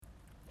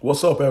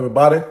What's up,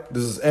 everybody?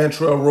 This is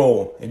Antrell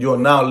Roll, and you are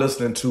now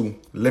listening to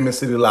Lemon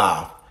City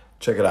Live.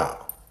 Check it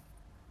out.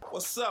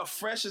 What's up?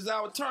 Fresh is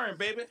our turn,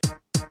 baby.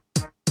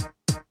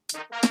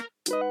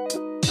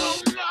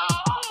 Oh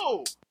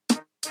no!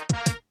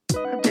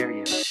 How dare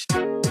you?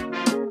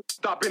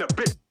 Stop being a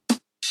bitch.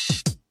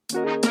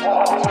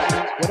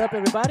 What up,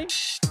 everybody?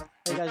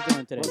 How you guys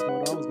doing today? What's going on?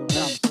 What's going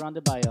Yeah, on? I'm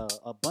surrounded by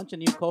a bunch of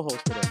new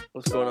co-hosts today.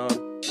 What's going on?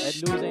 Ed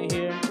News ain't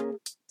here,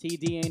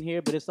 TD ain't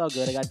here, but it's all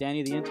good. I got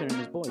Danny the intern and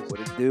his boys. What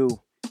it do?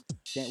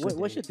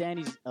 What should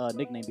Danny's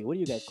nickname be? What do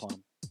you guys call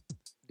him?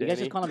 You guys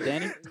just call him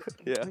Danny?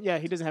 Yeah. Yeah,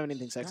 he doesn't have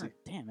anything sexy. God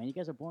damn, man, you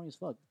guys are boring as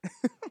fuck.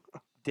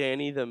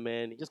 Danny the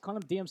man. Just call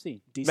him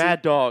DMC. DC?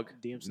 Mad Dog.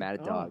 DMC. Mad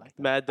Oh, I Dog. like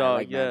that. Mad I Dog,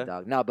 like yeah. Mad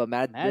Dog. No, but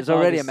Mad there's Dog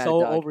already is a Mad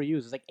so Dog. overused.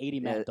 It's like 80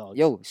 Mad Dogs.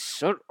 Yo,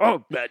 shut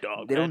up. Mad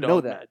Dog. They Mad don't Dog,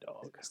 know that. Mad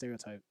Dog.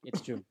 Stereotype. It's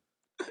true.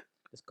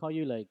 Let's call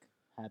you like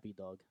Happy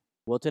Dog.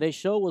 Well, today's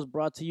show was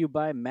brought to you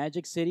by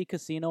Magic City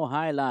Casino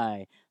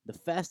Highlight, the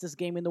fastest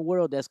game in the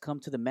world that's come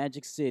to the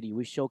Magic City.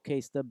 We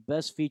showcase the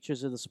best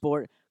features of the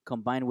sport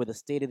combined with a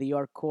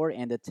state-of-the-art court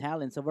and the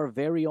talents of our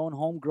very own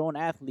homegrown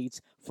athletes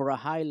for a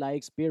highlight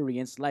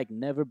experience like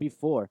never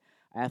before.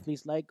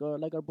 Athletes like our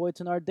boy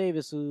Tanar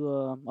Davis,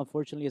 who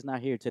unfortunately is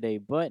not here today.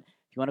 But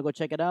if you want to go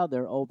check it out,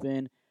 they're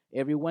open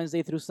every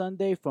Wednesday through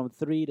Sunday from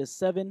 3 to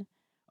 7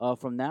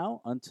 from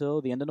now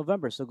until the end of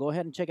November. So go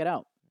ahead and check it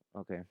out.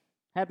 Okay.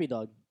 Happy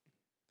Dog.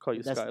 Call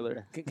you That's-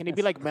 Skyler. Can he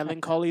be like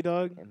melancholy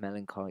dog? A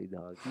melancholy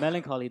dog.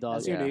 Melancholy Dog.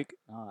 That's Yeah. unique.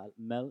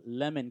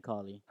 Lemon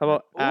Collie. How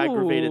about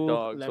aggravated Ooh,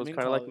 dog? So it's lemon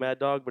kind of like collie. Mad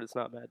Dog, but it's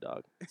not Mad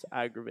Dog. It's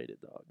aggravated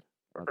dog.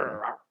 Okay.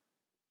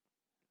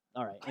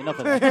 All right, enough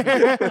of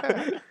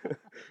that.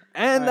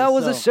 And Alright, that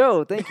was a so-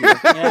 show. Thank you.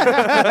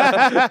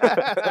 Yeah.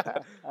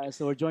 All right,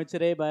 so we're joined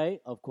today by,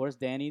 of course,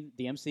 Danny,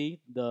 DMC,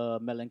 the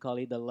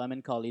Melancholy, the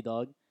Lemon Collie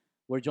Dog.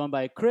 We're joined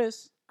by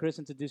Chris. Chris,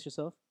 introduce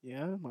yourself.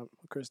 Yeah,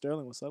 Chris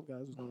Sterling. What's up, guys?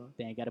 What's going on?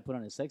 Dang, got to put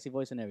on a sexy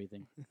voice and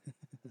everything.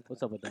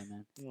 What's up with that,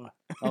 man? Mwah.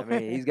 I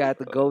mean, he's got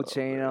the gold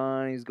chain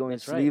on. He's going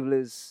That's right.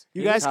 sleeveless.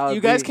 You That's how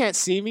guys, it be. can't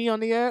see me on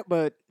the air,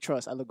 but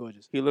trust, I look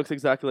gorgeous. He looks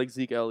exactly like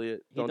Zeke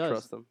Elliott. He Don't does.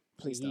 trust him.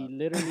 Please He stop.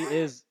 literally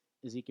is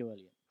Ezekiel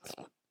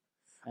Elliott.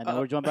 And then Uh,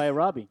 we're joined by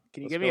Robbie.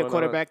 Can you What's give me a going on?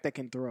 quarterback that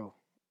can throw?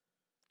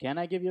 Can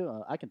I give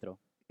you? I can throw.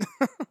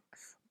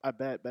 I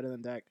bet better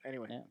than Dak.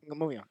 Anyway,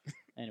 moving on.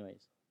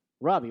 Anyways,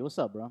 Robbie, what's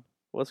up, bro?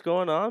 What's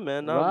going on,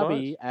 man? Not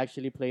Robbie much.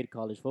 actually played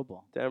college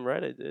football. Damn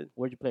right I did.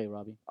 Where'd you play,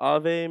 Robbie?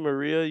 Ave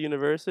Maria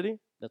University.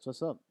 That's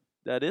what's up.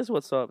 That is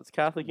what's up. It's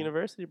Catholic Yeah.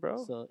 University,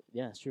 bro. So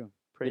yeah, it's true.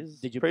 Praise,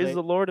 did you praise play-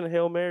 the Lord and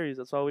Hail Marys.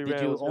 That's all we Did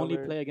ran. you was Hail only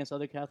Marys. play against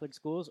other Catholic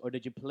schools, or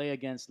did you play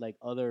against like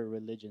other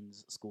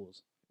religions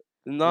schools?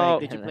 No.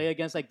 Like, did you play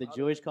against like the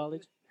Jewish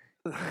college?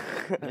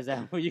 Is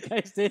that what you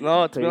guys did?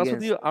 No, to be Play honest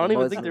with against you, I don't the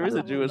even think there is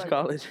a Muslims. Jewish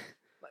college.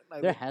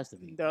 There has to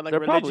be. There are like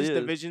There probably religious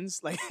is. divisions.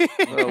 Like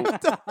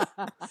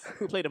Oh.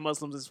 who played the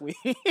Muslims this week?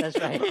 That's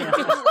right.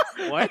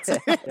 What?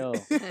 Yo,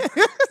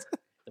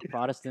 the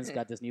Protestants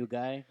got this new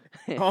guy.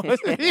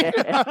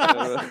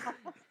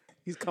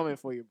 He's coming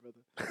for you, brother.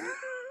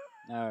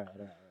 All right.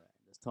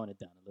 Let's tone it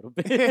down a little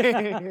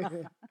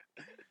bit.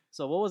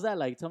 So, what was that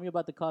like? Tell me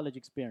about the college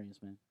experience,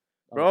 man.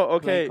 Bro,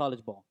 playing okay.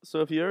 college ball.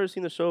 So if you ever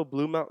seen the show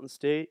Blue Mountain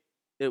State,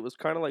 it was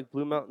kind of like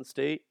Blue Mountain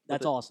State. but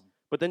That's the- awesome.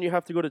 But then you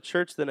have to go to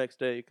church the next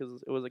day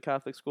because it was a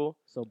Catholic school.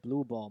 So,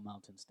 Blue Ball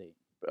Mountain State.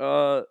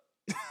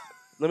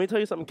 Let me tell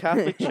you something.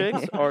 Catholic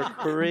chicks are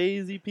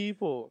crazy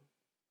people.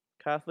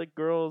 Catholic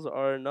girls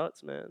are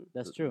nuts, man.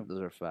 That's true.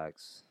 Those are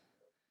facts.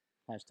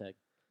 Hashtag.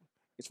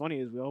 It's funny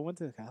is we all went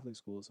to Catholic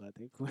school, so I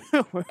think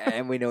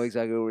And we know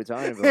exactly what we're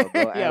talking about.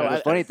 Bro. Yeah, And well,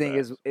 the funny thing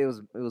is, it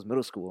was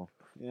middle school.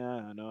 yeah,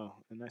 I know,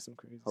 and that's some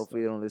crazy.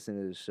 Hopefully, they stuff. don't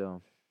listen to this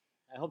show.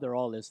 I hope they're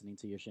all listening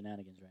to your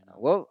shenanigans right now.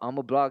 Well, I'm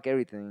gonna block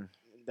everything.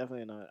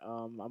 Definitely not.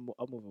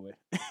 I'll move away.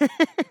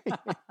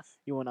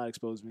 You will not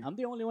expose me. I'm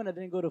the only one that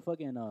didn't go to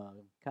fucking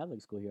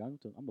Catholic school here.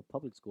 I'm a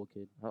public school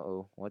kid.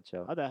 Watch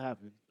out. How'd that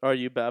happen? Are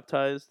you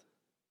baptized?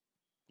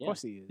 Of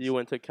course he is. You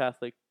went to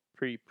Catholic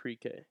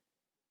pre-K.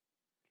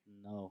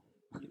 No.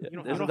 You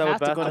don't, Isn't you don't that what have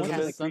to go I to went baptism to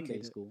is? Catholic Sunday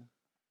pre-K. school.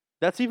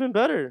 That's even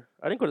better.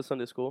 I didn't go to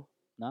Sunday school.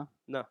 No?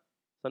 No,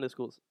 Sunday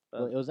schools.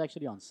 Well, it was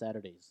actually on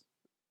Saturdays.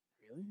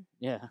 Really?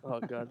 Yeah, Oh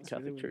God, the That's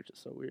Catholic really weird. Church is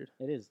so weird.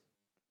 it is.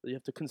 You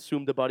have to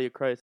consume the body of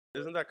Christ.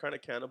 Isn't that kind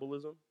of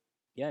cannibalism?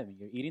 Yeah, I mean,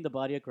 you're eating the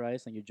body of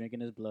Christ and you're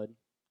drinking his blood.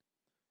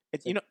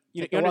 It's you know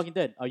It's like you The know, Walking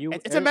Dead. Are you?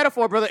 it's a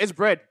metaphor, brother. It's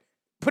bread.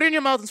 Put it in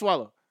your mouth and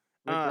swallow.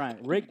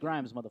 Rick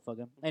Grimes,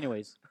 motherfucker.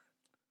 Anyways,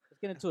 let's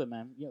get into it,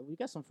 man. Yeah, we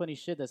got some funny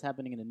shit that's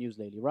happening in the news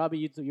lately.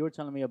 Robbie, you were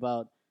telling me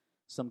about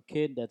some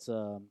kid that's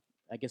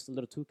I guess a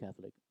little too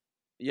Catholic.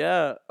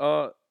 Yeah.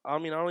 I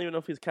mean, I don't even know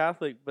if he's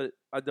Catholic, but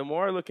the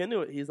more I look into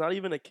it, he's not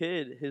even a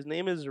kid. His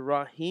name is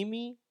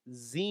Rahimi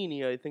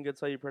Zini. I think that's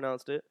how you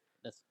pronounced it.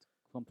 That's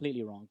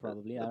completely wrong,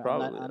 probably.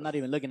 probably I'm not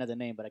even looking at the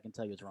name, but I can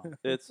tell you it's wrong.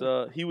 It's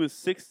he was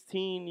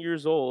 16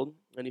 years old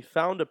and he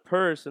found a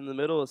purse in the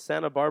middle of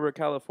Santa Barbara,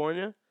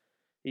 California.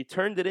 He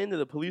turned it into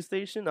the police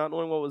station, not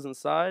knowing what was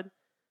inside.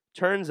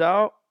 Turns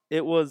out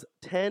it was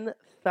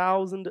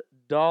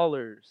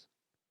 $10,000.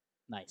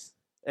 Nice.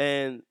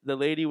 And the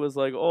lady was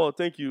like, "Oh,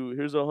 thank you.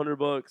 Here's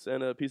 $100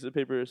 and a piece of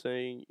paper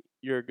saying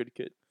you're a good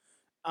kid."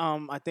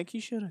 I think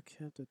you should have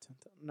kept the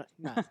 10,000. No,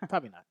 nah,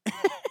 probably not.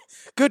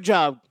 Good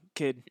job,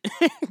 kid.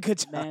 Good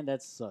job. Man,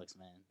 that sucks,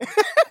 man.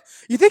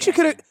 You think she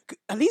could have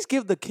at least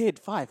give the kid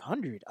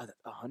 500?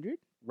 100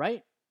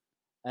 Right?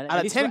 And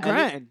out of 10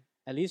 grand.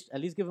 At least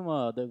give him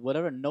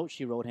whatever note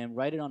she wrote him.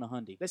 Write it on a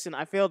hundy. Listen,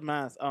 I failed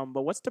math.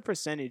 But what's the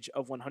percentage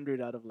of 100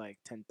 out of like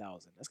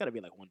 10,000? That's got to be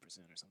like 1%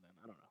 or something.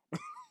 I don't know.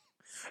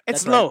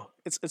 It's That's right. low.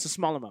 It's a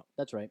small amount.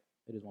 That's right.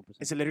 It is 1%.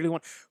 It's literally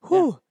one.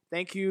 Whew.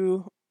 Thank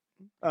you,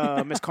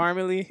 Miss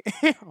Carmely.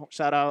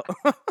 Shout out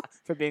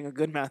for being a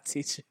good math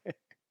teacher.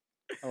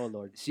 Oh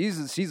Lord. She's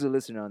a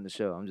listener on the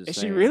show. I'm just Is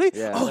saying. she really?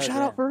 Yeah. Oh, Yeah, shout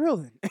yeah. out for real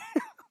then.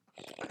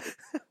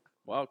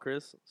 Wow,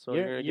 Chris. So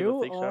you're gonna give You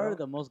a fake are shout out?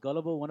 the most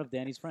gullible one of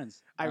Danny's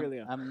friends. I really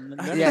am. I'm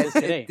learning Yeah, this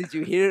today. did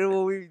you hear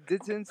what we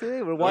did to him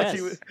today? We're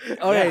watching. Yes.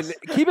 Okay, Yes.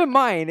 keep in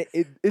mind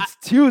it's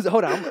Tuesday.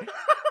 Hold on,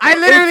 I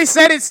literally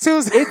said it's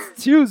Tuesday.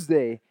 it's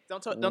Tuesday.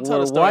 Don't tell We're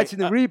the story. watching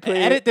the replay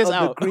Edit this of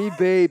out. the Green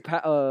Bay,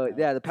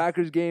 the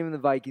Packers game and the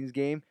Vikings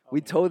game.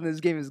 We told him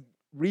this game is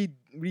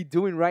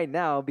redoing right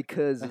now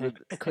because of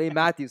the Clay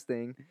Matthews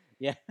thing,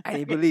 Yeah. and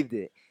he believed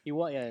it. He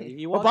What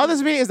walked bothers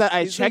in- me is that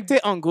I He's checked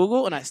it on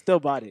Google and I still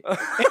bought it.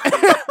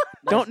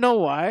 Don't know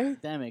why.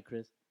 Damn it,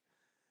 Chris.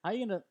 How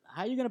you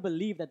gonna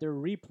believe that they're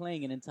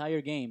replaying an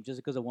entire game just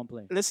because of one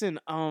play? Listen,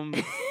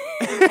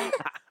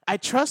 I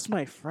trust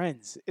my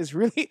friends. It's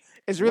really.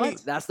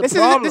 What? That's the This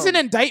problem. is an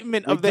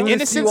indictment We of the do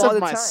this to you innocence all of the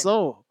my time.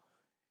 soul.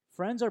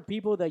 Friends are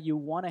people that you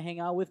want to hang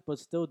out with but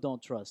still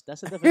don't trust.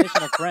 That's the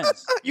definition of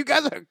friends. You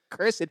guys are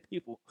cursed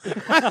people.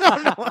 I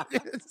don't know.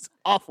 It's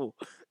awful.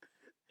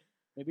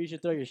 Maybe you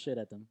should throw your shit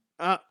at them.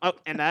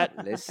 And that's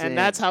Listen.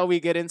 how we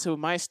get into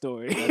my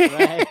story. That's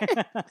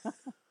right.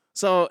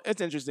 So it's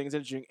interesting. It's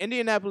interesting.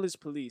 Indianapolis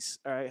police,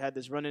 all right, had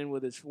this run-in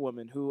with this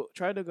woman who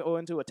tried to go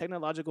into a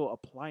technological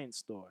appliance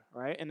store,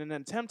 right? In an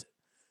attempt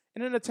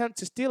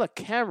to steal a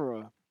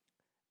camera,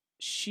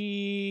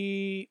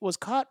 she was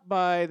caught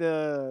by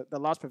the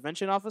loss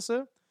prevention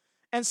officer.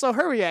 And so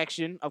her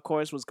reaction, of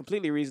course, was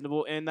completely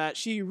reasonable in that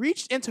she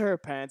reached into her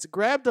pants,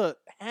 grabbed a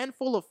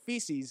handful of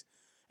feces,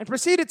 and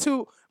proceeded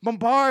to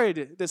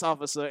bombard this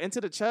officer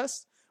into the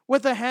chest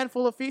with a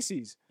handful of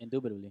feces.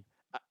 Indubitably.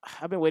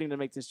 I've been waiting to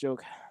make this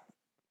joke.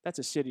 That's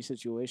a shitty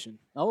situation.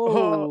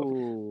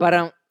 Oh.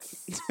 But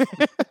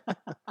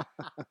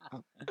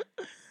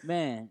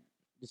Man.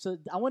 So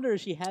I wonder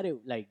if she had it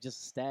like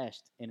just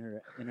stashed in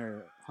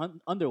her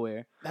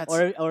underwear, That's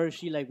or if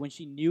she like when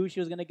she knew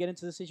she was gonna get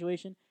into the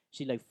situation,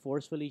 she like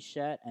forcefully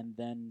shat and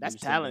then. that's do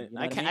something, talent. you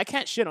know I what can't. mean? I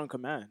can't shit on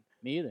command.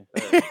 Me either.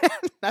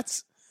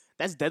 That's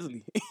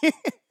deadly.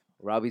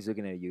 Robbie's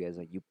looking at you guys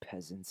like, you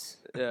peasants.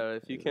 Yeah,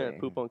 if you can't Yeah.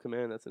 poop on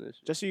command, that's an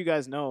issue. Just so you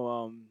guys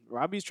know,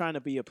 Robbie's trying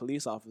to be a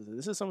police officer.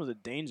 This is some of the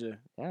danger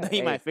Yeah, that he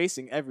hey, might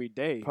facing every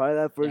day. probably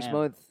that first Damn.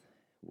 month,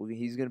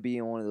 he's gonna be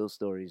in one of those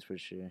stories for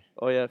sure.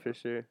 Oh yeah, for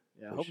sure.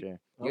 Yeah, For hope- sure. hope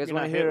You guys you're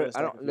want not to hit hear? with a I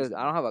stack don't. of Look, feces.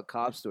 I don't have a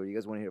cop story. You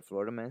guys want to hear a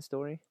Florida man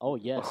story? Oh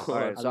yes. All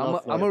right, Alright, I so love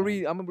I'm Florida gonna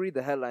man. I'm gonna read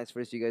the headlines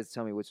first. You guys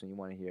tell me which one you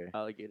want to hear.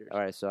 Alligators. All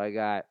right, so I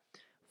got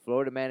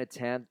Florida man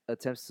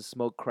attempts to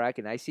smoke crack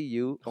in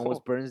ICU,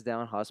 almost burns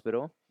down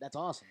hospital. That's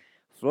awesome.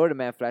 Florida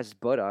man flashes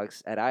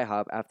buttocks at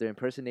IHOP after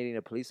impersonating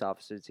a police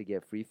officer to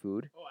get free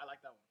food. Oh, I like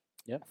that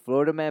one.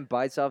 Florida man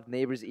bites off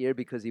neighbor's ear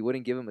because he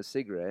wouldn't give him a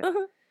cigarette.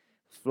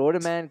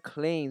 Florida man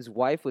claims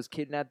wife was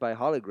kidnapped by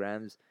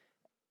holograms.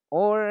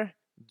 Or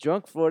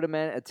drunk Florida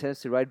man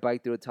attempts to ride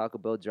bike through a Taco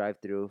Bell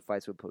drive-through,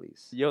 fights with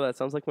police. Yo, that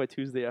sounds like my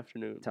Tuesday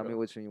afternoon. Tell me bro.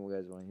 which one you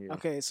guys want to hear.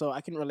 Okay, so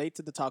I can relate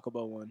to the Taco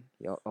Bell one,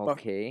 Yo,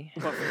 okay.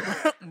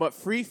 but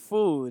free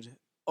food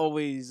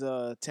always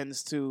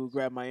tends to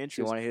grab my You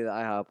interest. want to hear the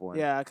IHOP one?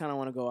 Yeah, I kind of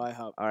want to go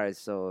IHOP. All right,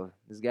 so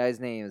this guy's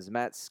name is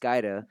Matt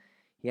Skida.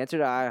 He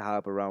entered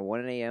IHOP around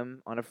 1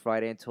 a.m. on a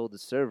Friday and told the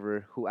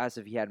server, who asked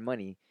if he had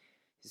money.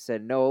 He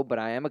said, no, but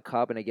I am a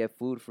cop and I get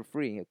food for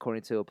free,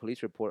 according to a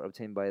police report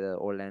obtained by the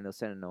Orlando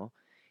Sentinel.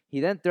 He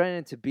then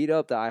threatened to beat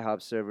up the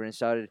IHOP server and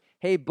shouted,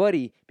 hey,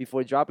 buddy,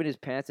 before dropping his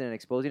pants and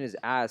exposing his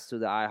ass to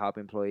the IHOP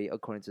employee,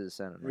 according to the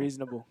Sentinel.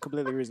 Reasonable,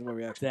 completely reasonable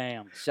reaction.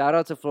 Damn. Shout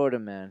out to Florida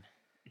man.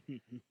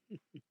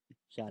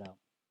 Shout out.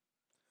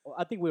 Well,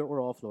 I think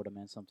we're all Florida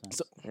man sometimes.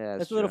 So- Yeah,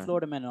 There's a little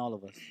Florida man in all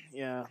of us.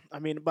 Yeah, I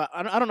mean, but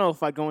I don't know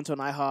if I'd go into an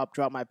IHOP,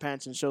 drop my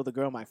pants, and show the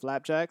girl my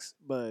flapjacks,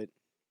 but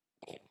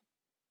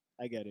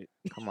I get it.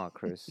 Come on,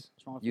 Chris.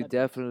 What's wrong with You that?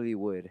 definitely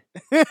would.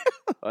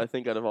 I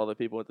think out of all the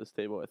people at this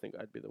table, I think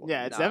I'd be the one.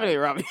 Yeah, it's Nah. definitely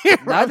Robbie.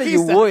 Not that you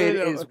Robbie's would,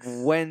 definitely is the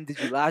one. when did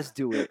you last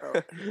do it?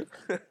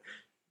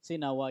 See,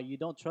 now, while you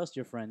don't trust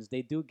your friends,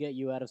 they do get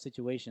you out of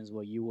situations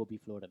where you will be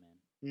Florida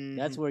man.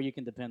 That's Mhm. where you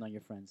can depend on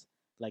your friends.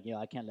 Like, yo,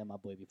 I can't let my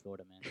boy be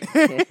Florida man.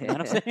 You know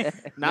what I'm saying?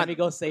 Let Not- me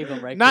go save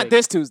him right Not quick.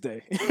 this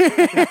Tuesday.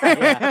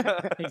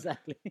 Yeah,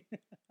 exactly.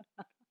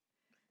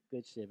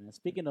 Good shit, man.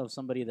 Speaking of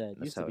somebody that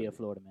That's used to how be it a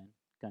Florida man,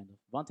 kind of.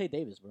 Vontae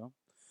Davis, bro.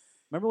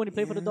 Remember when he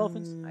played for the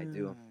Dolphins? I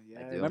do.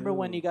 I do. Remember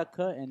when he got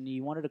cut and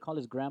he wanted to call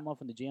his grandma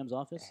from the GM's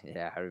office?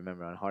 Yeah, I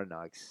remember on Hard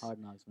Knocks. Hard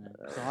knocks, man.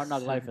 It's a hard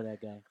knock life for that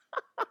guy.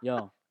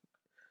 Yo,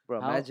 Bro,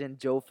 How- imagine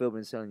Joe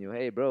Philbin telling you,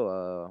 "Hey,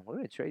 bro, we're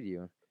gonna trade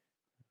you."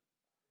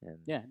 And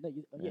Yeah,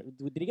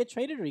 did he get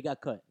traded or he got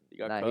cut? He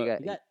got nah, cut. he got.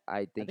 He got-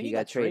 I think he he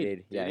got got traded.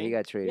 Did Yeah, he? he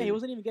got traded. Yeah, he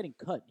wasn't even getting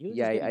cut. He was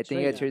Yeah, just getting I think he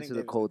traded. got traded I to think the they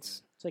was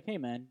Colts. It's like, hey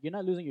man, you're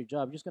not losing your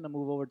job. You're just gonna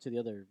move over to the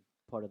other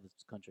part of this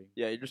country.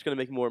 Yeah, you're just gonna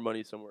make more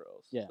money somewhere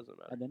else. Yeah. Doesn't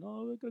matter. And then,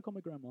 oh, I gotta call my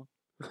grandma.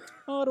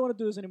 Oh, I don't want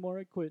to do this anymore.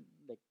 I quit.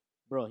 Like,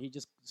 bro, he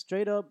just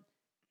straight up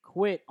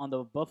quit on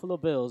the Buffalo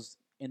Bills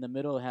in the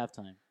middle of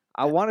halftime.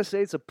 I want to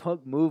say it's a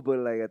punk move, but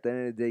like at the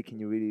end of the day, can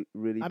you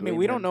really? I mean, blame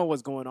we don't him? know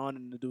what's going on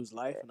in the dude's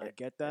life, and I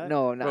get that.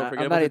 No, Bro, no, forget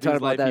I'm about not the even talking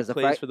dude's life. about that. He It's the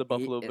plays fact for the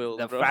Buffalo Bills,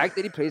 The bro. fact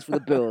that he plays for the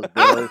Bills,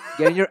 bro,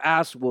 getting your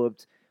ass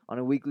whooped on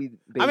a weekly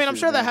basis. I mean, I'm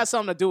sure that man. has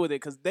something to do with it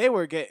because they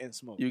were getting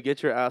smoked. You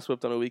get your ass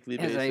whipped on a weekly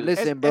It's basis. like,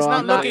 listen, It's- bro, it's not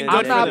I'm not, looking I'm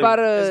good not for about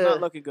them. to. It's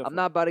not looking good I'm for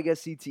not about to get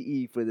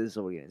CTE for this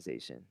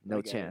organization. No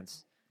I get it.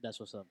 chance. That's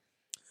what's up.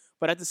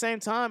 But at the same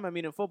time, I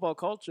mean, in football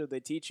culture, they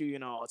teach you,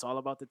 it's all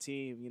about the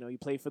team. You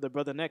play for the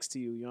brother next to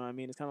you. You know what I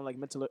mean? It's kind of like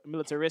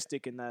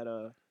militaristic in that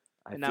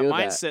I in that feel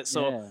mindset.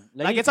 So, Yeah.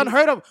 like, he- it's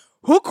unheard of.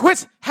 Who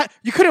quits?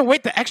 You couldn't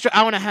wait the extra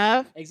hour and a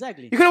half.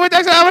 Exactly. You couldn't wait the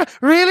extra hour.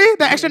 Really?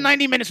 The extra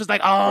 90 minutes was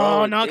like, oh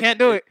Bro, no, I can't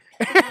do it.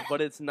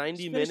 But it's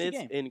 90 Just finish the minutes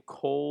game. in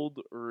cold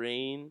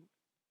rain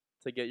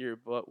to get your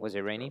butt. Was it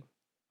whooped, bro. raining?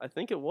 I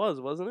think it was,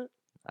 wasn't it?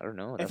 I don't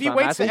know. If That's he why I'm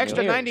waits the asking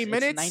extra you. 90 It's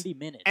minutes 90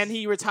 minutes. and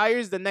he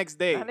retires the next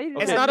day, Not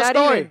even- it's Okay. not a not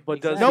story. even. But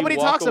does Nobody he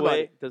walk talks about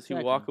away? it. Does he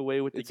Exactly. walk away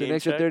with It's the an game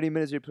extra check? 30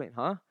 minutes you're playing,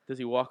 huh? Does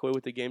he walk away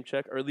with the game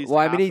check, or at least Well,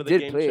 I half mean, he of the did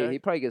game play. check? He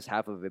probably gets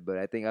half of it, but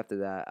I think after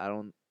that, I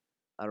don't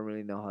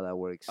really know how that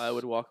works. I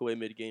would walk away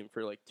mid game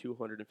for like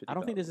 250. I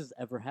don't think this has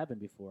ever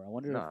happened before. I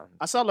wonder Nah.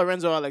 I saw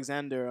Lorenzo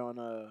Alexander on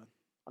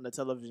the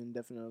television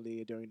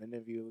definitely during an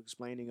interview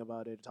explaining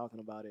about it, talking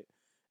about it.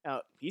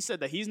 He said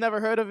that he's never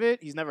heard of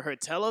it, he's never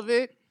heard tell of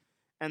it,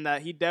 and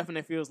that he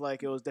definitely feels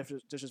like it was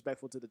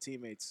disrespectful to the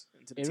teammates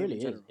and to the if team it really in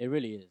is. general. It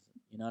really is.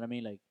 You know what I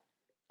mean? Like,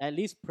 at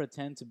least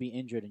pretend to be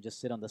injured and just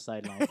sit on the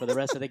sideline for the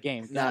rest of the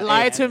game. Nah, God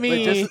Lie damn, to man.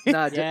 me. But just,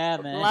 nah, Yeah,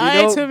 man.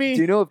 Lie to me.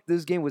 Do you know if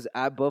this game was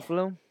at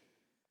Buffalo?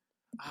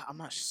 I'm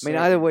not I sure. mean,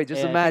 either way,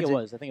 just Yeah, imagine.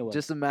 I think it was.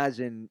 Just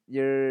imagine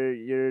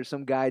you're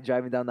some guy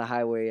driving down the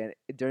highway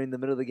and during the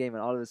middle of the game,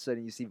 and all of a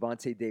sudden you see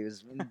Vontae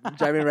Davis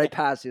driving right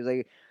past you. It's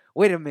like,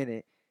 wait a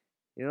minute,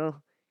 you know?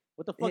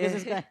 What the fuck is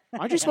this guy?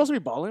 Aren't you supposed to be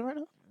balling right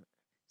now?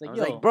 It's I like,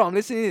 was yo, like, bro, I'm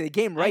listening to the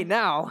game right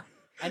now.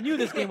 I knew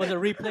this game was a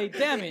replay.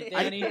 Damn it,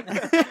 Danny.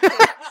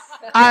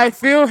 I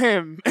feel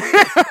him.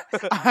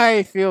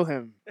 I feel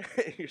him.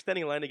 You're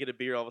standing in line to get a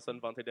beer. All of a sudden,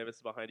 Vontae Davis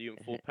is behind you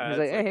in full He's pads.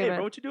 like, "Hey, hey, man."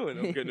 bro, what you doing?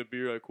 I'm getting a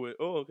beer. I quit.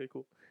 Oh, okay,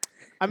 cool.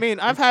 I mean,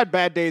 I've had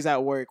bad days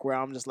at work where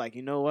I'm just like,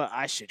 you know what,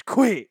 I should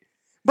quit.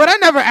 But I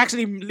never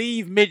actually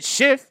leave mid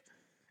shift.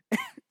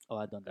 Oh,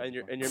 I've done that. And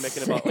you're before. and you're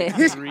making about like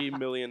 $3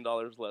 million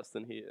less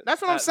than he is.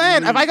 That's what I'm At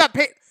saying. If I least. got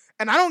paid,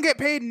 and I don't get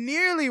paid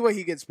nearly what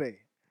he gets paid.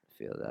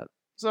 Feel that.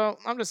 So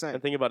I'm just saying.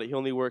 And think about it. He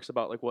only works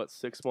about like what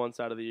 6 months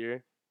out of the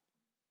year.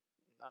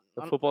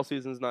 The football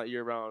season's not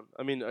year round.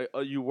 I mean,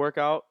 you work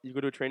out, you go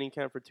to a training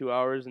camp for 2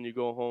 hours, and you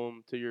go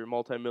home to your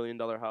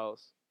multi-million-dollar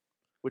house,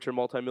 with your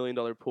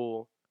multi-million-dollar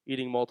pool,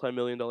 eating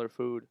multi-million-dollar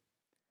food.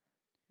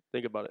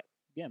 Think about it.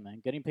 Yeah,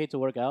 man. Getting paid to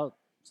work out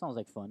sounds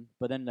like fun,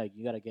 but then like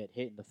you gotta get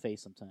hit in the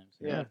face sometimes.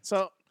 you Yeah. know?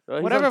 So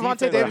He's whatever on Vontae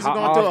defense. Davis is How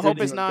going through, I often hope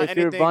do it's you- not if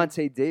you're anything.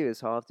 Vontae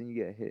Davis, how often you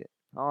get hit?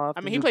 How often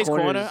I mean, he do plays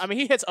corner. corners- I mean,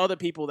 he hits other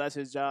people. That's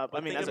his job. But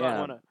I mean, think that's about what I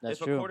it. want to. That's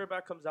if true. a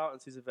quarterback comes out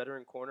and sees a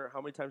veteran corner, how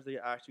many times are they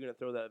actually going to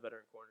throw that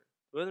veteran corner?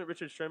 Wasn't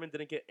Richard Sherman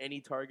didn't get any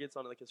targets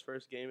on like his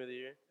first game of the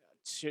year?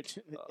 Shit.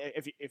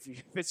 If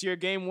it's your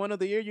game one of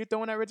the year, you're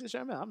throwing at Richard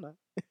Sherman. I'm not.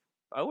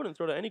 I wouldn't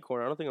throw to any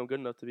corner. I don't think I'm good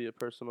enough to be a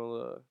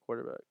personal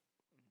quarterback.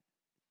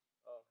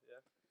 Oh yeah,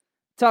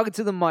 Talking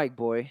to the mic,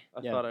 boy. I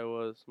Yeah. thought I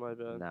was. My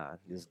bad. Nah,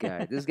 this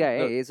guy.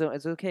 Hey, it's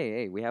okay.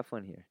 Hey, we have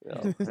fun here.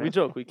 Yeah, we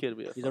joke, we kid,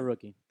 we have He's fun. a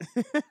rookie.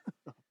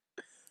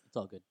 It's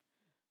all good.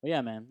 But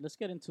yeah, man. Let's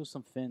get into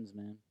some fins,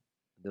 man.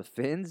 The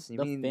Finns? You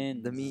The mean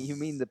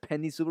Finns. the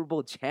Penny Super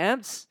Bowl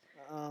champs?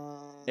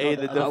 Hey,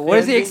 No, the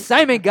Where's the defending-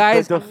 excitement,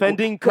 guys? The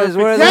defending Because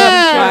perfect we're champ. the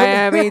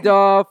Yeah! Miami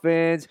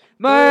Dolphins.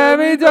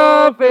 Miami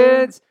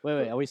Dolphins.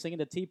 Wait. Are we singing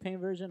the T-Pain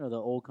version or the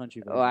old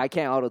country version? Oh, I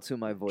can't auto-tune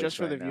my voice Just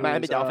for right the now.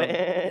 Miami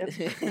viewers,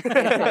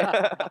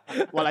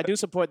 Dolphins. Well, I do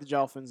support the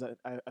Dolphins. I The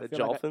feel like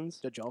Dolphins.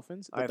 the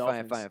Dolphins. The All right,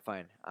 Dolphins.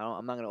 fine.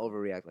 I'm not going to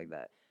overreact like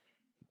that.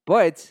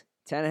 But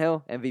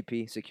Tannehill,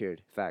 MVP,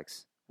 secured.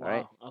 Facts. All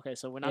right? Wow. Okay,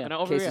 so we're not Yeah.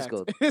 gonna Case is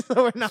overreact.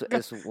 So we're not. So gonna,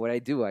 it's what I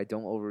do. I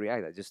don't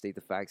overreact. I just state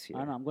the facts I don't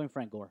know. here. I'm going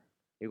Frank Gore.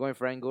 You're going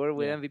Frank Gore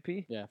with Yeah.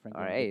 MVP? Yeah, Frank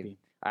All Gore. right,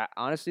 MVP.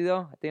 Honestly,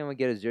 though, I think I'm going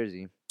to get his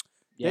jersey.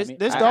 Yeah,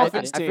 This I-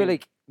 Dolphins I feel team-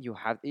 like you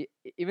have,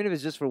 even if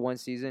it's just for one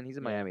season, he's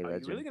a Miami Are you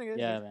legend. really gonna get?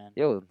 Yeah, this? man.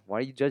 Yo, why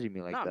are you judging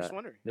me like No, I'm that? just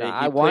wondering. Hey, Nah,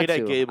 he I want played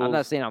at to. I'm not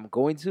Gables. saying I'm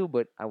going to,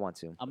 but I want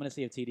to. I'm gonna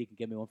see if TD can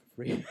get me one for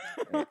free.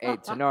 Hey,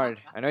 Tenard,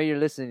 I know you're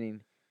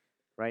listening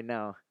right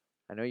now.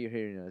 I know you're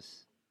hearing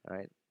us. All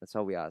right, that's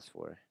all we asked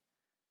for.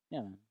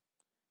 Yeah, man.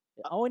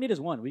 All we need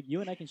is one.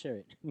 You and I can share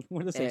it.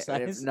 We're the same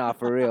size. Nah,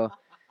 for real.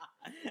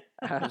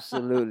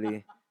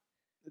 Absolutely.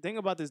 The thing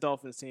about this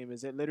Dolphins team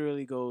is it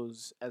literally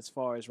goes as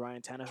far as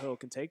Ryan Tannehill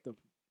can take them.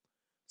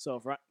 So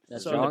if,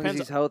 That's so As it long as depends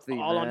he's healthy,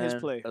 all on his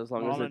man. play. As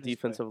long All as the on his play.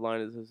 defensive line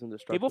is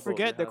indestructible. People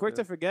forget. They're quick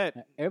to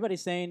forget.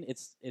 Everybody's saying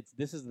it's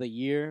this is the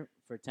year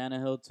for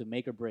Tannehill to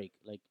make or break.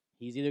 Like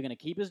he's either gonna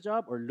keep his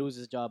job or lose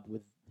his job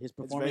with his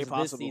very performance this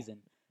possible. season.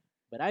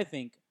 But I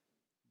think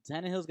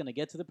Tannehill's gonna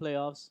get to the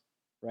playoffs,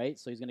 right?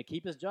 So he's gonna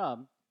keep his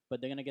job,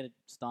 but they're gonna get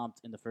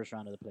stomped in the first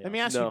round of the playoffs. Let me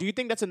ask No. you: do you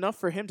think that's enough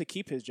for him to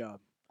keep his job?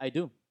 I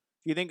do.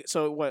 You think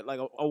so? What, like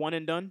a one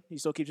and done? He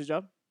still keeps his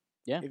job?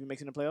 Yeah. If he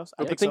makes it in the playoffs,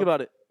 But I think think so.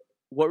 about it.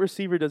 What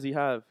receiver does he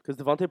have? Because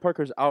Devontae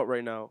Parker's out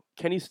right now.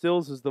 Kenny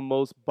Stills is the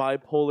most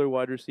bipolar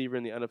wide receiver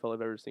in the NFL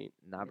I've ever seen.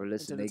 Nah, but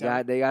listen, Into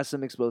the they got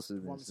some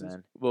explosiveness, Performances.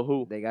 man. Well,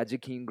 who? They got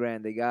Jakeem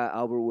Grant. They got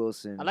Albert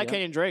Wilson. I like Yep.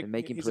 Kenyon Drake. They're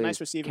making He's plays. a nice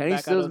receiver. Kenny back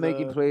out Stills of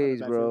making the plays,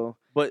 backfield. bro.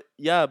 But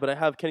yeah, but I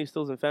have Kenny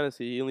Stills in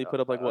fantasy. He only put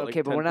up like what? Okay,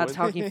 like but 10 we're not points?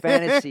 talking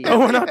fantasy. No,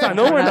 we're not.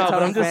 No, we're not.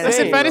 But I'm talking just fantasy, Listen,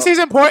 saying. bro. fantasy's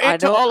important I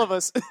to know- all of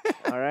us.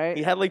 All right.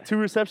 He had like 2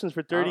 receptions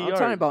for 30 I'm yards.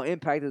 talking about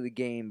impact of the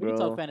game, We can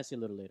bro. talk fantasy a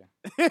little later.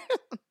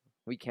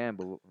 We can,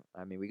 but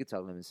I mean, we could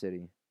talk Lemon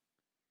City.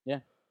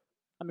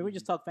 I mean, we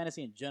just talk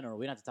fantasy in general.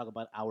 We don't have to talk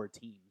about our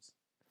teams.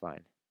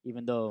 Fine.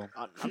 Even though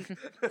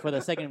for the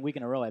second week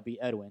in a row I beat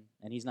Edwin,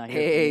 and he's not here.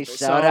 Hey, for me.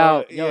 shout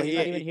out. Yo, he's yeah,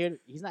 not even here.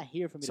 He's not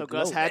here for me So to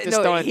Gus gloat. had to No,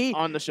 stunt he-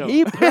 on the show.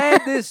 He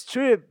planned this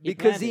trip He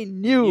because planned he it.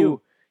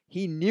 knew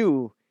he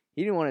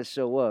didn't want to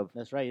show up.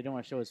 That's right. You don't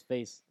want to show his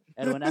face.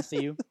 Edwin, I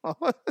see you.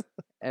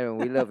 Evan,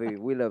 we love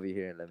you. We love you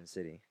here in Lemon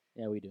City.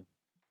 Yeah, we do.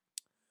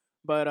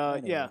 But yeah,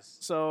 Anyways.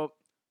 so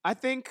I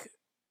think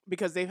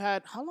because they've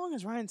had how long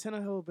has Ryan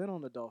Tannehill been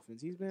on the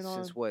Dolphins? He's been on.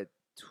 Since what?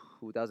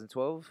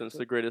 2012. Since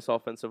the greatest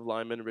offensive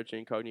lineman, Richie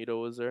Incognito,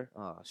 was there.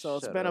 Oh, So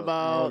it's shut been up.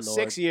 about Oh, 6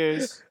 Lord.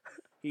 years.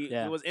 He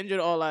Yeah. was injured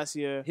all last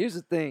year. Here's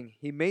the thing.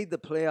 He made the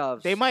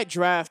playoffs. They might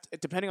draft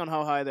depending on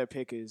how high their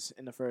pick is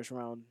in the first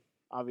round.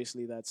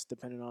 Obviously, that's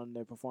dependent on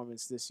their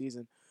performance this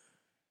season.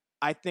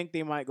 I think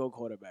they might go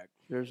quarterback.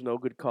 There's no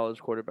good college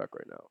quarterback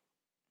right now.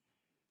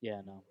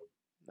 Yeah, no,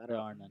 I there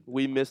don't- are none.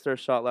 We missed our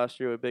shot last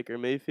year with Baker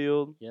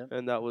Mayfield, Yep.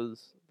 and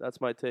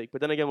that's my take.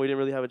 But then again, we didn't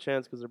really have a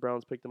chance because the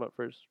Browns picked him up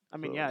first. I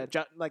mean, So-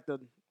 yeah, like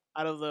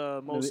out of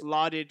the most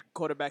lauded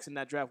quarterbacks in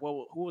that draft,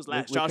 who was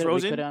last? We Josh coulda-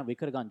 Rosen, We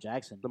could have gone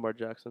Jackson. Lamar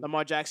Jackson.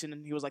 Lamar Jackson,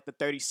 and he was like the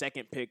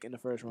 32nd pick in the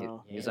first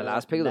round. He was the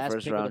last pick of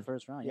the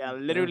first round. Yeah,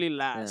 literally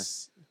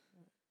last.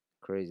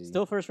 Crazy.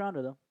 Still first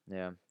rounder though.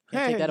 Yeah.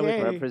 Can't take that away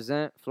from him.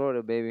 Represent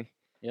Florida, baby.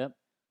 Yep.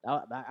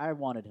 I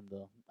wanted him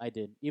though. I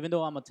did. Even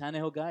though I'm a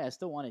Tannehill guy, I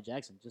still wanted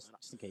Jackson just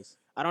in case.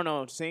 I don't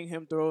know. Seeing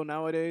him throw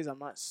nowadays, I'm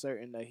not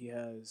certain that he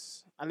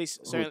has. At least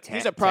Who, certain,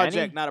 he's Tanny? a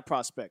project, not a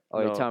prospect. Oh,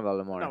 you're No. talking about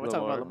Lamar. No, we're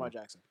talking Lamar. about Lamar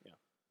Jackson. Yeah,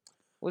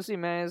 We'll see,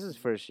 man. This is his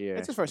first year.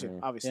 it's his first year. Yeah.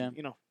 Obviously, Yeah.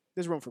 you know,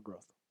 there's room for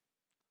growth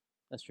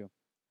That's true.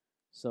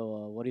 So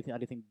what do you think? How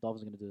do you think the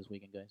Dolphins are gonna do this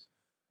weekend, guys?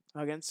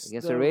 against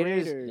Against the the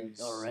Raiders?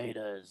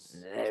 Raiders.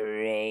 The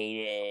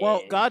Raiders.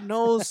 Well, God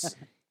knows.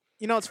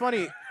 You know, it's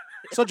funny.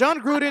 So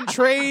John Gruden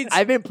trades.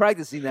 I've been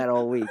practicing that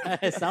all week.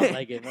 It sounds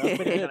like it, bro.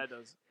 Pretty Yeah, good. it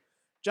does.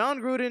 John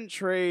Gruden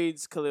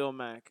trades Khalil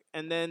Mack,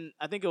 and then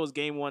I think it was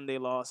game one they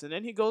lost, and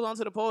then he goes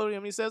onto the podium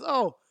and he says,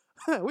 "Oh,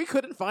 we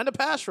couldn't find a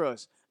pass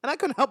rush," and I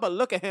couldn't help but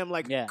look at him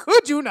like, Yeah.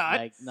 "Could you not?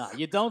 Like, no,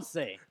 you don't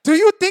say. Do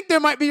you think there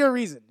might be a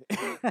reason?"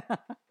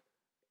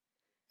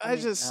 I mean,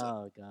 just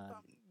Oh god.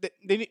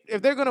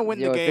 if they're gonna win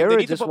Yo, the if game, you they ever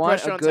need to just put want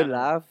pressure a on good Tannehill.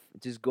 laugh,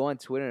 just go on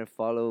Twitter and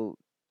follow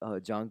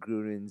John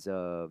Gruden's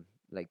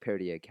like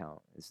parody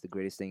account. It's the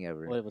greatest thing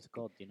ever. What's it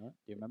called? Do you know it?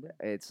 Do you remember?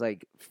 It's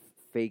like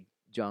fake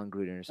John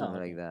Gruden or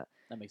something okay. like that.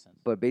 That makes sense.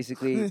 But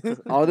basically,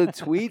 all the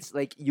tweets,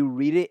 like you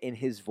read it in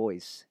his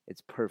voice.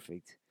 It's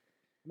perfect.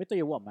 Let me tell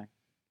you what, man.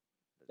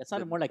 That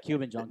sounded more like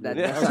Cuban John That-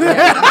 Gruden. that's-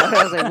 yeah,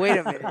 I was like, wait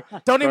a minute.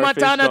 Tony Scarface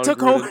Montana John took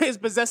Gruden. over his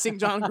possessing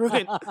John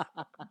Gruden.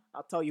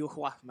 I'll tell you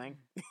what, man.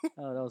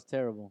 Oh, that was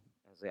terrible.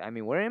 I was like, I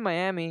mean, we're in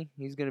Miami.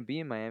 He's gonna be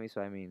in Miami, so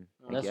I mean,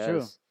 I That's guess.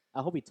 true.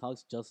 I hope he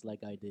talks just like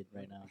I did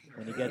right now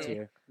when he gets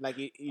here. Like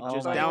he Oh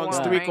just my downs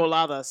God. 3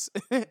 coladas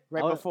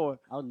right Oh. before.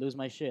 I would lose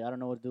my shit. I don't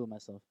know what to do with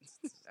myself.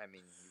 I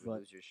mean, you But- would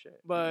lose your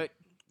shit. But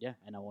Yeah,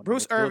 and I won't.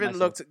 Bruce know what to do Irvin with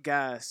myself. looked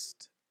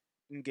gassed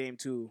in game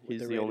 2 with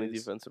He's the the only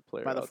Raiders defensive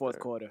player by the out fourth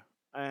there. quarter.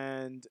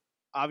 And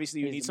obviously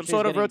you He's- need I'm some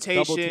sure sort he's of getting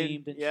double rotation.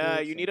 teamed and Yeah,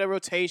 shit, you so- need a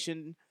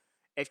rotation.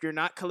 If you're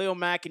not Khalil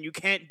Mack and you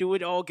can't do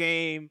it all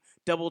game,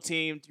 double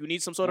teamed, you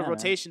need some sort of Yeah, man.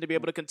 rotation to be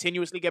able to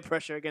continuously get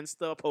pressure against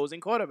the opposing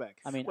quarterback,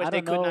 I mean, which I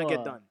they don't could know, not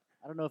get done.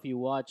 I don't know if you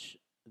watch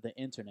the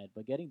internet,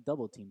 but getting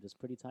double teamed is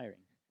pretty tiring.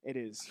 It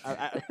is.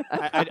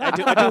 I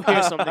do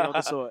hear something of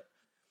the sort.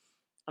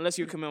 Unless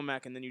you're Khalil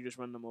Mack and then you just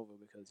run them over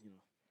because, you know,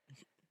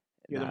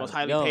 you're the Nah. most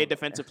highly Yo. paid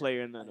defensive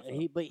player in the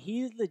NFL. But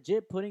he's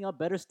legit putting up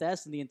better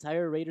stats than the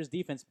entire Raiders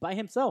defense by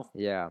himself.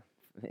 Yeah.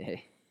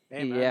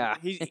 Hey, man. yeah.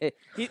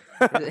 He-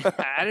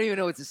 I don't even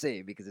know what to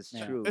say because it's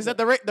Yeah. true. is that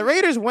the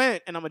Raiders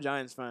went, and I'm a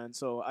Giants fan,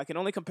 so I can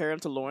only compare him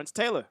to Lawrence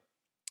Taylor.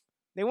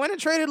 They went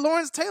and traded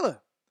Lawrence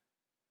Taylor.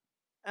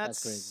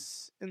 That's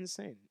That's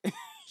insane.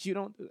 You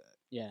don't do that.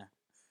 Yeah.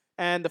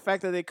 And the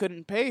fact that they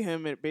couldn't pay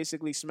him, it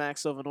basically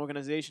smacks of an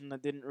organization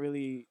that didn't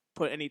really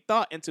put any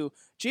thought into,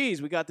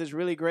 geez, we got this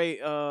really great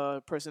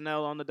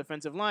personnel on the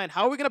defensive line.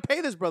 How are we going to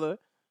pay this brother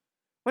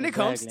when it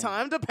comes Exactly.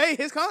 time to pay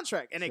his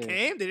contract. And it Shit.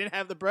 came. They didn't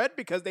have the bread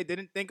because they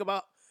didn't think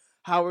about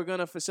how we're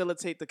gonna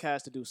facilitate the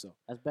cast to do so.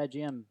 That's bad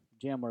GM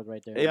work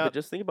right there. Hey, Yeah. but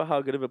just think about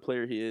how good of a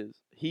player he is.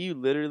 He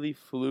literally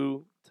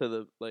flew to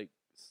the like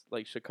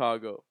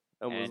Chicago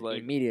and was And like,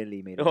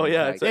 immediately made. Oh,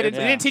 yeah, impact. it's They like- didn't,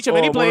 they Yeah. didn't teach him "Oh,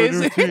 any I'm on a new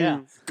plays. team."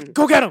 Yeah.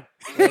 Go get him.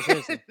 Yeah,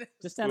 seriously.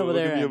 Just stand over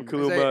Look there at me, I'm and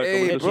Khalil It's Mack. like, I'm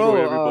hey, gonna bro,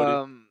 destroy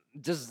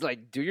everybody. just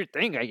like do your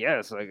thing, I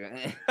guess. Like,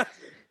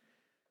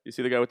 You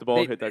see the guy with the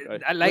ball hit that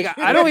guy.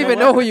 I don't even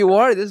know who you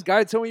are. This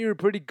guy told me you were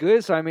pretty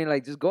good, so I mean,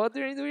 like, just go out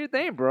there and do your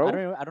thing, bro. I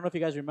don't know if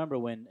you guys remember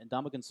when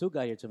Ndamukong Suh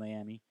got here to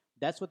Miami.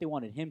 That's what they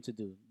wanted him to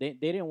do. They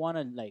didn't want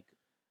to like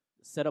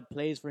set up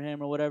plays for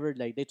him or whatever.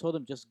 Like they told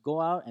him just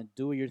go out and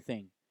do your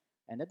thing,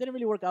 and that didn't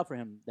really work out for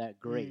him that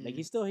great. Like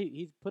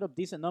he put up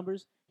decent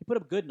numbers. He put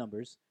up good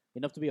numbers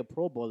enough to be a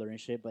Pro Bowler and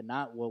shit, but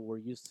not what we're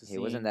used to He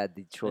seeing. wasn't that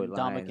Detroit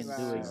Ndamukong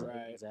Lions. do Right,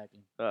 right.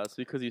 exactly. It's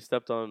because he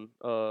stepped on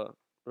what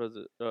was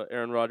it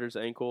Aaron Rodgers'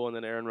 ankle, and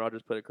then Aaron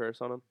Rodgers put a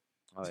curse on him.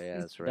 Oh yeah,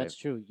 that's right. That's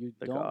true. You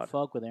The don't God.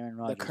 fuck with Aaron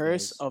The Rodgers.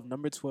 curse guys. of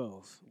number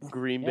 12.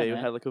 Green Yeah, Bay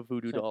man. had like a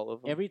voodoo So doll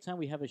of him. Every time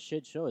we have a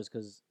shit show is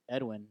because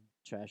Edwin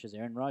trashes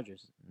Aaron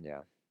Rodgers.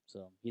 Yeah.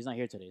 So he's not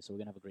here today, so we're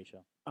gonna have a great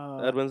show.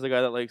 Edwin's the guy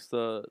that likes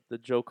the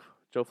Joe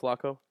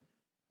Flacco.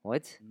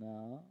 What?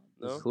 No.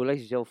 No, Who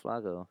likes Joe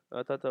Flacco?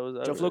 I thought that was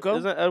Joe Edwin. Flacco?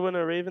 Isn't Edwin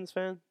a Ravens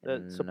fan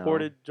that No.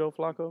 supported Joe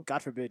Flacco? God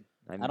forbid.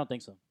 I don't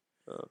think so.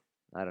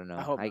 I don't know.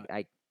 I hope not.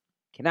 I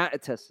cannot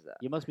attest to that.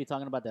 You must be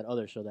talking about that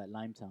other show, that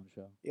Limetown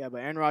show. Yeah, but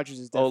Aaron Rodgers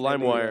is Oh,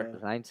 definitely...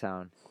 LimeWire.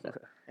 Limetown.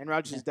 Aaron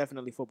Rodgers is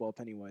definitely football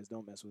Pennywise.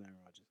 Don't mess with Aaron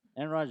Rodgers.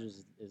 Aaron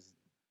Rodgers is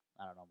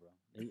I don't know,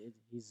 bro.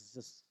 He's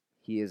just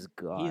He is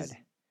God.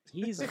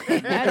 he's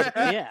magic.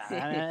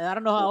 Yeah, I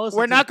don't know how else.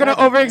 We're to not going to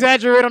describe him, man.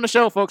 over-exagure on the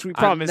show, folks. We I'm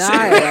promise. not.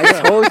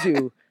 I told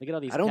you. Look at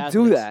all these. I don't Catholics.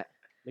 do that.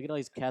 Look at all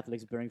these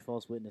Catholics bearing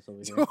false witness over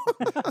here.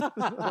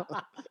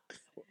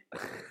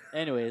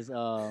 Anyways,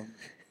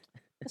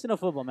 that's enough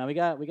football, man. We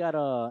got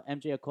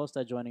MJ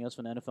Acosta joining us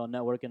from the NFL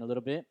Network in a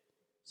little bit.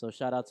 So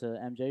shout out to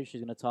MJ. She's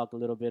gonna talk a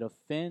little bit of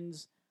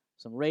Finns,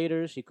 some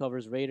Raiders. She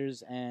covers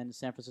Raiders and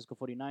San Francisco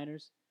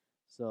 49ers.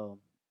 So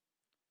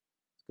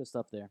it's good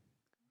stuff there.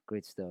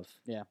 Great stuff.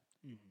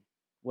 Mhm.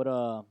 What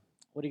are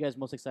you guys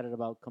most excited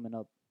about coming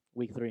up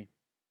week 3?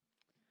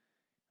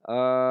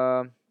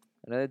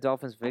 Another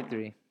Dolphins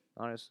victory,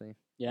 honestly.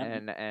 Yeah.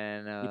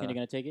 And you think they're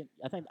gonna take it?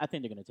 I think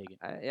they're gonna take it.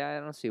 I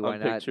don't see why I'm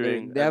not.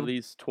 picturing They at have-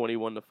 least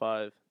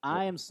 21-5.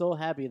 I am so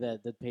happy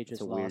that the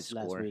Patriots a weird lost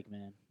last score. week,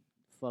 man.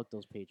 Fuck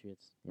those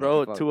Patriots. yeah,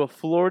 Bro, fuck. to a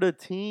Florida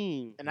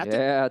team. And after,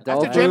 Yeah, after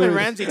Dolphins. Jalen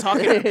Ramsey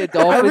talking, I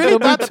Dolphins really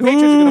number thought the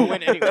Patriots were going to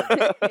win 2.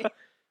 anyway.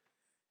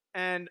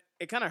 And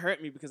it kind of hurt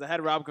me because I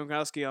had Rob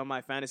Gronkowski on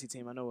my fantasy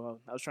team. I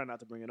know I was trying not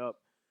to bring it up.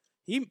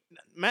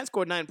 Matt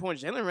scored 9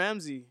 points. Jalen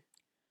Ramsey,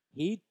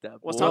 He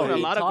Was bro, talking a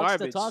he lot of talks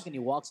garbage. the talk and he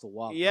walks the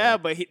walk. yeah,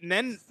 bro. but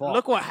then Fuck.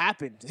 look what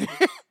happened.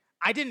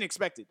 I didn't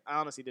expect it. I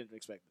honestly didn't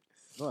expect it.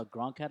 Bro,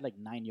 Gronk had like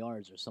 9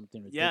 yards or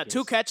something Yeah, ridiculous.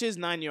 2 catches,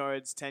 9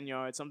 yards, 10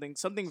 yards,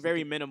 something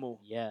very minimal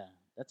Yeah,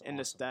 that's in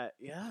the awesome. stat.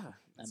 Yeah,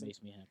 That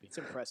makes me happy. it's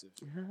impressive.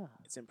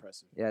 It's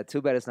impressive. Yeah,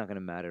 too bad it's not gonna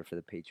matter for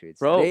the Patriots.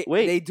 Bro, they,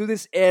 wait. They do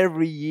this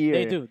every year.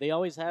 They do. They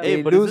always have. Hey,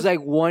 They but is lose this-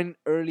 like one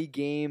early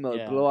game, a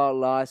Yeah. blowout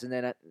loss, and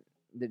then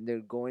they're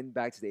going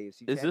back to the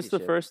AFC. Is this the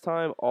Championship. first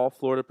time all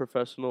Florida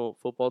professional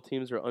football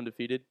teams are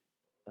undefeated?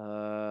 man,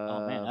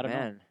 I don't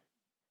know.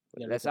 You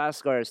gotta Let's look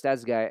ask our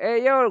stats guy.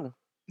 Hey, yo,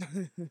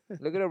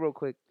 look it up real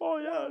quick. Oh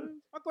yeah.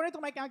 According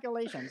to my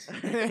calculations.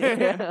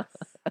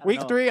 Week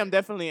know. 3, I'm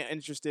definitely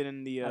interested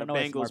in the I don't know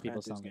why Bengals smart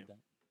people Panthers sound game. like that.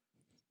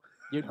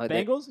 You Oh,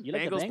 they- Bengals? You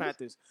like the Bengals Bengals?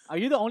 Panthers. Are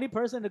you the only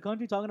person in the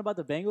country talking about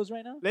the Bengals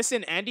right now?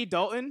 Listen, Andy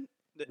Dalton.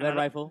 Red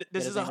Rifle, This get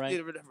is his name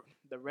right.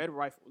 the Red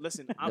Rifle.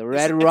 Listen, The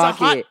Red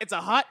Rocket. It's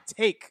a hot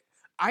take.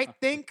 I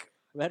think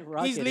Red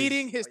Rocket. he's is-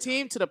 leading his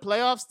team to the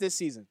playoffs this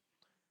season.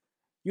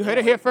 You heard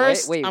it here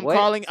first. wait, I'm what?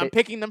 calling. I'm Say-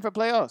 picking them for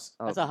playoffs.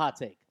 That's a hot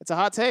take. It's a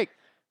hot take.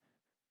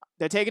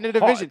 They're taking the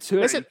division.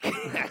 Listen,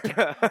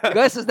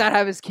 Gus does not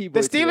have his the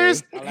keyboard.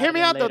 Steelers. I'll Hear add me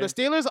that out though. The later.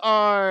 Steelers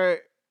are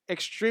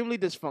extremely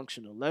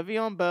dysfunctional.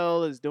 Le'Veon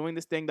Bell is doing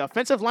this thing. The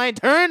offensive line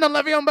turned on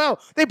Le'Veon Bell.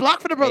 They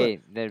blocked for the brother. Hey,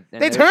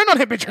 They turned on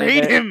him,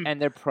 betrayed him.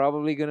 and they're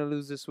probably gonna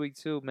lose this week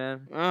too,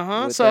 man.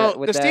 Uh-huh. with So that-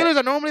 with the that- Steelers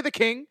are normally the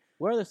king.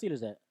 Where are the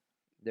Steelers at?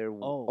 They're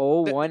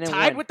Oh. 0-1 and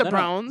Tied 1. with the No,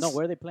 Browns. No,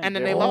 where are they playing? and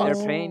then they're, they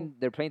lost.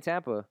 They're playing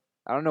Tampa.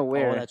 I don't know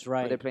where. that's but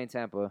right. they're playing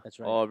Tampa. That's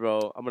right. Oh,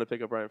 bro, I'm gonna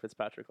pick up Ryan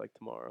Fitzpatrick like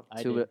tomorrow.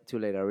 I Too, did. too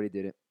late. I already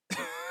did it.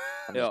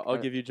 I'm Yeah, just- I'll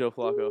give you Joe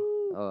Flacco.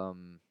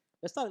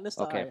 Let's talk. Let's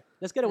talk. Okay. alright,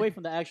 let's get away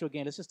from the actual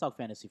game. Let's just talk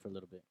fantasy for a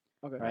little bit.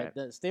 Okay. All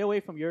right. Stay away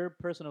from your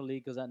personal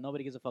league because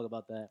nobody gives a fuck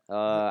about that.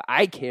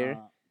 I care.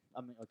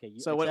 I mean, okay.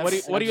 So what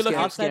except- do you look at?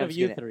 outside I'm of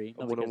you scared. three?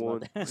 I'm Nobody cares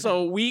about 1-1. that.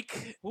 So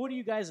week who do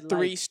you guys like?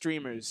 3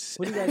 streamers.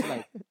 Who do you guys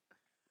like?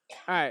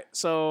 All right.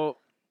 So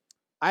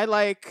I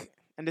like,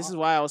 and this is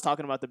why I was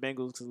talking about the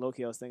Bengals because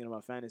low-key I was thinking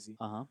about fantasy.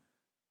 Uh-huh.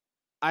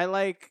 I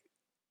like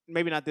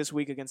maybe not this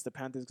week against the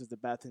Panthers because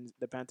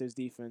the Panthers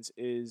defense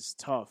is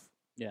tough.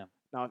 Yeah.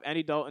 Now, if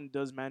Andy Dalton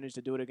does manage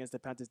to do it against the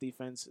Panthers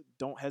defense,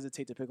 don't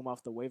hesitate to pick him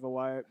off the waiver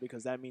wire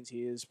because that means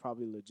he is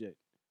probably legit.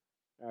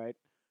 All right.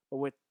 But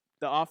with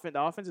the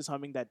offense is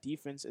humming. That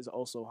defense is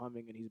also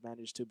humming, and he's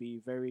managed to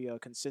be very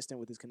consistent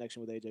with his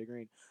connection with AJ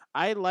Green.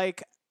 I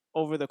like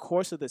over the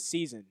course of the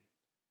season,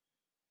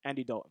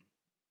 Andy Dalton.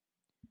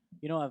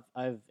 You know,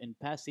 I've in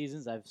past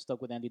seasons I've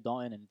stuck with Andy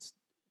Dalton, and it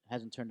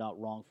hasn't turned out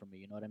wrong for me.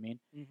 You know what I mean?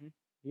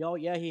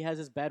 Mm-hmm. He has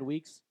his bad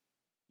weeks,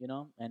 you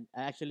know. And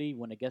actually,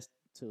 when it gets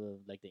to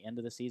like the end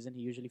of the season,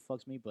 he usually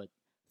fucks me. But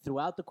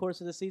throughout the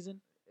course of the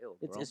season, Ew,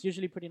 it's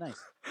usually pretty nice.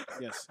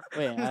 Yes.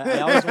 Wait,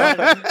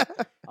 I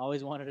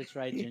always wanted to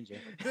try ginger.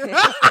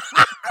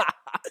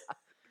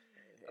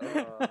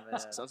 Oh, man.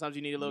 Sometimes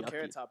you need a little Yucky.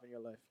 carrot top in your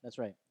life. That's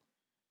right.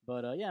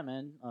 But yeah,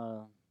 man,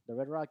 the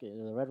Red Rocket,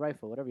 the Red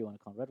Rifle, whatever you want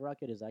to call it, Red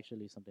Rocket is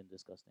actually something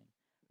disgusting.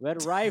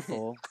 Red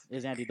Rifle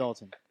is Andy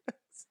Dalton.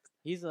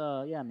 He's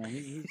yeah, man.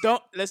 He's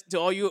Let's to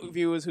all you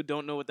viewers who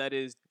don't know what that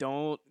is.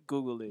 Don't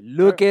Google it.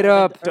 Look it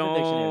up. Urban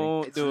Dictionary.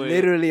 Don't It's do it.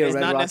 literally a It's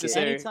red not rocket.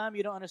 necessary. Anytime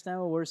you don't understand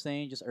what we're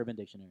saying, just Urban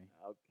Dictionary.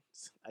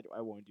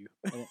 I warned you.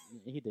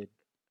 He did,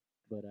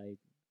 but I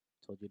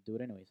told you to do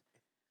it anyways.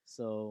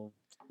 So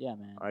yeah,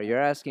 man. All right, you're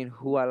asking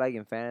who I like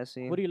in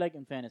fantasy. What do you like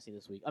in fantasy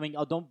this week? I mean,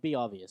 don't be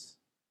obvious.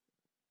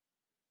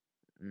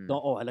 Mm.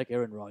 Don't. Oh, I like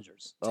Aaron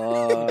Rodgers.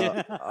 All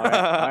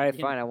right,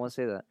 fine. I won't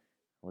say that.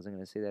 I wasn't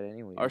gonna say that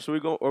anyway. Are we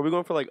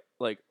going for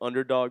like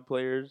underdog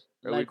players?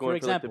 Or are we Like, going for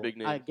example, like the big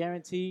names? I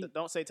guarantee.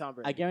 Don't say Tom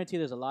Brady. I guarantee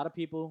there's a lot of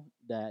people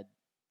that,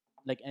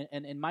 like,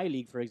 and in my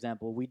league, for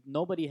example,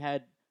 nobody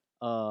had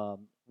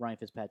Ryan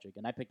Fitzpatrick,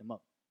 and I picked him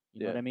up.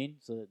 You know Yeah. what I mean?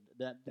 So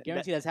the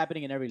guarantee that's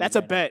happening in every. That's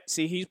league a right now. bet.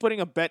 See, he's putting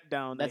a bet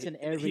down. That's that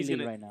in every he's league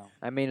gonna- right now.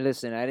 I mean,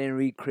 listen, I didn't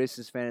read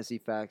Chris's fantasy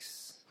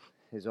facts,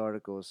 his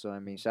article, so I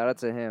mean, shout out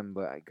to him,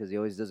 but because he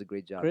always does a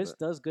great job. Chris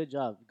but- does good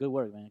job, good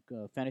work, man.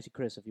 Fantasy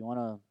Chris. If you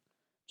wanna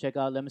check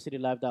out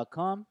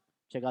lemoncitylive.com,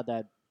 check out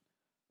that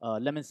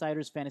Lemon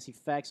Cider's Fantasy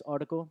Facts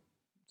article.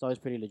 It's always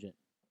pretty legit.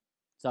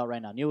 It's out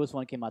right now. Newest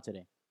one came out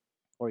today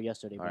or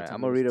yesterday. All by right, the time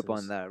I'm you gonna read listen up to on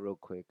this. that real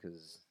quick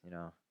because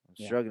I'm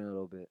Yeah. struggling a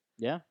little bit.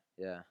 Yeah.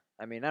 Yeah,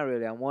 I mean, not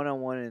really. I'm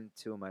 1-on-1 in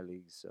 2 of my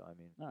leagues, so I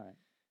mean, All right.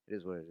 it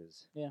is what it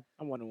is.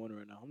 I'm 1-1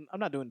 right now. I'm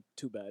not doing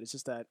too bad. It's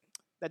just that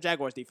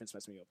Jaguars defense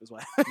messed me up. Is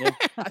why Yeah.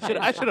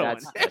 I should have won.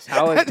 That's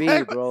how it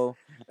be, bro.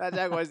 That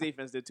Jaguars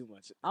defense did too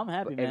much. I'm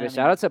happy, Hey, man. but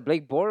shout out to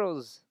Blake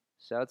Bortles.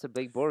 Shout out to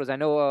Blake Bortles. I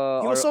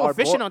know. He was so our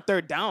efficient boy, on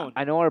third down.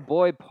 I know our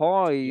boy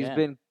Paul. He's Yeah.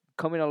 been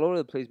coming all over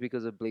the place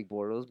because of Blake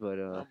Bortles,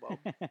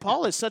 but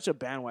Paul is such a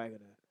bandwagoner.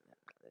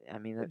 I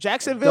mean,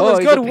 Jacksonville duh, is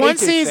he's good a one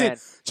Patriots season. fan.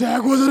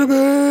 Jaguars are the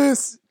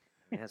best.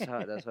 That's how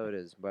it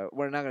is. But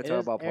we're not gonna It talk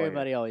is- about Paul. here.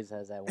 everybody always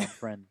has that one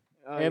friend.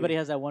 Oh, Everybody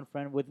has that one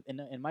friend.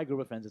 In my group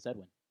of friends, it's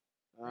Edwin.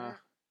 yeah.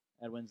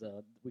 Edwin's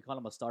we call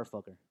him a star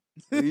fucker.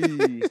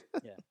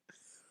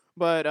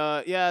 But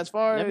yeah, as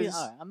far Let me, as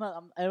all right,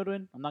 I'm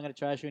Edwin. I'm not gonna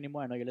trash you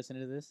anymore. I know you're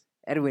listening to this.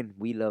 Edwin,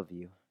 we love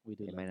you. We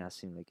do. It love might you. not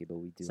seem like it, but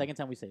we do. Second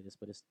time we say this,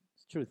 but it's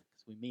truth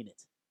 'cause we mean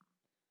it.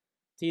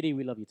 TD,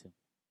 we love you too.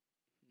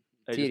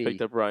 I just TD.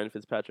 picked up Ryan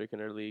Fitzpatrick in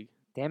our league.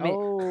 Damn it!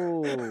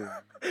 Oh,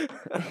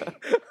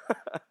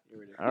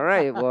 All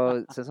right.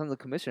 Well, since I'm the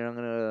commissioner, I'm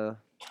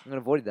gonna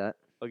avoid that.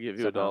 I'll give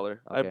you Somehow. $1.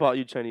 I Okay. bought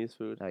you Chinese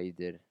food. Oh, you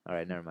did. All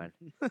right, never mind.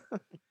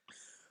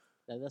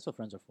 that's what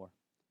friends are for.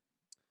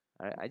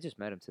 I just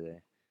met him today.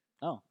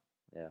 Oh,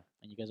 Yeah.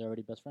 And you guys are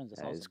already best friends.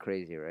 That's It's awesome.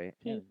 crazy, right?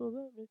 Yeah,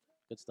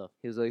 good stuff.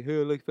 He was like, "Hey,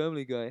 I like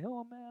Family Guy."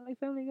 Oh man, I like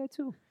Family Guy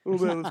too. Oh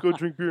man, let's go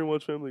drink beer and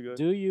watch Family Guy.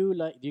 Do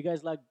you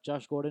guys like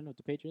Josh Gordon with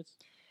the Patriots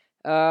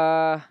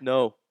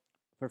No,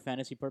 for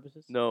fantasy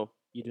purposes? no.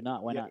 You do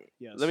not. Why not?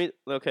 Yes.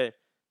 Okay,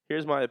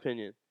 here's my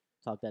opinion.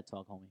 Talk that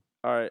talk, homie.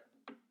 All right.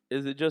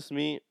 Is it just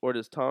me, or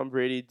does Tom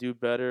Brady do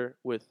better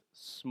with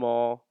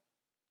small,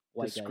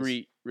 White guys.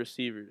 discreet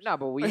receivers? No,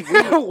 but we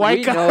White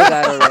we guy. know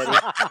that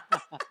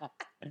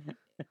already.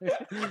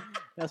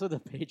 That's what the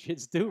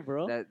Patriots do,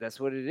 bro. That's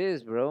what it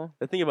is, bro.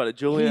 I think about it.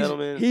 Julian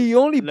Edelman. He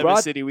only Lemon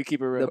brought City, we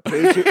keep it real.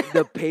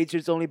 the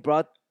Patriots only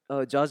brought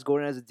Josh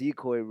Gordon as a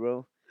decoy,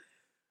 bro.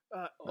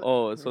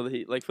 So that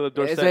he like Philip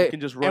It's Dorsett like- can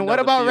just run. and what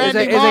down the about field. It's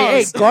Randy like, hey,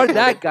 Moss? guard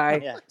that guy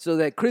Yeah. so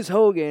that Chris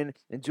Hogan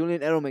and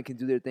Julian Edelman can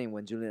do their thing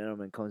when Julian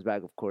Edelman comes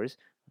back, of course.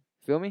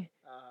 Feel me?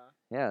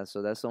 Yeah,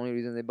 so that's the only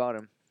reason they bought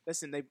him.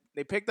 Listen,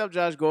 they picked up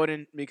Josh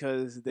Gordon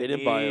because They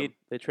didn't buy him.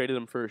 They traded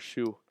him for a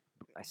shoe.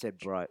 I said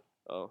brought.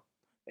 Oh,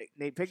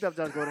 They picked up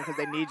Josh Gordon because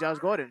they need Josh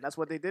Gordon. That's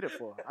what they did it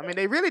for. I mean,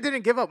 they really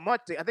didn't give up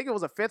much. I think it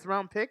was a 5th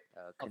round pick.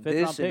 A 5th round pick,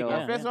 Conditional.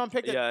 yeah. A 5th round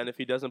pick. yeah. And if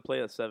he doesn't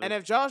play at 7, And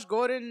if Josh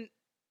Gordon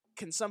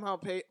can somehow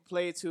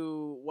play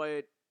to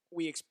what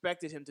we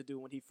expected him to do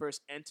when he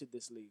first entered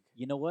this league,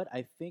 You know what?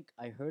 I think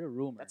I heard a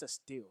rumor. that's a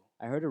steal.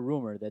 I heard a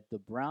rumor that the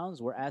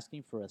Browns were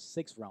asking for a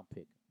 6th round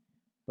pick,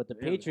 but the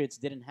Really? Patriots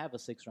didn't have a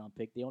 6th round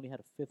pick. They only had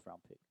a 5th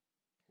round pick.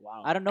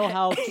 Wow. I don't know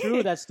how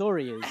true that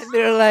story is. And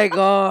they're like,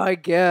 oh, I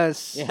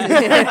guess.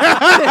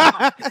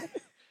 Yeah.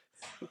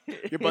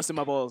 You're busting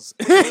my balls.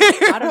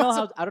 I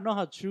don't know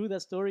how true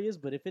that story is,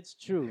 but if it's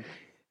true,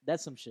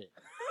 that's some shit.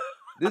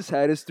 This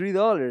hat is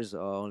 $3. Oh,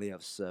 I only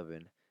have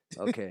 7.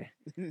 Okay,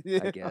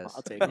 I guess.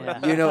 I'll take Yeah.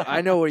 it.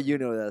 I know where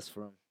that's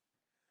from.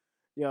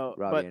 Yo,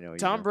 Robbie, I know but you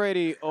Tom know.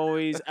 Brady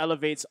always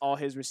elevates all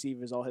his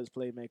receivers, all his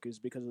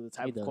playmakers because of the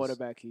type He of does.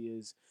 quarterback he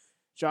is.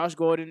 Josh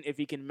Gordon, if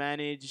he can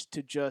manage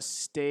to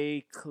just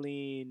stay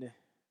clean,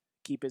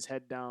 keep his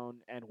head down,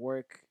 and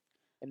work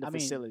in the I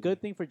mean, facility.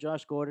 good thing for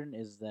Josh Gordon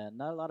is that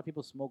not a lot of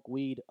people smoke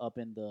weed up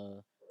in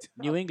the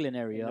New England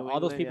area. New All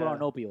those England, people are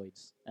yeah. on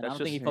opioids, and I That's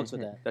don't think he just- fucks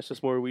with that. That's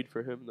just more weed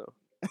for him, though.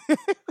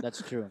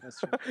 That's true. That's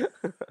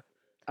true.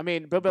 I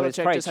mean, Bill But it's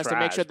Belichick probably just has to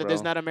make sure trash, that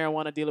there's bro. not a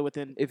marijuana dealer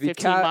within If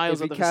 15 you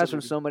miles if of you the catch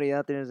from facility. somebody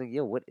out there and it's like,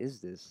 yo, what is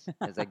this?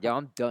 It's like, yo,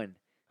 I'm done.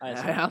 All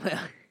right, so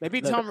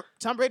Maybe Look.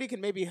 Tom Brady can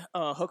maybe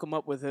hook him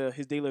up with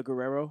his dealer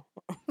Guerrero.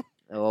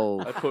 Oh,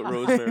 I put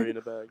rosemary in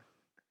a bag.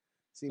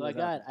 See So what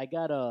I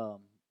happens.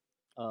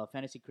 got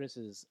Fantasy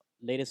Chris's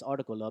latest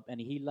article up, and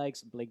he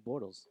likes Blake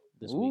Bortles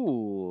this week.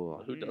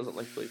 ooh. Who doesn't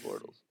like Blake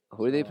Bortles?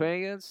 Who are they So-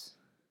 playing against?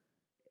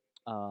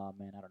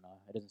 Man, I don't know.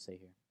 It doesn't say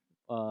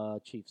here.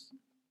 Chiefs.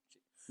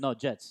 No,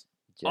 Jets.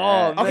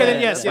 Oh, Okay, then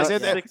man, yes, yes.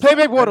 that's yes. six- Play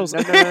Blake Bortles.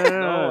 No, No,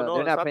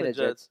 they're it's not not playing the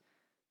the Jets.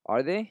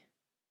 Are they?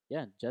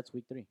 Yeah, Jets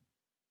week 3.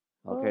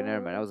 Okay,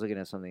 never mind. I was looking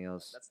at something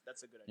else.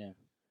 That's a good Yeah. idea.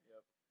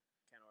 Yep.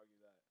 Can't argue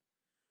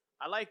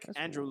that. I like That's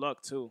Andrew cool.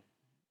 Luck too.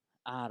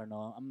 I don't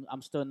know.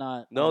 I'm still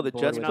not. No, on the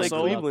board Jets with play Andrew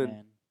Luck, Cleveland.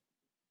 man.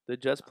 The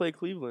Jets play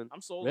Cleveland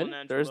I'm sold Really? on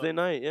Andrew Thursday Luck.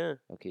 night. Yeah.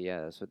 Okay,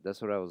 yeah,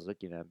 that's what I was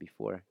looking at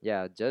before.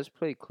 Yeah, just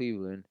play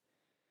Cleveland.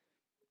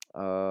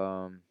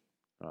 I'll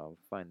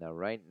find out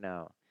right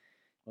now.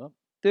 Well.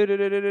 They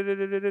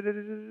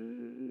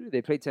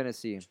play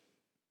Tennessee.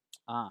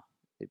 Ah,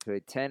 They play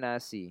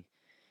Tennessee.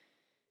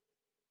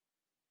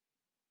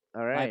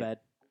 All my right. bad.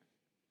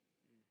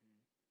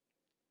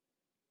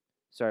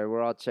 Sorry,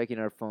 we're all checking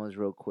our phones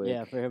real quick.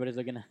 Yeah, for everybody's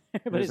looking at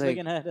everybody's like-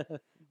 looking at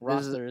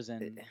rosters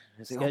and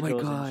It's like, oh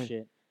schedules my and god,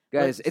 shit.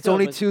 guys, But it's still,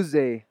 only but-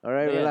 Tuesday. All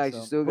right, But yeah, relax. so-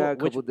 You still but got a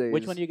couple days.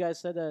 Which one you guys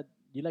said that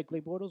you like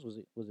Blake Bortles?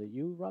 Was it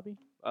you, Robbie?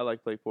 I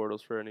like Blake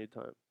Bortles for any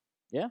time.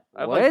 Yeah?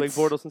 I've liked Blake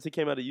What? Bortles since he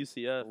came out of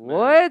UCF. man.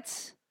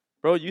 What?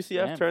 Bro,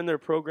 UCF Damn. turned their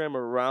program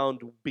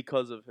around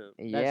because of him.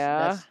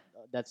 Yeah,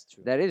 That's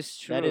true. that is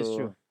true. That is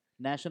true.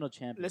 National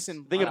champions.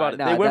 Listen, Think about it.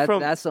 They went from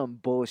that's some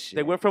bullshit.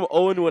 they went from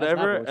 0 and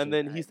whatever, bullshit. and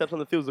then he steps on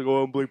the field. He's like,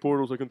 "Oh, I'm Blake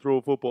Bortles. I can throw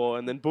a football."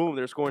 And then boom,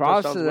 they're scoring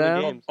Props touchdowns, to winning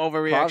them. games. Props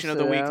overreaction of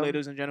to the week, them.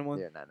 ladies and gentlemen.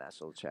 They're not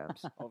national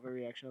champs.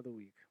 Overreaction of the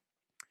week.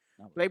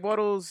 No. Blake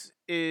Bortles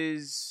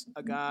is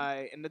a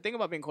guy, and the thing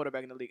about being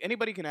quarterback in the league,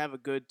 anybody can have a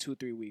good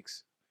 2-3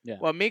 weeks. Yeah.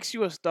 What makes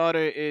you a starter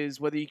is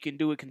whether you can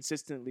do it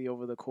consistently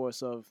over the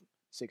course of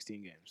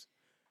 16 games.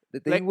 The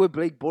thing with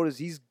Blake Bortles,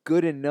 he's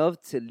good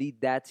enough to lead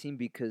that team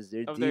because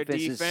their Of their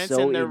defense defense is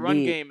so and their run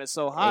elite. game is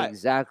so high.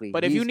 Exactly.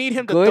 But if you He's need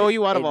him to good throw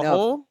you out of a enough.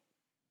 hole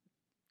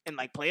in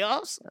like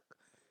playoffs,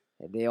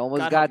 And they almost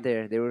God got help you.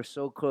 there. They were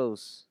so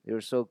close. He They're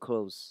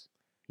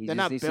just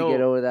not needs to built-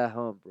 get over that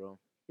hump, bro.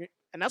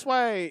 and that's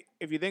why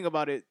if you think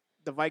about it,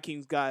 the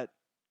Vikings got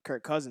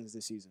Kirk Cousins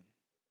this season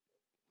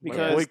My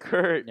because boy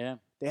Kurt. Yeah.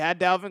 they had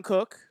Dalvin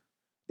Cook,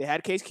 they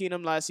had Case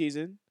Keenum last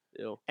season,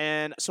 Ew.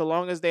 and so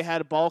long as they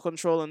had ball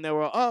control and they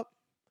were up,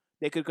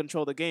 they could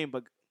control the game.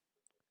 But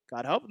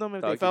God help them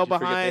if Dog, they did fell you forget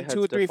they behind had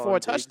 2, 3, 4 Stephon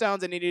Diggs?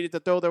 touchdowns and they needed to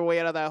throw their way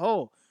out of that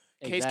hole.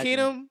 Exactly. Case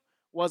Keenum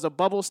was a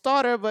bubble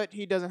starter, but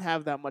he doesn't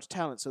have that much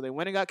talent. So they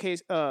went and got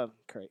Kirk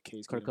Kirk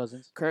Keenum.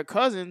 Cousins. Kirk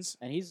Cousins.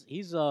 And he's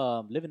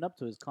living up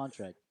to his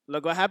contract.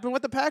 Look what happened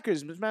with the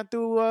Packers. This man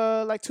threw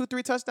like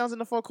 2-3 touchdowns in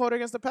the fourth quarter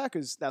against the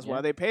Packers. That's Yeah. why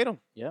they paid him.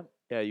 Yep.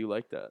 Yeah, you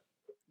like that.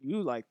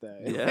 You like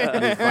that.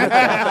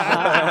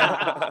 Yeah.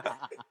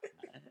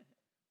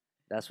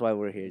 That's why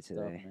we're here Stuff,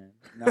 today. man.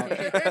 Now,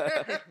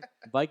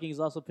 Vikings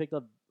also picked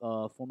up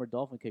former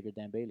Dolphin kicker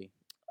Dan Bailey.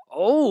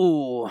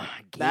 Oh,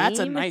 That's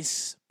a game-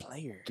 nice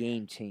player.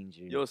 game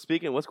changer. Yo,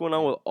 speaking, what's going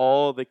on with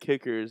all the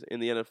kickers in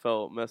the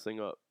NFL messing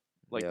up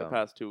like the Yeah.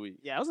 past 2 weeks?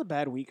 Yeah, it was a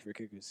bad week for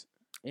kickers.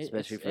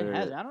 Especially It for-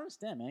 has, I don't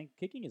understand, man.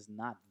 Kicking is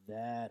not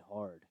that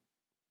hard.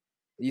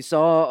 You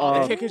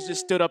saw the kickers just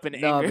stood up in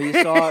no, anger. but you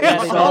saw- you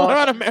all saw-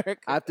 around America.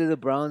 after the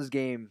Browns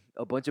game,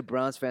 a bunch of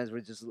Browns fans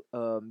were just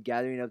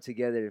gathering up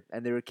together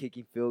and they were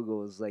kicking field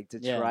goals like to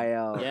Yeah. try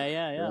out.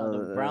 Yeah.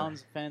 The Uh,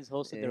 Browns fans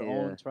hosted their yeah,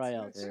 own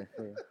tryouts. yeah.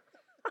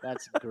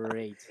 That's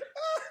great.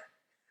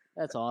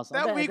 That's awesome.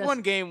 That week that's-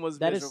 one game was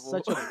That is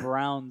miserable. such a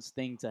Browns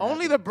thing to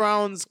Only the happen.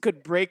 Browns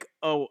could break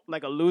a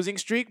losing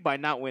streak by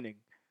not winning.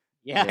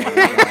 Yeah.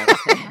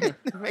 Yeah.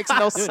 Makes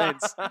no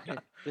sense.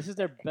 This is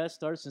their best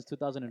start since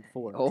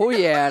 2004. Oh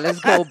yeah, let's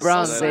go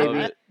Browns, I love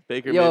baby. it.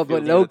 Baker Yo,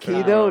 but Mayfield's low gonna key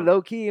turn though, around.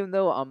 low key, even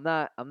though I'm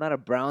not a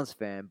Browns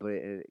fan, but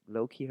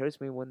low key hurts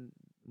me when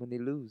they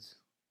lose.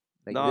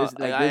 Like No, this,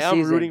 like I this am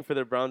season. rooting for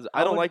the Browns.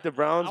 I don't would- like the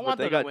Browns, I but want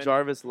they them to got win.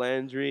 Jarvis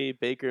Landry,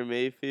 Baker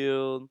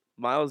Mayfield,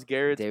 Miles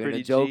Garrett's David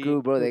pretty Njoku,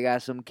 G. bro. They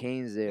got some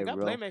canes They there, got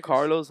bro. playmakers.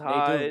 Carlos They do.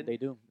 Hyde. They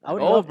do. I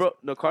would Oh, love bro,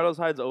 no, Carlos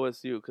Hyde's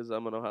OSU because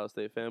I'm an Ohio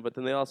State fan. But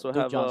then they also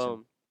Duke have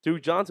Johnson.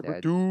 Duke Johnson. Yeah.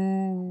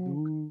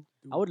 Duke.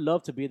 I would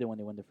love to be there when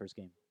they win their first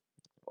game.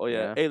 Oh yeah.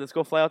 Yeah. Hey, let's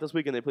go fly out this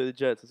weekend. They play the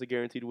Jets. It's a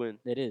guaranteed win.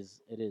 It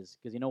is.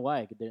 Because you know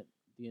why?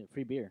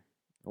 Free beer.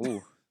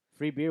 Ooh,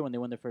 Free beer when they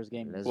win their first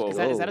game. Let's Whoa.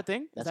 Is that a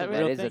thing? That's is a that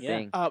real real? that is a thing, yeah.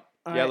 thing. All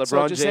Yeah, right, so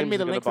LeBron just send me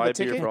James the is link gonna for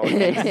the buy beer for all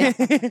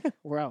ticket.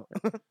 We're out.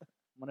 I'm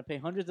gonna pay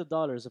hundreds of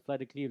dollars to fly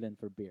to Cleveland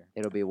for beer.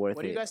 It'll be worth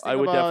What do you it. guys I think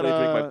would about?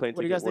 definitely drink my plane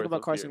What do you guys ticket think worth about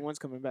of Carson beer. Wentz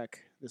coming back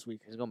this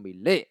week? It's gonna be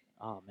lit.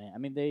 Oh man, I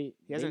mean they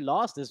hasn't-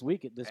 lost this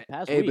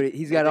past Hey, week. but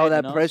he's got They all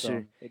did, that so-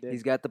 pressure. They did.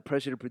 He's got the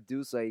pressure to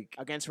produce like.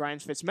 Against Ryan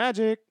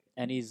Fitzmagic.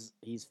 and he's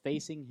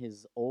facing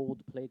his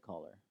old play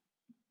caller.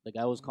 The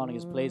guy who was calling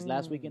his plays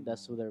last weekend.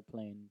 That's who they're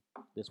playing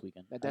this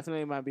weekend. That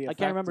definitely might be a I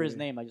can't remember his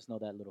factor. name. I just know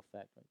that little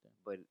fact right there.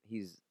 But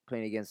he's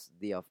playing against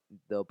the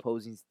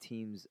opposing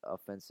team's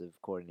offensive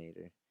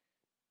coordinator.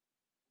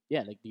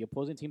 Yeah, like the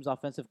opposing team's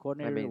offensive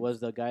coordinator mean- was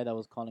the guy that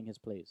was calling his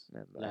plays. I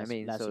Last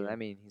mean,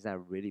 year. he's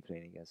not really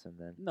playing against him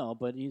then. No,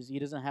 but he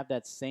doesn't have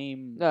that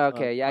same. No,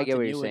 okay, yeah, I get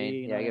what you're continuity, saying.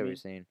 you Yeah, know I get I what mean? you're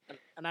saying.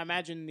 And I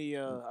imagine the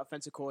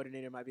offensive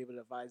coordinator might be able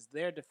to advise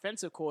their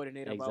defensive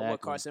coordinator about what Exactly.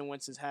 Carson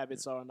Wentz's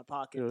habits are in the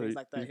pocket, You know, things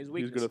like that. His he's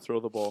weakness. gonna throw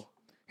the ball.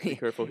 Be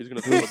careful, he's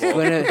gonna throw He's the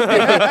ball.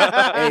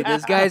 gonna- hey,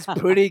 this guy's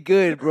pretty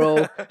good,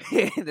 bro.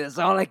 That's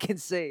all I can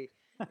say.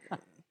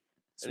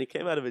 And he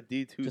came out of a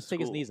D2 Just school. take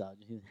his knees out.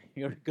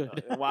 You're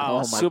good. Wow, Oh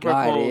my super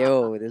god, cold.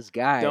 yo, this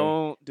guy.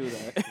 Don't do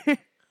that.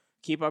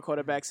 Keep our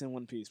quarterbacks in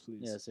one piece,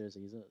 please. Yeah,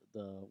 seriously. He's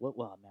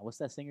wow, man. What's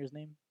that singer's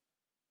name?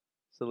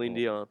 Celine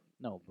Dion.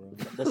 No, bro.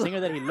 The singer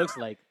that he looks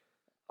like.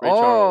 Ray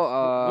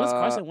Charles. What does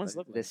Carson Wentz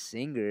look the like?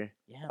 singer.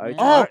 Yeah, Aren't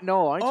man. you,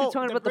 Oh! aren't you Oh,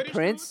 talking the about the British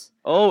Prince?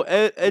 Oh,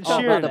 Ed Oh,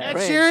 Sheeran. about the Ed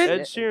Prince. Sheeran? Ed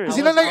Sheeran. Does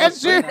he look like Ed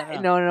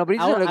Sheeran? No, but he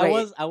doesn't look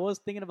like. I was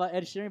thinking about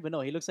Ed Sheeran, but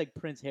no, he looks like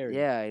Prince Harry.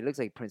 Yeah, he looks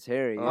like Prince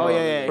Harry. Oh,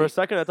 yeah. For a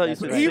second, I thought you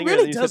That's said right. He singer,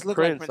 really and you does said look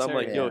like Prince. Prince I'm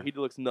like, Harry. yo, Yeah. he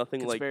looks nothing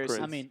like Conspiracy.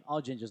 Prince. I mean,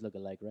 all gingers look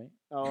alike, right?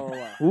 Oh,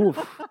 wow.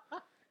 Oof.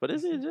 But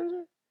is he a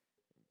ginger?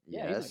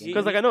 Yeah, Yes. he's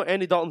Because like I know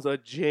Andy Dalton's a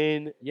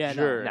ginger. Yeah,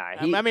 no.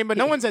 Nah, I mean, but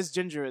no one's as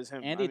ginger as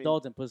him. Andy I mean,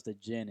 Dalton puts the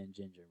gin in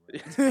ginger,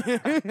 bro.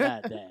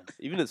 God damn.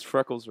 Even his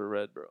freckles are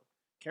red, bro.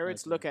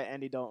 Carrots Listen. look at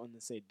Andy Dalton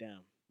and say, damn.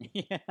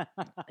 Yeah.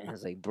 And I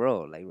was like,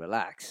 bro, like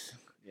relax.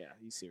 Yeah,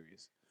 he's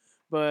serious.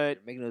 But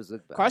You're making us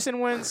look bad. Carson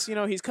Wentz,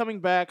 he's coming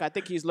back. I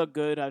think he's looked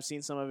good. I've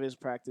seen some of his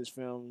practice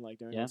film, like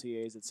during Yeah.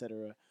 OTAs,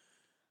 etc.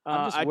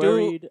 I'm just I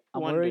worried.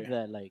 I'm wonder. worried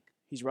that like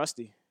He's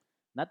rusty.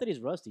 not that he's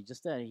rusty,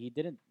 just that he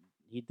didn't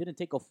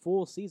take a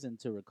full season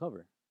to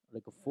recover.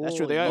 Like a full. That's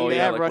true. They year. are- Oh they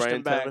yeah, have like rushed Ryan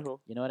him back. Tannehill.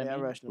 You know what They I have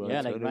mean? rushed him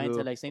Yeah, back. like Ryan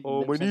to like same.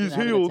 Oh, my same knee's thing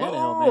happened to healed.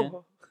 Tannehill,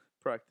 man.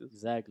 Practice.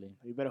 Exactly.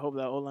 You better hope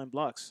that O-line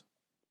blocks.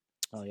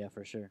 Oh yeah,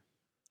 for sure.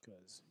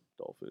 Because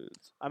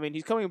Dolphins. I mean,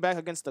 he's coming back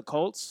against the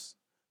Colts.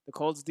 The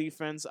Colts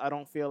defense, I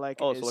don't feel like.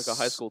 Oh, is, so like a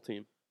high school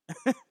team.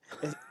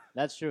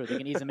 That's true. They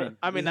can ease him in.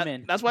 I mean, Ease him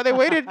in. that's why they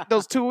waited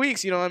those 2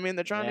 weeks. You know what I mean?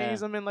 They're trying to Yeah.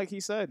 ease him in, like he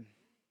said.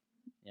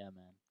 Yeah,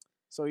 man.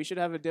 So he should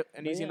have an But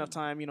easy yeah. enough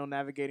time,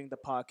 navigating the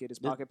pocket. His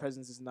This- pocket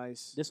presence is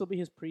nice, This will be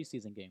his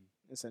preseason game.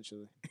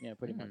 essentially. Yeah,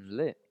 pretty much.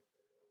 Lit.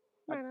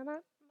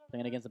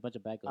 Playing against a bunch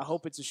of backups. I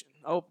hope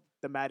I hope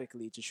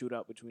thematically it's a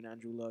shootout between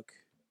Andrew Luck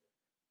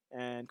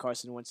and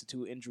Carson Wentz, the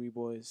two injury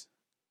boys,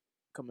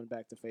 coming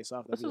back to face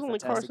off. That'd This be is a only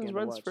fantastic Carson's game to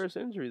Wentz watch. first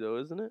injury, though,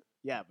 isn't it?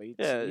 Yeah, but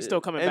Yeah, he's still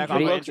coming back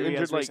Andrew off Luck's injury.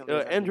 injured as like recently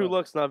as Andrew Luck.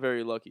 Luck's not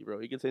very lucky, bro.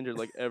 He gets injured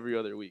like every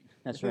other week.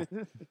 That's right.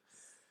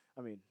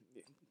 I mean,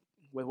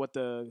 with what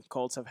the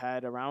Colts have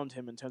had around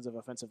him in terms of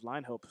offensive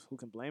line help, who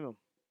can blame him?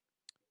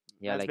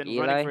 Yeah, Man's like been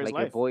running Eli, for his like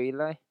your life. boy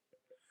Eli.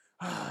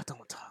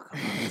 Don't talk about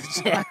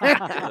it.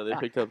 Yeah, they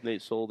picked up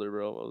Nate Solder,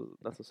 bro.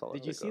 That's a solid.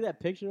 Did you see pickup. that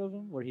picture of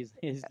him where his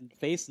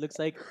face looks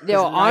like?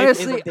 Yo, his life is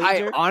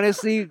in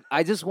honestly, danger?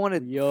 I just want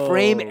to Yo.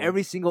 frame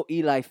every single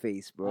Eli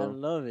face, I bro.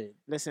 love it.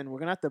 Listen, we're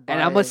gonna have to buy.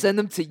 And I'm gonna send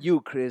them to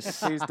you,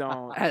 Chris, Please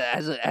don't.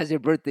 as your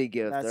birthday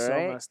gift. That's all so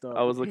right? messed up.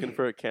 I was looking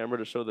for a camera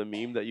to show the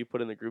meme that you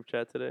put in the group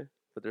chat today,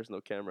 but there's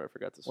no camera. I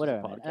forgot to.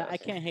 Whatever, man. I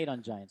can't hate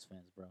on Giants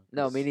fans, bro.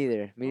 No, me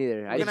neither. Me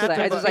neither. I We're just, gonna like, have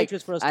I to just buy like,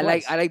 Patriots for us I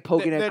like, twice. I like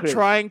poking They're at Chris.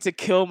 trying to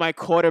kill my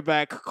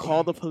quarterback.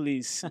 Call the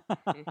police.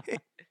 We're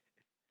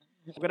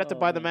gonna have to Oh,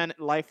 buy the man. man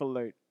life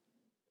alert.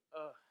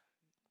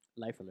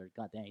 Life alert.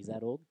 God damn, he's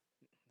that old.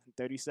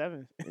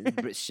 37.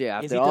 But shit,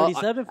 after Is he all,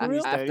 37 for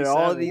real? after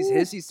all 37. these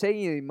hits he's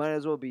taking, he might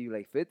as well be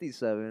like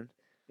 57.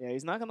 Yeah,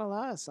 he's not gonna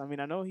last. I mean,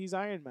 I know he's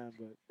Iron Man,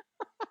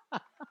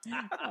 but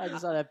I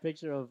just saw that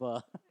picture of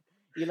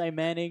Eli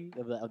Manning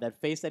of that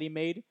face that he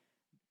made,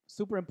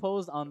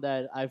 superimposed on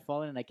that "I've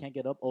fallen and I can't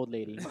get up" old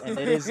lady, and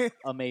it is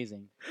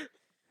amazing.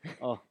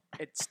 Oh,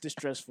 it's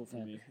distressful for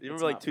Yeah. me. You It's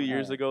remember like not 2 fun.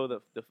 years ago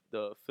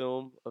the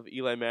film of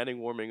Eli Manning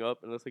warming up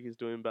and it looks like he's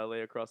doing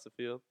ballet across the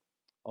field.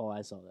 oh,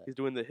 I saw that. He's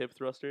doing the hip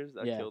thrusters.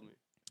 That Yeah. killed me.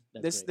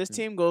 That's This great. this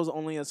team goes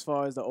only as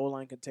far as the O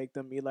line can take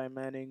them. Eli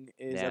Manning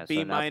is Yeah, a so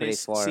B not pretty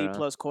minus, far, C huh?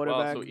 plus Wow,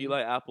 quarterback. so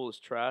Eli Apple is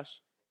trash.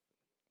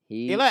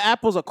 Eli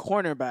Apple's a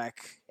cornerback.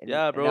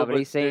 Yeah, bro. No, but but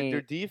he's saying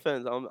their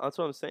defense. That's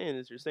what I'm saying.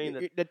 Is you're saying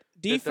that The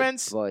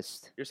defense.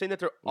 bust. you're saying that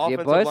their he a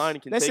offensive bust? line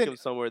can Listen, take them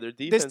somewhere. Their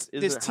defense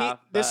isn't half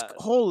this bad.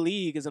 whole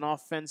league is an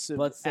offensive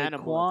But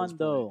animal. at this Saquon point.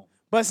 though,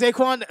 But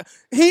Saquon,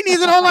 he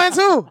needs an O line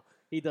too.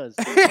 he does.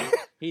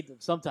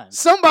 Sometimes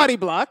Somebody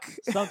block.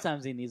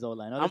 sometimes he needs O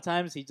line. Other I'm-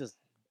 times he just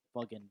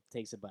fucking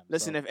takes it by himself.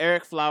 Listen, if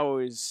Eric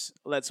Flowers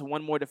lets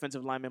one more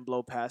defensive lineman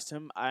blow past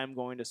him, I'm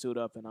going to suit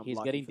up and I'm He's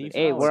blocking getting for this.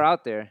 defense. Hey, Oh. we're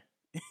out there.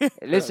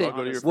 Listen, I'll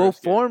go to your we'll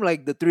first game. form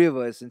like the three of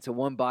us into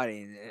one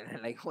body.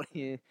 And, like, what do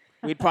you?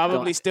 We'd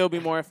probably still be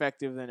more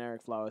effective than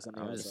Eric Flowers on the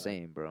I'm other just side.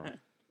 saying, bro.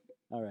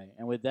 all right,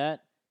 and with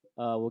that,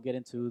 we'll get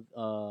into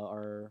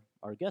our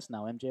guest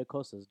now. MJ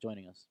Acosta is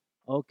joining us.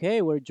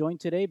 Okay, we're joined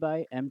today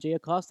by MJ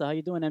Acosta. How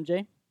you doing,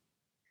 MJ?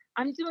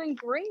 I'm doing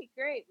great,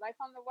 great. Life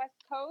on the West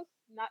Coast,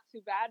 not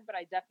too bad, but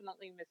I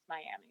definitely miss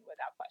Miami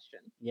without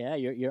question. Yeah,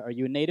 you're are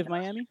you a native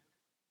Miami?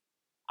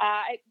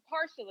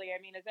 Partially,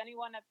 I mean, as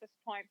anyone at this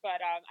point, but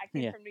I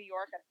came Yeah. from New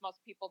York, as most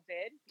people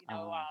did.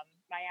 Uh,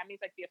 Miami's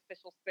like the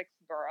official sixth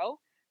borough.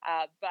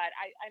 But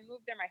I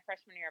moved there my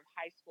freshman year of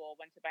high school,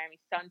 went to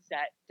Miami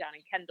Sunset down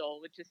in Kendall,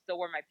 which is still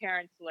where my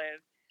parents live.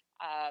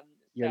 Um,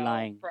 you're so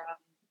lying. from,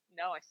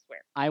 no, I swear.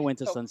 I went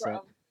to So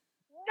Sunset.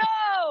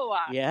 no!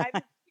 Yeah. I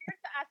was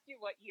scared to ask you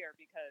what year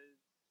because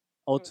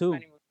Oh it was two.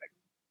 many moves ago.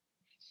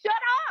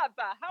 Shut up!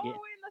 How Yeah.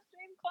 are we in the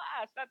same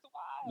class? That's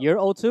wild. You're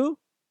O two?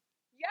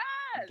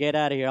 Yes! Get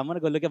out of here. I'm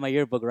gonna go look at my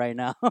yearbook right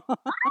now. No,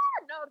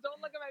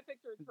 don't look at my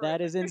picture. It's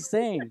That is horrific.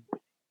 insane.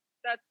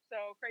 That's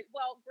so crazy.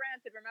 Well,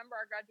 granted, remember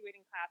our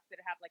graduating class did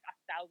have like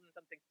 1,000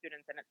 something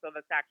students in it, so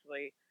that's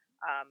actually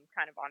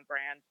kind of on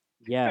brand.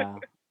 Yeah.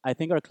 I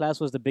think our class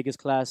was the biggest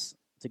class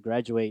to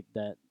graduate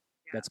Yeah.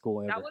 that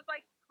school That ever. was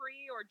like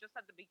pre or just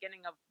at the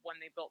beginning of when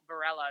they built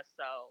Varela,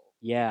 so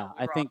Yeah,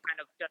 we I were think all kind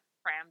of just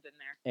crammed in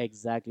there.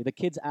 exactly. The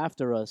kids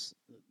after us,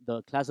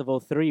 the class of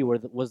 '03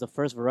 was the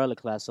first Varela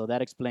class, so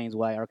that explains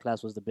why our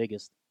class was the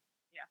biggest.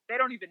 Yeah, they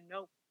don't even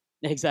know.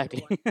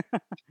 Exactly.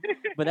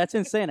 But that's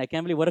insane. I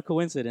can't believe what a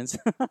coincidence.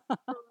 For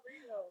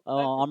real.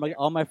 Oh, That's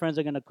hysterical. all my friends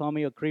are gonna call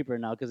me a creeper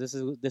now because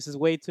this is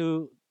way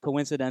too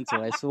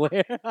coincidental. I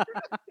swear.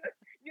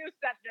 You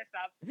set this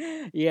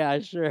up. Yeah,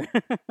 sure.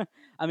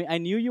 I mean, I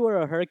knew you were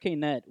a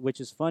Hurricane Net,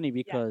 which is funny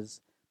because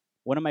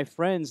one of my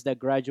friends that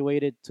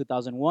graduated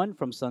 2001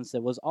 from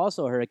Sunset was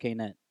also a Hurricane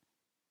Net.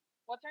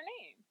 What's her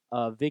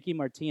name? Vicky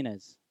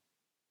Martinez.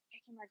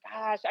 Oh my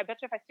gosh! I bet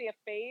you if I see a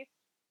face,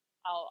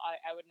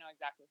 I would know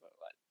exactly who it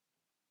was.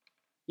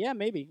 Yeah,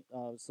 maybe.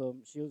 So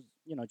she was,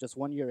 just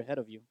 1 year ahead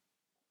of you.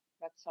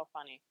 That's so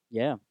funny.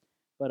 Yeah.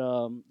 But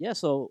yeah.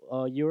 So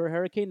you were a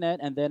Hurricane Net,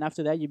 and then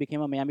after that, you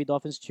became a Miami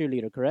Dolphins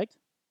cheerleader, correct?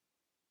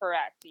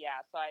 Correct. Yeah.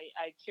 So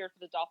I cheered for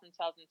the Dolphins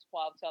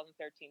 2012,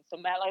 2013. So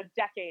a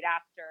decade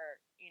after,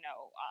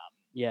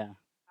 Yeah.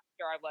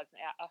 after I was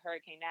a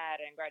Hurricane Net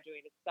and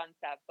graduated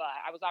Sunset, but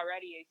I was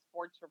already a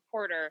sports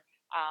reporter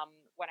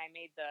when I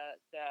made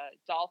the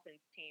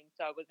Dolphins team.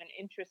 So it was an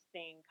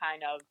interesting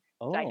kind of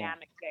Oh.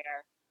 dynamic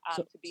there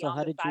So to be so on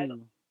how the did side.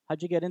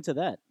 how'd you get into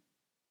that?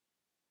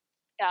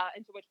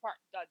 Into which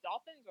part? The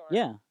Dolphins or?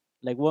 Yeah.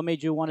 Like, what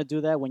made you want to do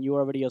that when you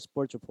were already a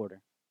sports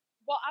reporter?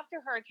 Well, after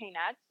Hurricane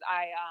Nets,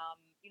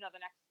 the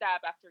next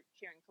step after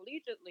cheering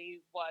collegiately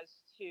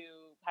was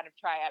to kind of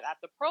try out at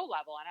the pro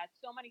level. And I had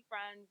so many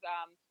friends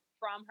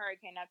from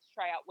Hurricane Nets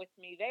try out with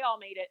me. They all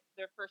made it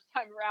their first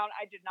time around.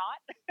 I did not.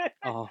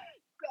 Oh.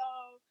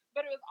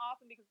 But it was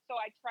awesome because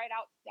I tried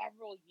out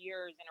several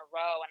years in a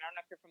row. And I don't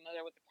know if you're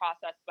familiar with the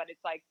process, but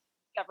it's like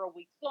several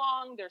weeks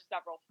long. There's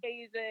several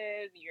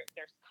phases.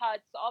 There's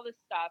cuts, all this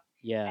stuff.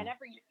 Yeah. And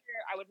every year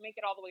I would make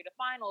it all the way to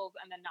finals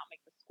and then not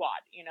make the squad.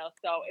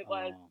 So it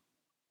was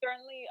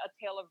certainly a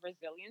tale of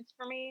resilience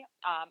for me.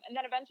 And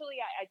then eventually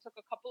I took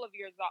a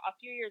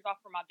few years off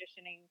from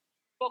auditioning,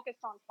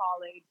 focused on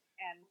college,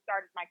 and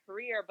started my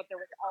career. But there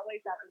was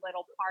always that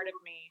little part of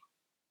me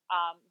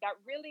that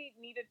really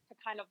needed to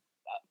kind of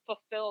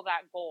fulfill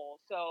that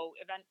goal. So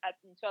in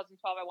 2012,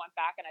 I went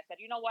back and I said,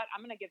 you know what, I'm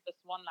going to give this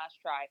one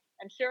last try.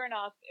 And sure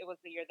enough, it was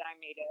the year that I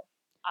made it.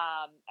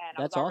 And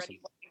That's I was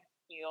already awesome. working in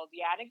the field.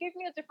 Yeah, and it gave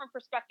me a different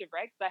perspective,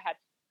 right? Because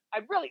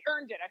I really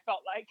earned it, I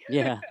felt like,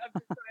 Yeah. of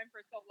this time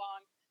for so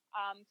long.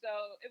 So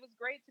it was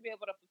great to be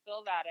able to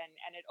fulfill that,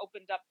 and it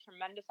opened up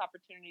tremendous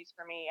opportunities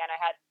for me, and I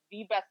had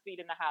the best seat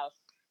in the house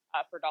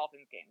for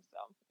Dolphins games. So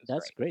it was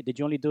That's great. great. Did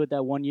you only do it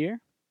that 1 year?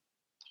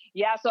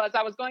 Yeah, so as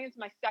I was going into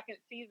my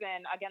second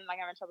season, again, like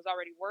I mentioned, I was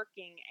already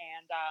working,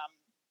 and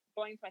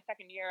going into my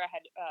second year, I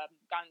had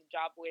gotten a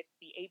job with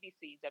the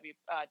ABC,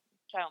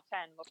 Channel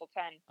 10, Local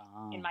 10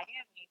 in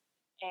Miami.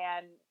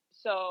 And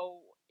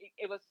so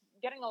it was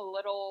it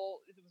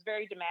was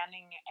very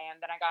demanding,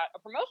 and then I got a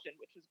promotion,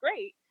 which was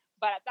great.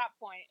 But at that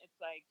point, it's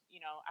like,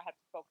 I had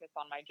to focus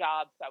on my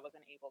job, so I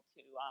wasn't able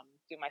to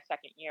do my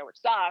second year, which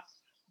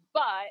sucks.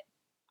 But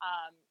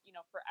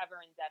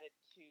forever indebted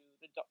to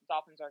the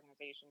Dolphins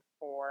organization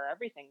for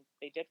everything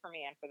they did for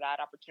me and for that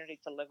opportunity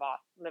to live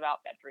out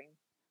that dream.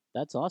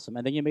 That's awesome.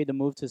 And then you made the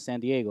move to San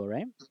Diego,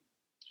 right?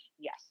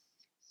 Yes.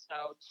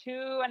 So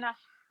 2.5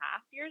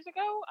 years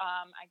ago,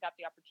 I got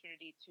the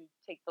opportunity to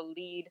take the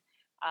lead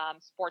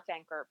sports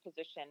anchor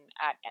position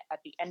at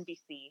the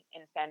NBC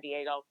in San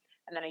Diego.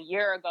 And then a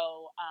year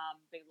ago,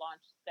 they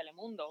launched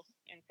Telemundo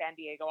in San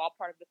Diego, all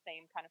part of the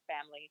same kind of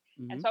family.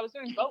 Mm-hmm. And so I was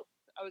doing both.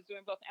 I was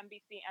doing both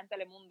NBC and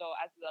Telemundo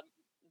as the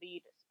lead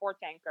sports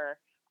anchor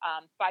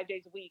 5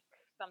 days a week,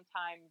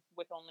 sometimes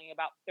with only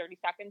about 30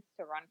 seconds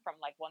to run from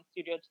like one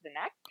studio to the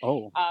next.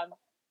 Oh.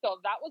 So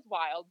that was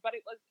wild, but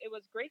it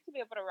was great to be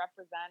able to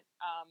represent,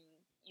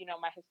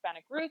 my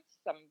Hispanic roots.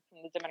 I'm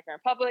from the Dominican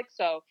Republic,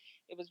 so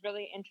it was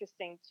really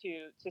interesting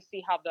to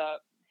see how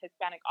the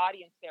Hispanic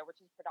audience there,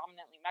 which is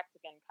predominantly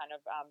Mexican, kind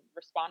of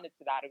responded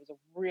to that. It was a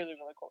really,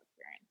 really cool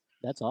experience.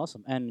 That's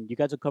awesome. And you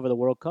guys will cover the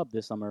World Cup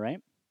this summer, right?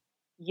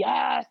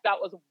 Yes,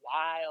 that was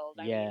wild.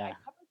 I mean, I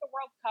Yeah. covered the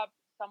World Cup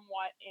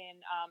somewhat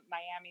in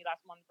Miami.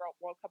 Last one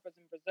World Cup was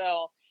in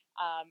Brazil,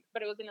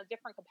 but it was in a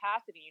different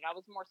capacity. I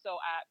was more so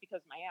at,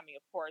 because Miami,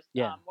 of course,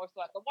 Yeah. more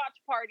so at the watch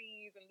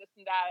parties and this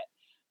and that.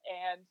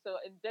 And so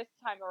in this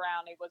time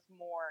around, it was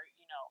more,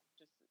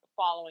 just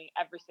following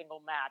every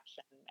single match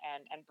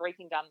and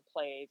breaking down the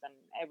plays, and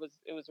it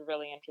was a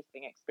really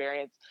interesting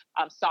experience.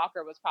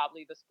 Soccer was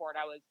probably the sport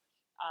I was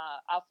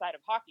outside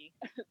of hockey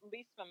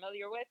least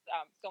familiar with.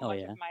 So Oh much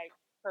yeah. of my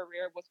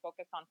career was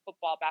focused on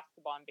football,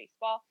 basketball, and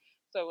baseball.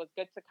 So it was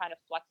good to kind of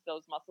flex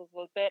those muscles a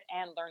little bit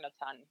and learn a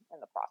ton in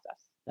the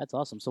process. That's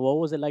awesome. So what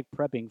was it like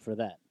prepping for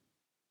that?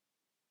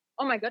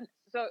 Oh my goodness.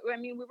 So I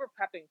mean, we were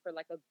prepping for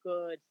like a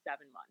good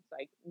 7 months,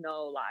 like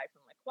no lie,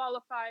 from like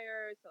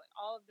qualifiers to like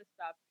all of this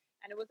stuff.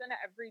 And it was an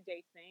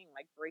everyday thing,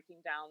 like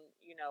breaking down,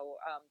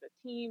 the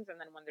teams, and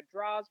then when the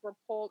draws were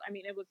pulled. I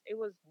mean, it was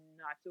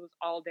nuts. It was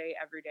all day,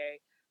 every day.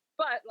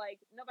 But like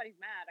nobody's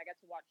mad. I got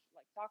to watch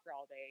like soccer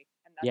all day,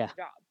 and that's Yeah,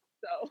 my job.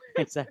 So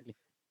exactly.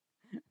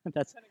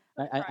 That's couldn't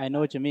I cry know about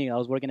what it. you mean. I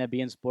was working at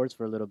beIN Sports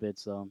for a little bit,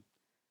 so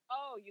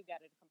Oh, you get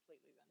it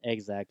completely then.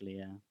 exactly,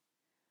 yeah.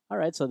 All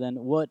right, so then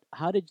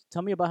how did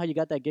tell me about how you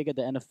got that gig at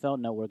the NFL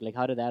Network? Like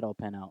how did that all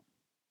pan out?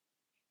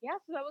 Yeah,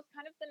 so that was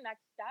kind of the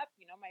next step.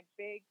 My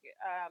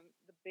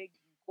the big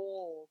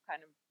goal,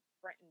 kind of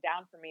written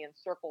down for me and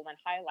circled and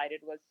highlighted,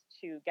 was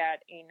to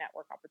get a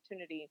network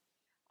opportunity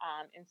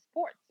in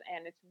sports,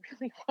 and it's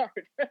really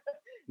hard.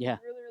 Yeah.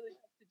 It's really, really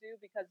tough to do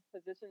because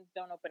positions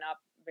don't open up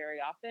very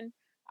often.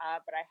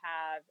 But I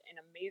have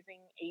an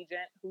amazing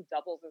agent who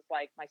doubles as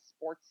like my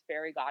sports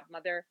fairy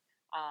godmother.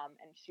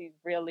 And she's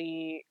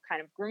really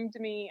kind of groomed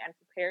me and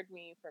prepared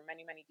me for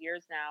many, many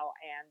years now.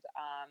 And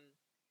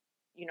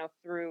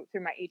through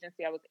my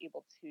agency, I was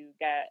able to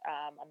get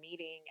a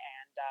meeting,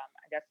 and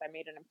I guess I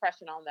made an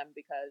impression on them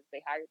because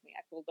they hired me.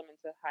 I fooled them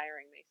into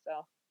hiring me,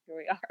 so here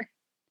we are.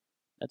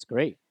 That's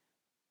great.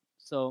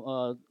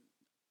 So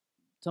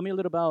tell me a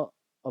little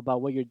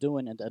about what you're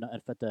doing at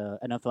the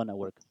NFL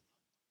Network.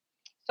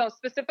 So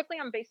specifically,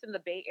 I'm based in the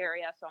Bay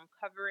Area, so I'm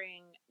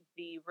covering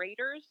the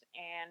Raiders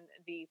and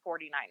the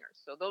 49ers.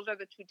 So those are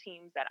the two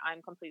teams that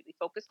I'm completely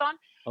focused on.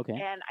 Okay.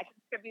 And I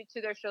contribute to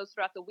their shows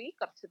throughout the week,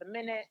 up to the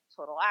minute,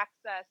 Total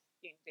Access,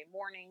 Game Day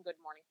Morning, Good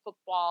Morning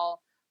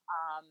Football.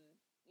 Um,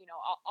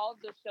 all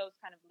of those shows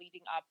kind of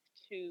leading up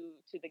to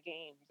the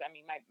games. I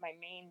mean, my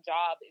main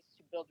job is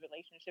to build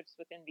relationships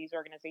within these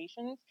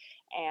organizations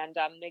and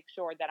make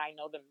sure that I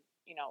know them,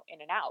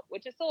 in and out,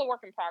 which is still a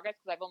work in progress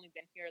because I've only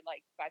been here like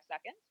 5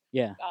 seconds.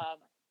 Yeah.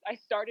 I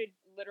started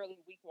literally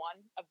week one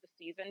of the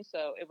season,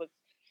 so it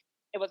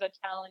was a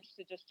challenge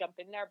to just jump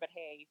in there. But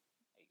hey,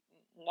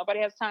 nobody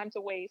has time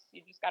to waste.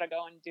 You just got to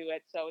go and do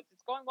it. So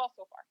it's going well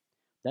so far.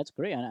 That's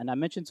great. And I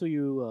mentioned to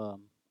you a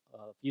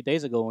few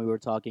days ago when we were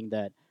talking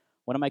that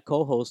one of my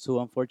co-hosts, who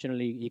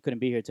unfortunately he couldn't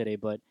be here today,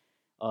 but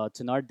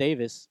Tenard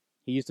Davis,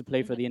 he used to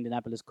play for Mm-hmm. the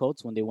Indianapolis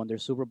Colts when they won their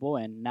Super Bowl,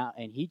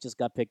 and he just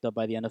got picked up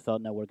by the NFL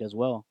Network as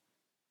well.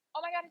 Oh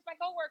my God, he's my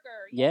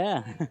coworker!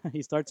 Yeah, Yay!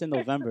 he starts in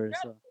November.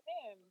 Congrats So to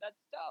him. That's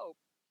dope.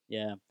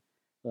 yeah,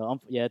 well,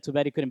 yeah. Too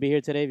bad he couldn't be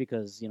here today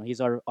because he's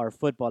our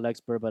football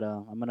expert. But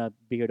I'm gonna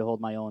be here to hold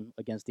my own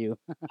against you.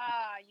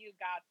 You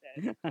got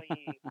this,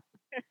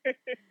 please.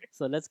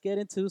 So let's get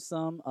into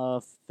some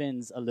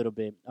Finns a little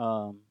bit.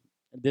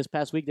 This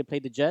past week they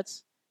played the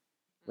Jets,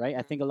 right?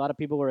 I Mhm. think a lot of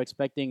people were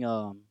expecting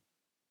a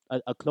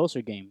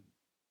closer game.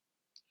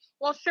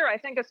 Well, sure. I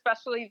think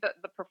especially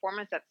the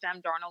performance that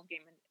Sam Darnold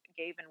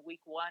gave in week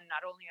one,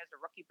 not only as a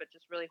rookie, but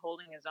just really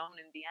holding his own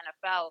in the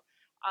NFL.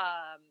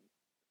 Um,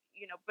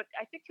 but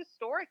I think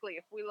historically,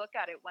 if we look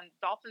at it, when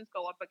Dolphins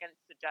go up against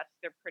the Jets,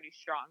 they're pretty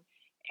strong.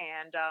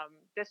 And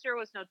this year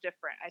was no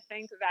different. I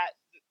think that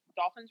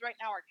Dolphins right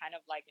now are kind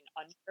of like an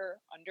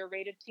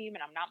underrated team,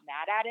 and I'm not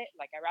mad at it.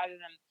 Like, I rather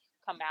them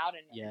come out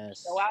and show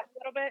Yes, out a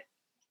little bit.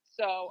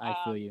 So I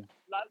feel you.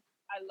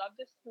 I love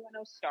this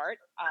 2-0 start.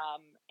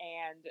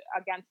 And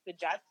against the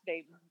Jets,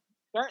 they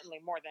certainly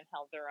more than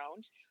held their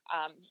own.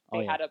 Oh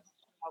They yeah, had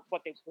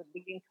what they were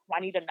leading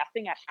 20-0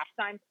 at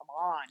halftime. Come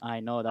on, I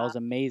know that was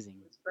amazing.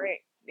 it was great.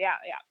 Yeah,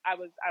 yeah. I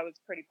was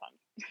pretty pumped.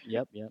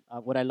 Yep, yep.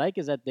 What I like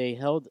is that they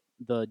held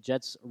the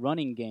Jets'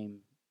 running game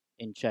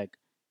in check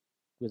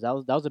because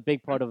that was a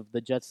big part of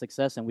the Jets'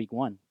 success in Week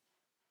 1.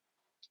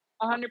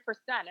 100%.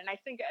 And I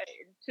think,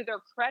 to their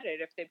credit,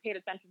 if they paid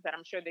attention to that,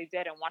 I'm sure they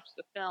did, and watched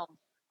the film.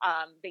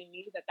 They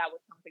knew that that was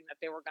something that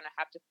they were going to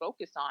have to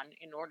focus on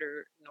in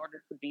order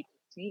to beat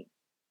the team.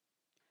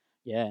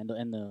 Yeah,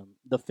 and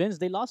the Finns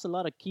they lost a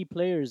lot of key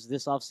players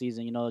this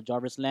offseason.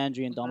 Jarvis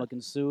Landry and Mhm.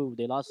 Dominican Sue.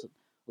 They lost a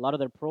lot of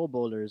their Pro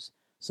Bowlers.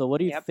 So what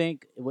do you Yep.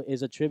 think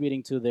is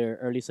attributing to their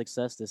early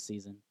success this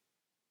season?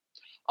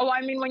 Oh,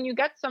 I mean, when you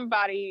get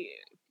somebody,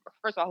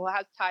 first of all, who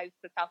has ties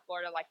to South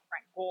Florida like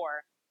Frank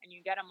Gore, and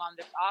you get him on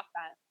this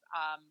offense,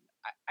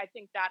 I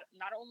think that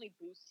not only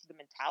boosts the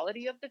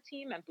mentality of the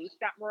team and boosts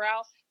that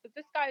morale, but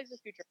this guy is a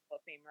future Hall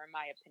of Famer, in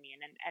my opinion.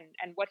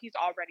 And what he's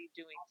already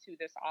doing to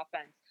this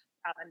offense,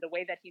 and the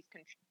way that he's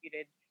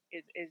contributed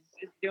is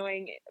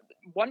doing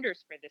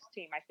wonders for this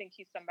team. I think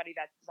he's somebody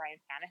that Ryan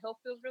Tannehill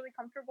feels really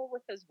comfortable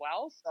with as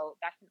well. So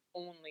that can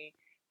only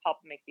help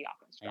make the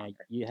offense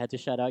stronger. You had to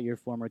shout out your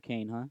former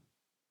Kane, huh?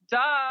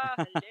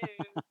 Duh,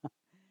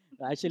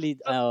 hello. Actually,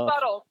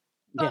 Subtle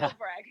yeah,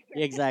 brag.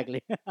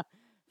 exactly.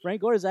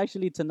 Frank Gore is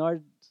actually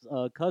Tenard's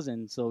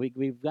cousin, so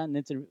we've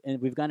gotten to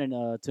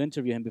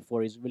interview him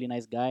before. He's a really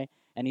nice guy,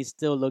 and he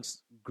still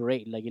looks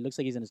great. Like he looks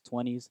like he's in his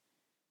 20s.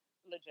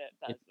 Legit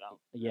does though.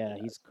 Yeah,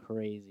 Really he's does.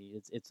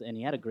 crazy. It's and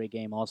he had a great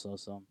game also.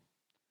 So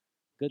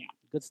good Yeah.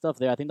 good stuff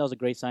there. I think that was a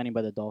great signing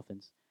by the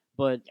Dolphins.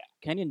 But Yeah.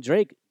 Kenyon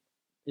Drake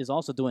is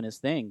also doing his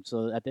thing.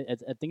 So I think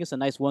it's a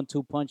nice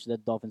 1-2 punch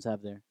that Dolphins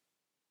have there.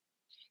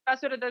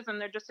 That's what it is, and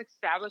they're just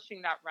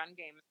establishing that run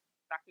game.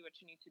 Exactly what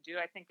you need to do.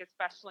 I think,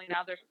 especially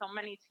now, there's so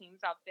many teams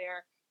out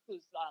there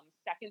whose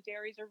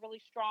secondaries are really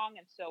strong,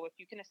 and so if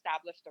you can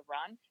establish the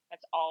run,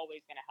 that's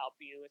always going to help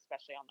you,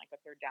 especially on like a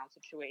third down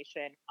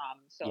situation.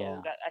 So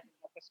Yeah. I think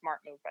that's a smart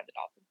move by the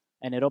Dolphins.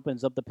 And it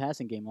opens up the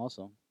passing game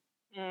also.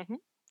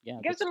 Mm-hmm. Yeah,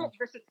 It gives good them stuff.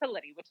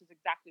 versatility, which is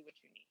exactly what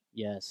you need.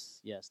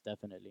 Yes,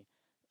 definitely.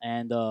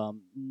 And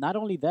not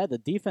only that, the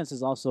defense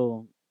is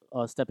also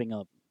stepping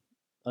up.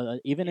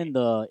 Even in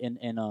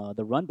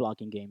the run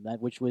blocking game,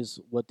 which was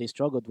what they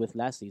struggled with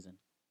last season.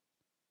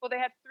 Well, they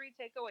had 3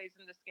 takeaways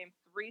in this game,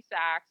 3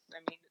 sacks.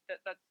 I mean,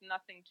 that's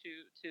nothing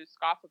to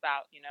scoff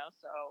about, you know.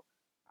 So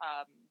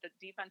the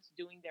defense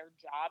doing their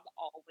job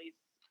always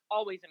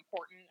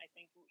important. I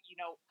think, you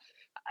know,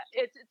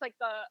 it's like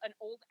an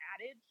old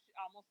adage,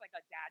 almost like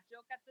a dad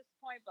joke at this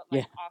point, but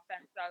like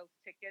offense sells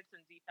tickets and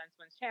defense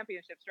wins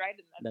championships, right?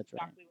 And that's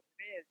exactly what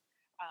it is.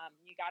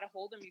 You got to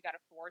hold them. You got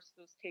to force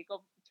those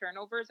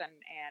turnovers, and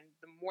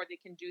the more they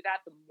can do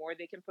that, the more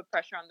they can put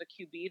pressure on the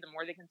QB, the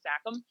more they can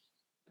sack them,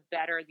 the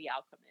better the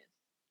outcome is.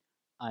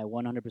 I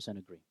 100%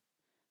 agree.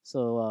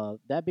 So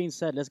that being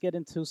said, let's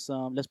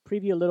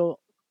preview a little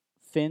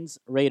Finns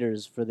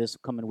Raiders for this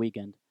coming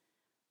weekend.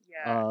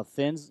 Yeah.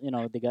 Finns, you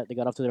know, they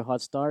got off to their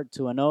hot start,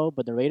 2-0,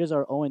 but the Raiders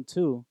are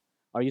 0-2.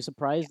 Are you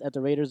surprised at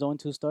the Raiders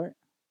 0-2 start?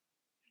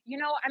 You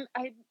know, I'm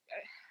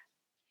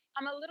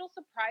a little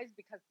surprised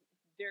because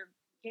their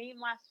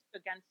game last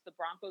against the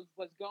Broncos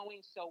was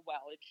going so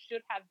well. It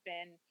should have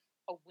been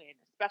a win,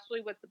 especially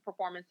with the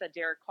performance that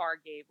Derek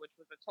Carr gave, which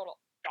was a total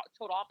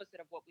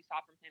opposite of what we saw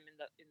from him in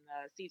the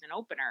season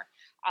opener.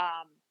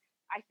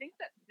 I think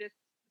that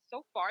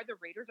so far the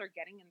Raiders are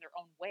getting in their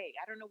own way.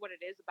 I don't know what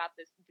it is about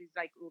these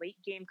like late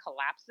game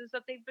collapses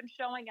that they've been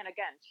showing. And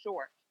again,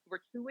 sure,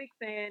 we're 2 weeks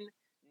in,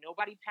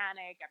 nobody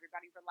panic,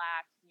 everybody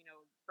relax. You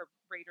know, for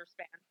Raiders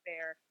fans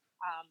there,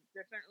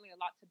 there's certainly a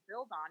lot to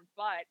build on,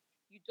 but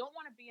you don't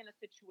want to be in a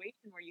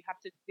situation where you have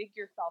to dig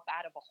yourself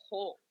out of a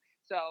hole.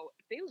 So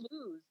if they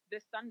lose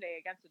this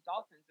Sunday against the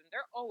Dolphins and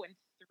they're 0-3,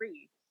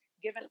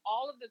 given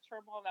all of the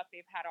turmoil that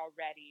they've had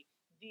already,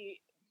 the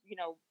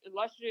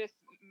illustrious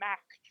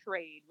Mac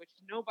trade, which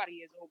nobody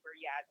is over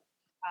yet,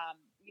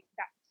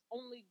 that's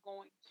only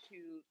going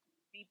to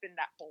deepen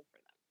that hole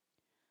for them.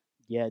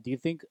 Yeah. Do you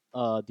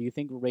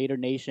think Raider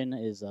Nation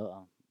is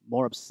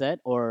more upset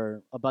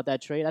or about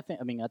that trade? I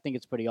think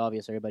it's pretty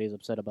obvious everybody's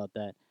upset about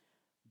that.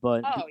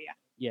 But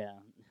yeah.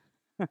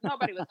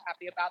 Nobody was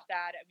happy about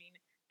that. I mean,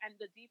 and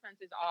the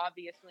defense is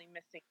obviously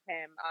missing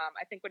him.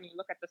 I think when you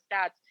look at the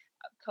stats,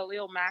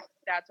 Khalil Mack's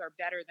stats are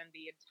better than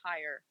the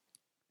entire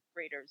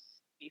Raiders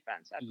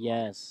defense.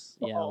 Yes.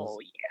 Yeah.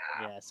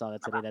 Yeah. I saw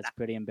that today. That's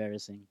pretty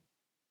embarrassing.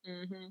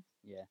 Mm-hmm.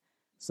 Yeah.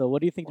 So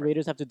what do you think the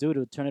Raiders have to do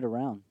to turn it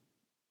around?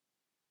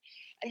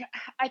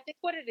 I think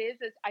what it is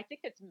I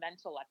think it's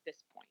mental at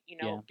this point, you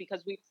know,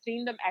 because we've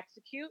seen them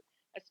execute,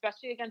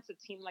 especially against a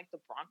team like the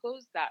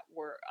Broncos that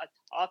were a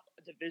tough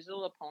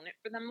divisional opponent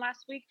for them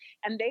last week.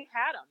 And they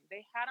had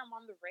them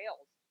on the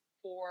rails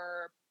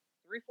for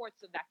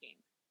 3/4 of that game.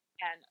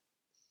 And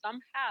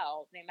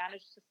somehow they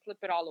managed to slip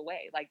it all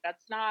away. Like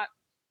that's not,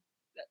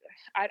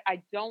 I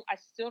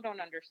still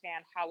don't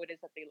understand how it is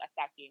that they let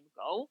that game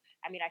go.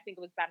 I mean, I think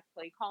it was bad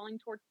play calling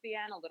towards the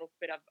end, a little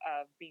bit of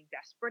being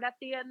desperate at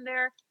the end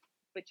there.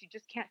 But you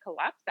just can't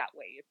collapse that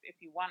way if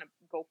you want to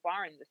go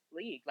far in this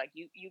league. Like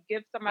you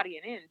give somebody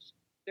an inch,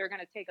 they're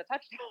going to take a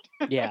touchdown.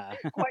 Yeah,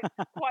 quite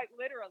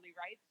literally,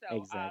 right? So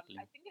exactly.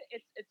 I think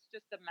it's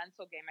just a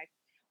mental game.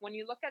 When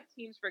you look at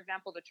teams, for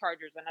example, the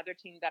Chargers, another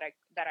team that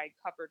I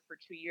covered for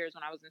 2 years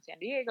when I was in San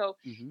Diego.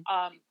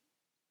 Mm-hmm.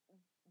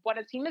 When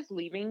a team is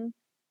leaving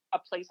a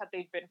place that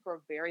they've been for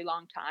a very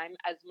long time,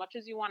 as much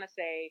as you want to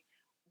say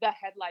the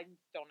headlines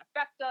don't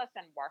affect us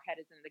and our head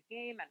is in the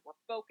game and we're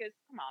focused.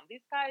 Come on,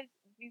 these guys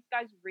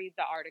read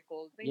the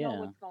articles. They know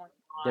what's going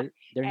on.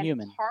 They're and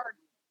human. It's hard.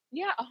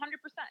 Yeah, 100%.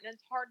 And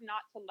it's hard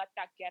not to let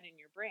that get in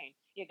your brain.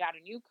 You got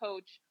a new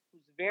coach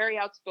who's very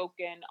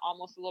outspoken,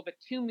 almost a little bit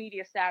too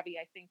media savvy,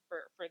 I think,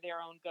 for their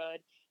own good.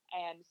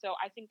 And so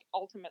I think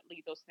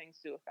ultimately those things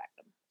do affect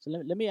them. So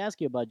let me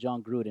ask you about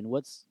John Gruden.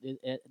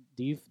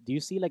 Do you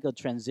see like a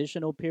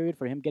transitional period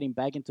for him getting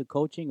back into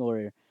coaching,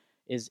 or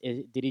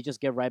did he just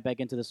get right back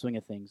into the swing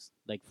of things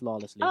like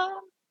flawlessly?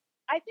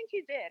 I think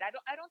he did.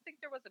 I don't think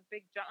there was a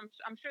big jump.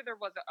 I'm sure there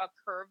was a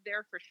curve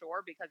there for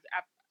sure because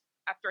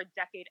after a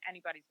decade,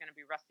 anybody's going to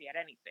be rusty at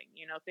anything.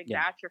 You know, things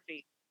Yeah.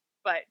 atrophy.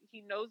 But he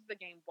knows the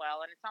game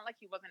well, and it's not like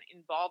he wasn't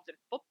involved in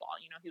football.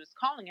 You know, he was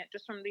calling it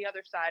just from the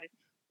other side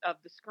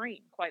of the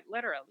screen, quite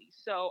literally.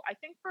 So I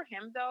think for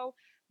him, though,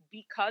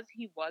 because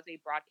he was a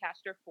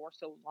broadcaster for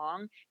so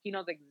long, he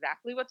knows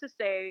exactly what to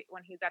say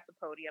when he's at the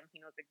podium. He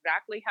knows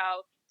exactly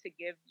how to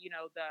give, you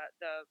know,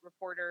 the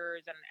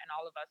reporters and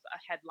all of us a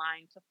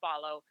headline to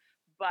follow.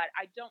 But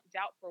I don't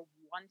doubt for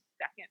 1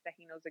 second that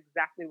he knows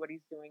exactly what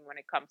he's doing when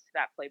it comes to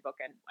that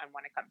playbook and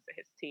when it comes to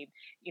his team.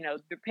 You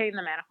know, they're paying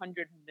the man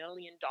 $100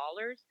 million.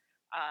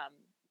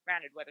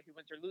 Granted, whether he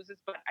wins or loses,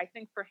 but I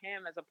think for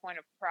him, as a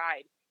point of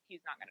pride,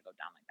 he's not going to go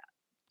down like that.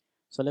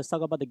 So let's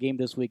talk about the game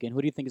this weekend.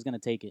 Who do you think is going to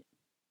take it?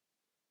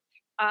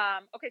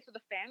 Okay, so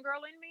the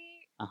fangirl in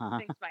me Uh-huh.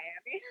 thinks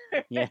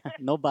Miami. Yeah,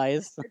 no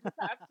bias. I just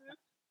have to.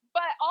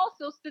 But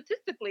also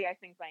statistically, I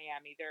think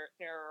Miami. They're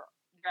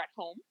at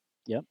home.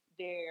 Yep.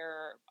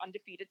 They're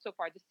undefeated so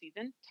far this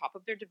season, top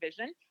of their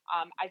division.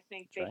 I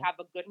think That's they right. have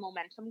a good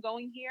momentum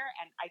going here,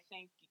 and I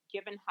think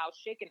given how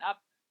shaken up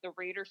the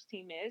Raiders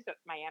team is, that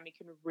Miami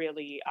can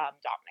really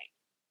dominate.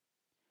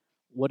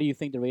 What do you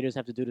think the Raiders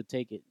have to do to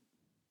take it?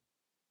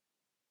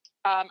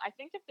 I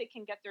think if they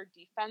can get their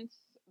defense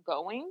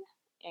going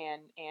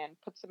and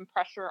put some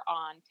pressure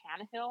on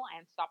Tannehill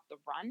and stop the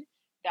run,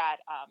 that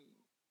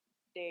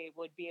they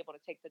would be able to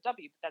take the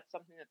W. But that's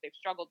something that they've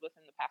struggled with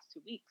in the past 2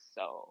 weeks.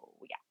 So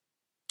yeah.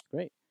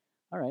 Great.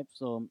 All right.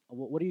 So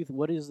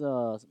what is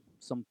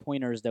some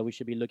pointers that we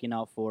should be looking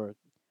out for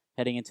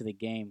heading into the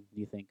game, do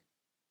you think?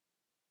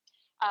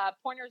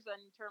 Pointers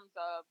in terms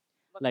of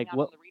looking Like out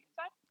what- on the Raider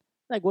side.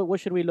 Like what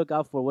should we look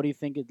out for? What do you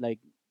think is like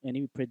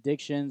any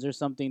predictions or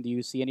something? Do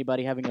you see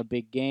anybody having a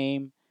big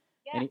game?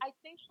 Yeah, Any- I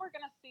think we're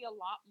going to see a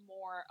lot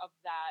more of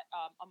that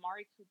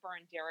Amari Cooper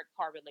and Derek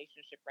Carr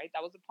relationship, right?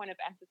 That was a point of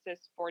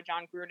emphasis for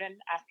John Gruden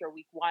after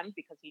week 1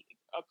 because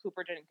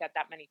Cooper didn't get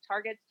that many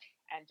targets,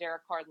 and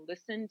Derek Carr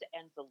listened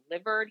and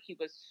delivered. He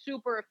was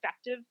super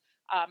effective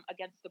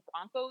against the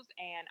Broncos,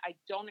 and I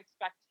don't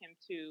expect him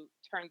to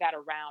turn that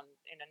around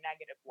in a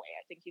negative way.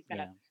 I think he's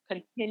going to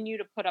continue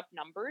to put up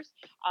numbers.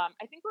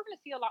 I think we're going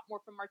to see a lot more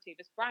from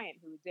Martavis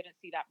Bryant, who didn't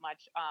see that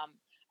much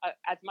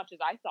as much as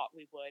I thought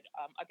we would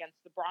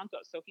against the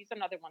Broncos. So he's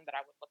another one that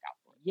I would look out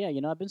for. Yeah,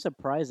 I've been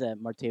surprised that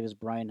Martavis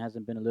Bryant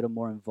hasn't been a little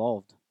more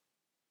involved.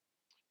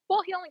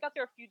 Well, he only got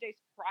there a few days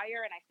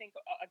prior, and I think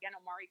again,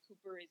 Amari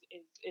Cooper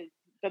is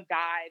the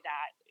guy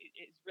that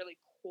is really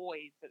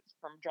poised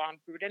from John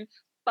Gruden.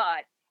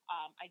 But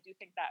I do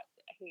think that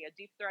a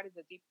deep threat is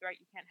a deep threat.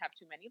 You can't have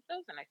too many of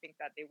those, and I think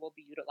that they will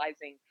be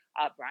utilizing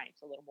Bryant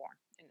a little more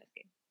in this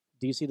game.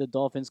 Do you see the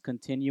Dolphins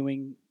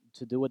continuing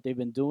to do what they've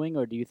been doing,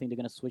 or do you think they're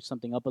going to switch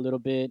something up a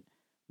little bit,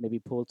 maybe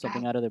pull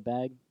something out of their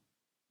bag?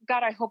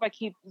 God, I hope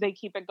they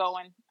keep it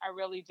going. I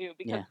really do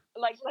because,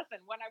 listen,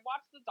 when I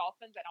watch the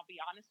Dolphins, and I'll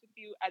be honest with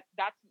you,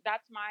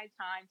 that's my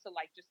time to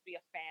just be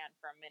a fan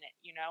for a minute,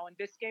 And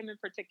this game in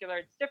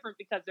particular, it's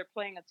different because they're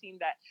playing a team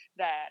that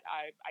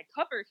I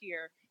cover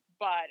here,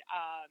 but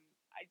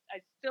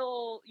I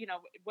still,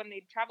 when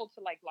they traveled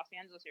to Los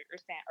Angeles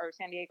or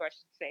San Diego, I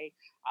should say,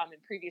 in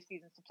previous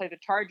seasons to play the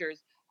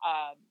Chargers,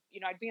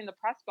 I'd be in the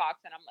press box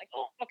and I'm like,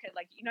 oh, okay,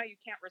 you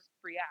can't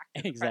react.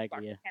 In the press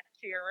box. Exactly, yeah. You can't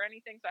cheer or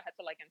anything, so I had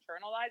to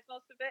internalize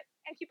most of it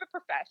and keep it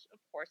professional,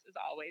 of course, as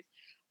always.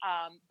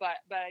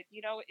 But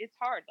it's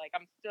hard.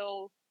 I'm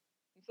still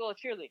a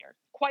cheerleader,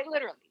 quite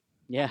literally.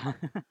 Yeah.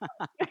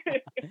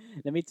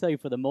 Let me tell you,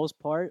 for the most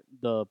part,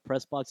 the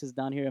press boxes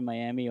down here in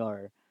Miami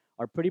are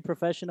pretty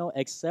professional,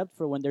 except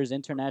for when there's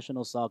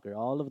international soccer.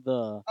 All of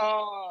the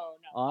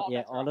Oh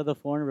no! all of the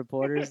foreign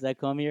reporters that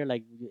come here,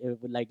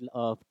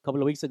 a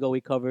couple of weeks ago, we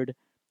covered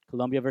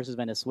Colombia versus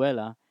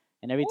Venezuela,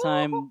 and every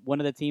time one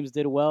of the teams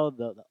did well,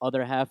 the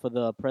other half of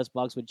the press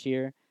box would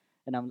cheer,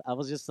 and I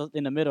was just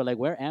in the middle,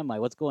 where am I?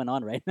 What's going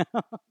on right now?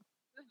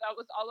 That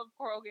was all of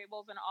Coral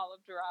Gables and all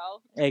of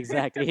Doral.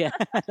 Exactly. Yeah,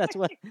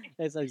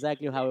 that's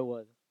exactly how it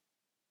was.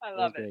 I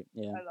love Great.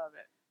 Yeah. I love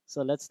it.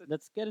 So let's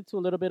get into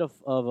a little bit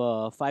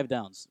of 5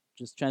 downs.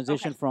 Just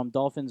transition from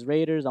Dolphins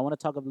Raiders. I want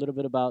to talk a little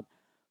bit about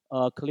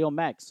Khalil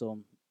Mack. So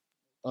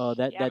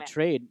that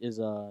trade is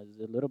a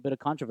little bit of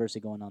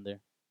controversy going on there.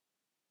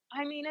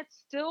 I mean,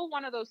 it's still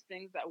one of those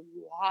things that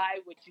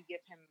why would you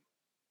give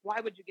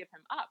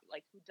him up?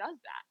 Who does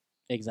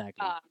that?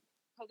 Exactly.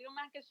 Khalil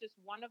Mack is just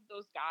one of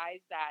those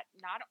guys that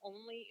not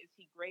only is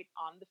he great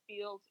on the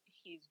field,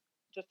 he's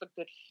just a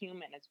good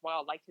human as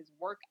well. His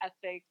work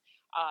ethic.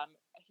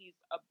 He's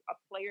a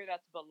player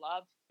that's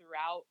beloved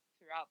throughout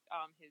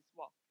his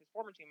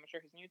former team, I'm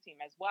sure his new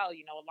team as well. A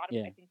lot of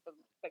I think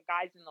the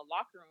guys in the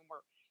locker room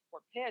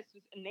were pissed.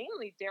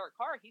 Namely Derek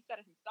Carr. He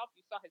said it himself.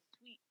 You saw his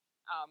tweet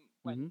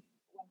when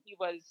he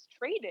was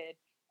traded.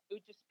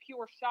 It was just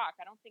pure shock.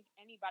 I don't think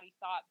anybody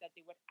thought that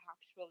they would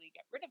actually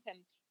get rid of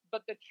him.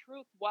 But the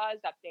truth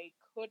was that they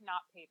could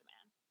not pay the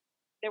man.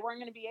 They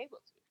weren't going to be able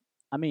to.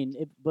 I mean,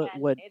 it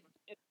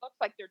looks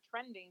like they're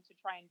trending to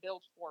try and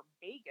build for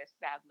Vegas,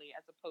 sadly,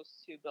 as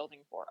opposed to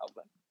building for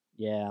Oakland.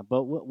 Yeah,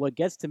 but what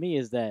gets to me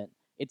is that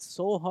it's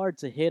so hard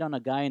to hit on a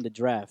guy in the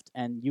draft,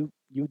 and you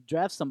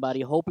draft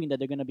somebody hoping that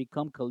they're gonna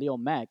become Khalil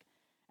Mack,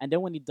 and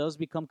then when he does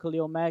become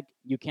Khalil Mack,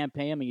 you can't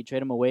pay him and you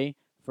trade him away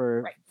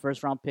for Right.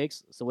 first round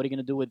picks. So what are you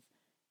gonna do with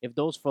if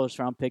those first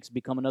round picks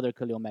become another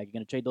Khalil Mack? You're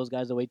gonna trade those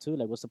guys away too?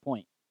 Like, what's the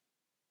point?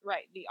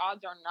 Right. The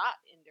odds are not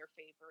in their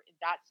favor in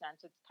that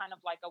sense. It's kind of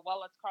like a well,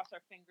 let's cross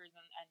our fingers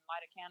and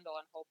light a candle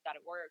and hope that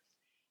it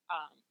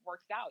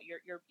works out.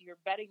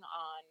 You're betting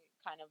on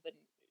kind of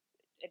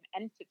an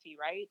entity,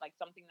 right? Like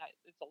something that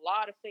it's a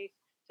lot of faith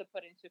to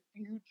put into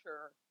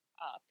future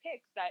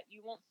picks that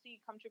you won't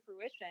see come to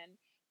fruition.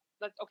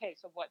 But okay,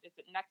 so what is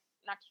it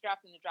next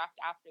draft and the draft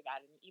after that?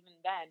 And even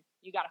then,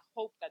 you got to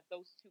hope that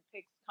those two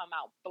picks come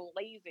out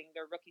blazing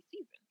their rookie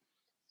season.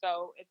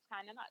 So it's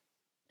kind of nuts.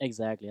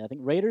 Exactly. I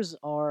think Raiders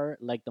are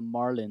like the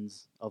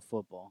Marlins of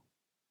football.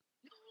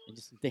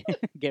 They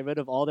get rid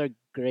of all their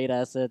great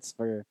assets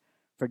for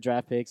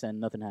draft picks, and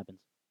nothing happens.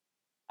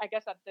 I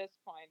guess at this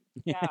point,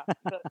 yeah,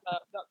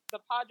 the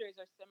Padres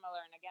are similar.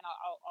 And again,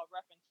 I'll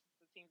reference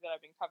the teams that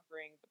I've been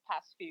covering the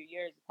past few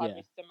years. The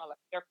Padres similar.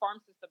 Their farm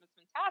system is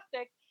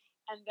fantastic,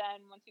 and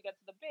then once you get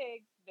to the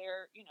bigs,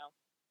 they're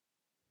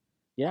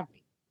Yeah,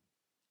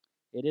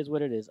 it is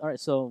what it is. All right,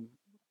 so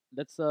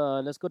let's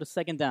go to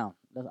second down.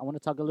 I want to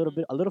talk a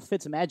little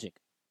Fitz magic.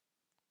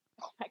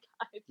 oh my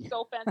god, it's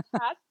so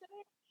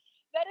fantastic.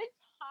 That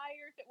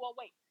entire thing. Well,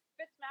 wait,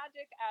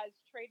 Fitzmagic as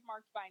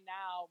trademarked by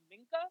now,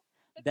 Minka.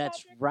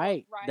 That's Fitzpatrick,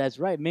 right. That's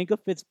right. Minka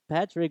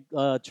Fitzpatrick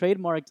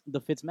trademarked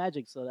the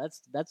Fitzmagic, so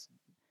that's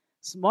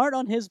smart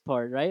on his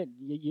part, right?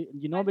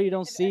 You normally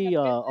don't see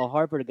a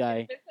Harvard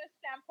guy. From a business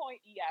standpoint,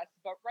 yes,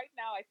 but right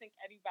now, I think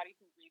anybody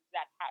who reads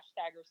that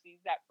hashtag or sees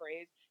that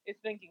phrase is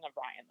thinking of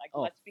Ryan. Like,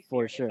 Oh, let's be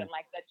for serious. sure. And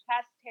like the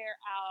chest hair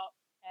out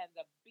and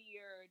the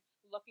beard,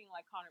 looking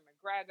like Conor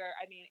McGregor.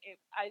 I mean,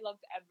 I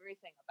loved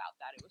everything about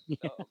that. It was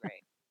so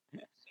great,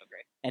 so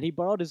great. And he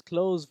borrowed his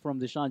clothes from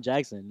Deshaun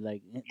Jackson.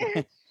 Like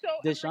So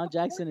Deshaun of course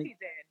Jackson he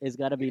did. is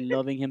got to be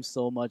loving him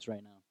so much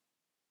right now.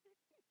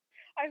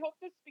 I hope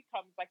this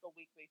becomes like a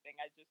weekly thing.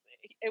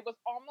 It was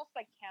almost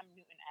like Cam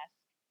Newton-esque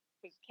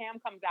because Cam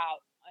comes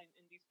out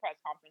in these press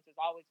conferences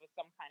always with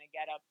some kind of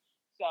getup.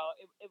 So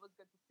it was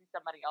good to see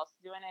somebody else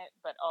doing it.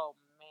 But oh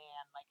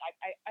man, like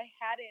I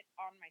had it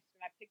on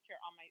that picture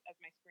on my as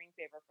my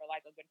screensaver for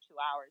like a good 2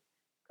 hours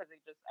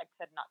because I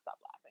could not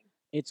stop laughing.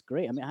 It's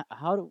great. I mean,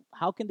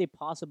 how can they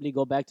possibly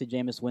go back to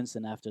Jameis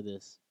Winston after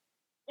this?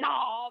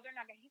 No, they're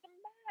not gonna. He's a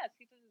mess.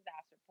 He's a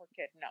disaster. Poor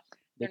kid. No,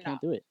 They they're can't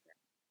not. do it.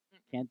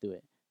 Mm-mm. Can't do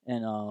it.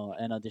 And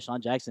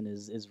Deshaun Jackson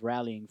is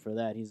rallying for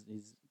that. He's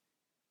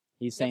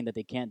Yep. saying that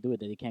they can't do it.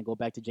 That they can't go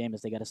back to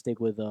Jameis. They got to stick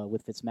with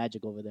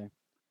Fitzmagic over there.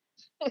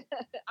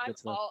 I'm Good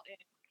stuff. all in.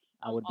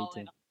 I I'm would be all too.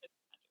 in on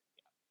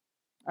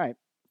Fitzmagic. All right,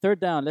 third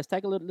down. Let's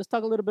talk a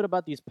little bit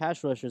about these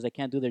pass rushers that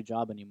can't do their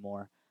job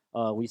anymore.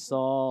 We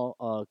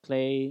saw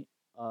Clay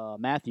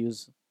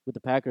Matthews with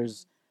the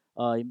Packers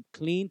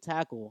clean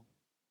tackle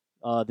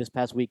this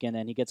past weekend,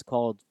 and he gets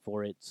called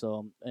for it.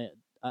 So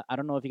I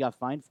don't know if he got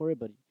fined for it,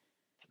 but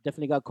he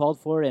definitely got called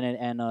for it,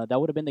 and that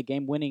would have been the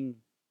game winning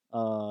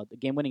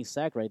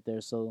sack right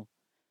there. So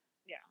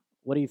Yeah.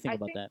 what do you think I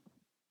about think- that?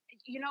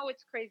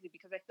 It's crazy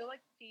because I feel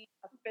like the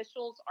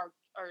officials are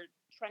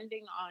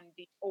trending on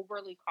the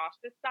overly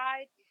cautious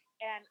side,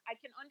 and I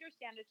can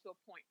understand it to a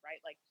point, right?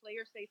 Like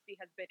player safety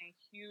has been a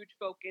huge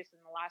focus in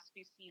the last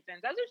few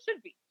seasons, as it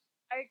should be.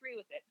 I agree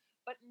with it,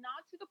 but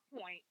not to the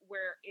point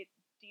where it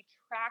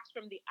detracts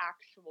from the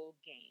actual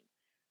game.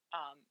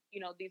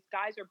 These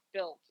guys are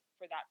built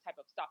for that type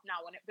of stuff.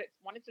 Now,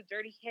 when it's a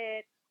dirty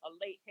hit, a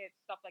late hit,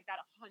 stuff like that,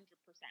 100%.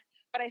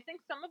 But I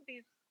think some of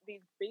these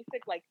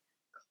basic like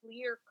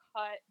clear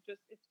cut,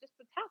 it's just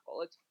a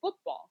tackle. It's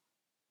football.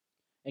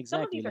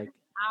 Some of Exactly. these are Like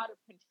just out of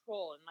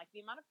control, and like the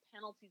amount of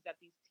penalties that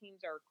these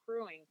teams are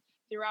accruing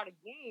throughout a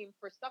game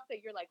for stuff that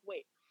you're like,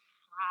 wait,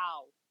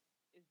 how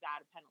is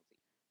that a penalty?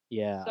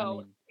 yeah, I So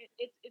mean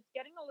it's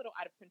getting a little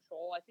out of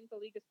control. I think the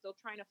league is still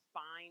trying to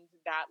find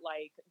that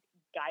like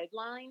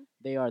guideline.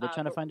 they're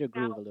trying to but find their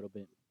groove now- a little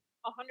bit.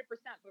 100%,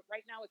 but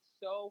right now it's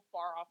so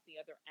far off the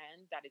other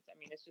end that it's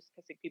just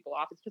pissing people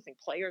off. It's pissing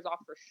players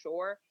off for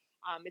sure.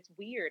 It's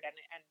weird, and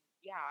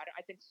yeah,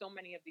 I think so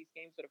many of these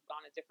games would have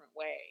gone a different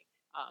way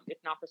if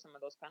not for some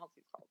of those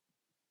penalties called.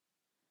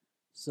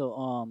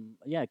 So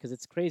yeah, because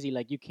it's crazy.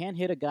 Like you can't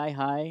hit a guy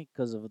high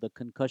because of the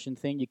concussion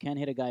thing. You can't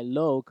hit a guy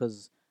low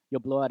because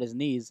you'll blow out his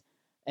knees.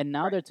 And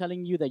now Right. they're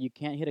telling you that you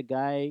can't hit a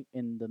guy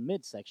in the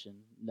midsection.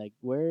 Like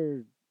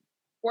where?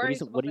 Where What are are you you,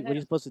 supposed what, to are hit what are you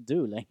him? supposed to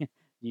do? Like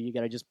you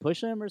gotta just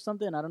push him or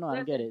something? I don't know. I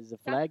don't get it. Is a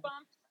Chest flag?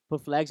 bump,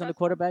 Put flags on the chest bump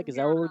quarterback? from Is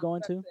that here what on we're out,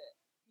 going that's to? it.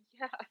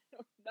 Yeah, I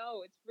don't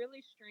know. It's really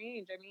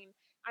strange. I mean,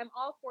 I'm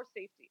all for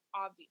safety,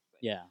 obviously.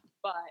 Yeah.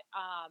 But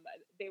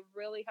they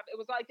really have. It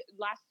was like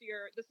last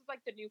year. This is like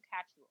the new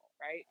catch rule,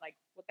 right? Like,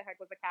 what the heck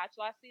was a catch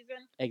last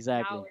season?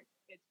 Exactly. Now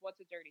it's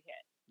what's a dirty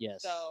hit.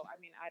 Yes. So I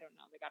mean, I don't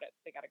know. They gotta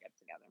get it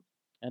together.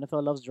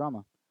 NFL loves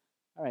drama.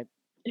 All right.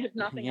 If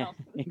nothing Yeah, else.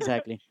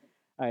 exactly.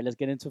 All right, let's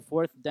get into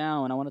fourth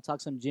down. I want to talk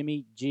some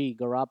Jimmy G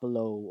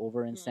Garoppolo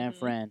over in San Mhm.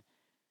 Fran.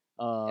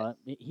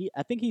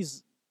 I think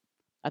he's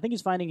I think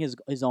he's finding his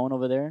own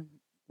over there.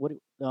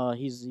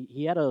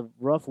 He had a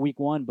rough week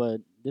 1,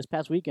 but this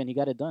past weekend he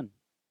got it done.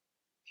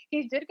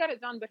 He did get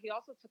it done, but he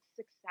also took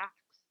 6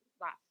 sacks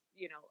last,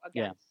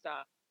 Yeah,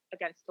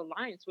 against the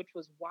Lions, which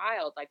was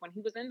wild. Like when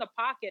he was in the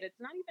pocket, it's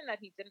not even that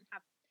he didn't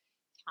have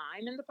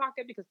time in the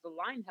pocket because the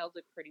line held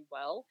it pretty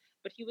well,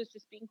 but he was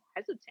just being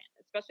hesitant,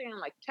 especially on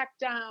like check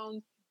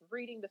downs,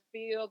 reading the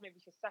field, maybe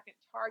his second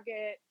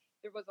target.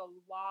 There was a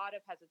lot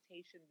of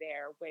hesitation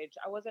there, which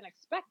I wasn't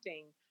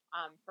expecting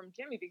from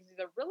Jimmy because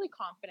he's a really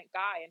confident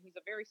guy and he's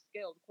a very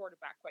skilled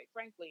quarterback, quite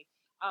frankly.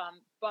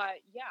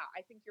 But yeah,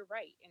 I think you're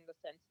right in the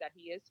sense that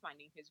he is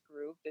finding his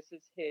groove. This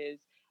is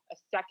his a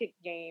second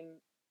game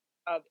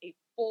of a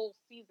full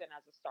season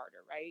as a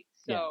starter, right?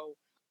 yeah. So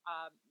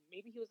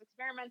maybe he was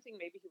experimenting,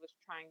 maybe he was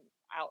trying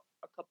out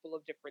a couple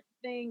of different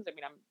things. I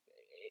mean,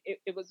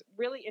 it was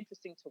really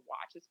interesting to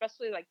watch,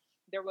 especially like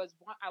there was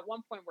at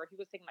one point where he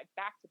was taking like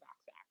back-to-back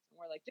sacks, and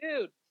we're like,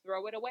 dude,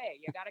 throw it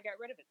away. You got to get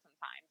rid of it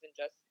sometimes and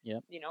just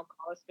Yep.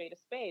 call a spade a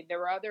spade.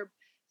 There were other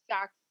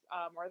sacks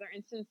or other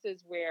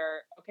instances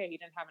where okay, he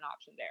didn't have an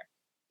option there,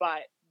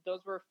 but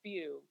those were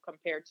few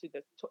compared to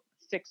the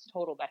 6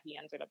 total that he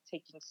ended up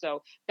taking.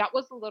 So that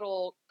was a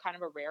little kind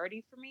of a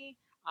rarity for me.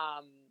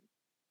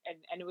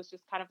 And it was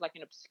just kind of like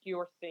an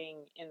obscure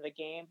thing in the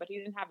game, but he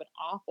didn't have an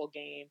awful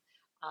game.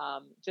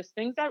 Just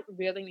things that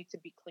really need to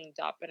be cleaned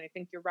up. And I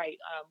think you're right.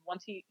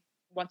 Once he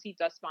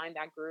does find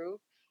that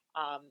groove,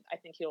 I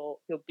think he'll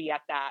be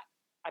at that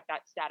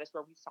status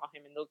where we saw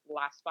him in those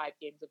last 5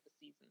 games of the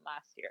season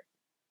last year.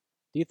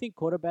 Do you think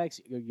quarterbacks,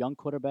 your young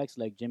quarterbacks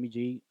like Jimmy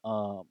G,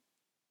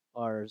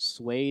 are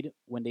swayed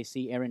when they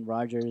see Aaron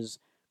Rodgers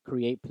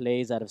create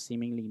plays out of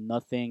seemingly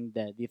nothing?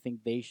 That do you think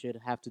they should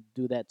have to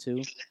do that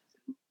too,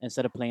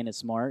 instead of playing it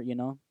smart?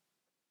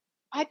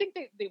 I think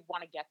they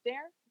want to get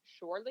there,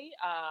 surely,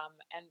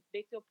 and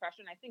they feel pressure.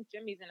 And I think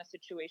Jimmy's in a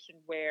situation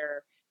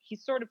where he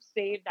sort of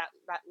saved that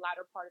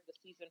latter part of the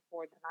season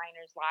for the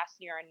Niners last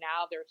year, and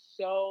now there's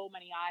so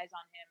many eyes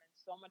on him and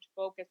so much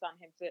focus on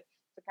him to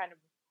kind of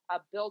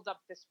build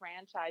up this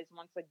franchise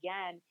once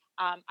again.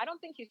 I don't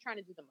think he's trying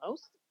to do the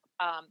most,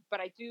 but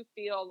I do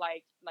feel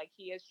like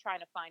he is trying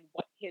to find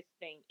what his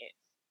thing is.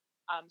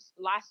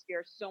 Last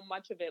year, so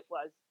much of it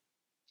was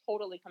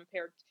totally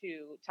compared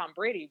to Tom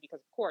Brady because,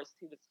 of course,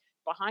 he was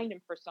behind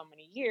him for so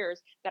many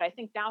years that I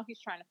think now he's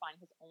trying to find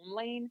his own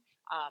lane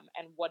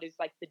and what is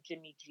like the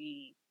Jimmy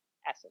G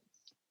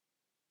essence.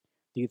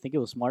 Do you think it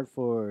was smart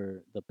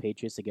for the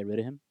Patriots to get rid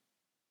of him?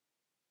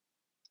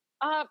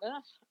 I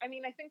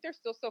mean, I think they're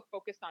still so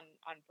focused on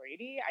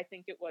Brady. I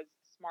think it was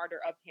smarter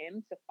of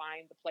him to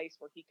find the place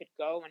where he could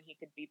go and he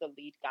could be the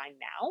lead guy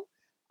now.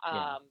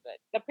 Yeah, But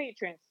the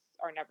Patriots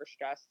are never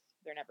stressed.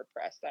 They're never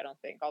pressed, I don't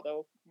think.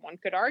 Although one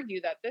could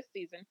argue that this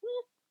season,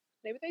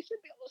 maybe they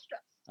should be a little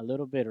stressed. a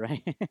little bit,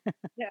 right?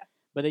 Yeah.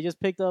 But they just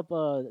picked up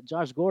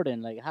Josh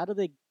Gordon. Like, how do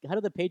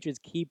the Patriots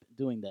keep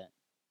doing that?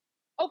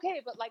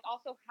 Okay, but like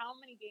also, how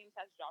many games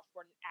has Josh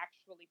Gordon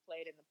actually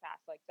played in the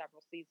past like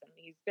several seasons?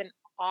 He's been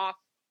off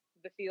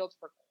the field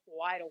for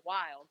quite a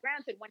while.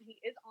 Granted, when he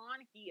is on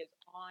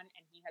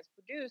and he has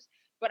produced.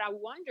 But I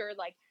wonder,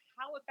 like,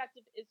 how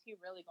effective is he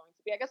really going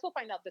to be? I guess we'll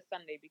find out this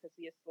Sunday because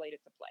he is slated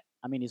to play.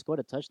 I mean, he scored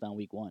a touchdown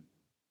week 1.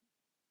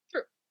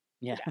 True.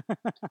 Yeah,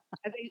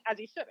 As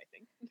he should, I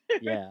think.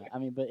 yeah. I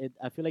mean, but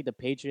I feel like the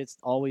Patriots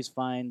always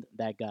find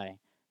that guy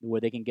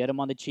where they can get him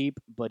on the cheap,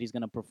 but he's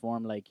gonna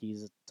perform like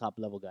he's a top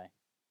level guy.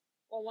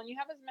 Well, when you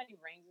have as many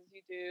rings as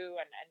you do,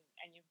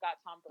 and you've got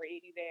Tom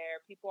Brady there,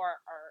 people are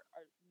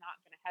not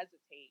going to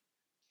hesitate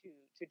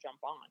to jump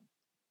on.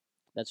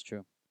 That's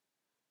true.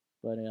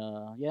 But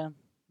yeah,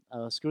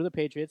 screw the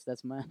Patriots.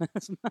 That's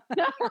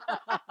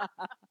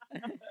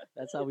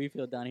how we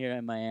feel down here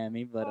in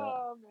Miami. But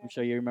Oh I'm man.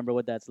 sure you remember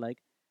what that's like.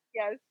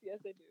 Yes,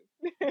 I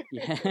do.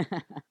 Yeah.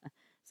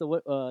 So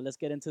what? Let's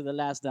get into the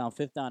last down,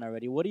 fifth down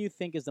already. What do you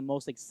think is the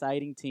most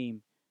exciting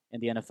team in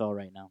the NFL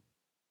right now?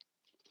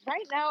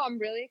 Right now, I'm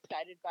really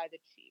excited by the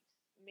Chiefs,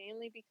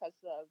 mainly because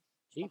of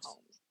Chiefs.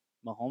 Mahomes.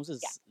 Mahomes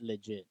is Yeah.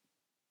 legit.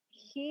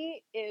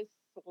 He is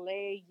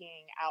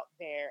slaying out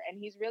there, and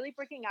he's really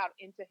breaking out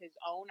into his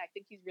own. I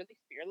think he's really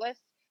fearless.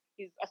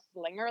 He's a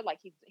slinger, like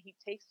he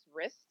takes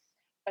risks,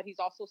 but he's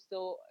also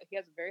he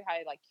has a very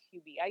high like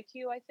QB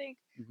IQ, I think.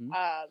 Hmm.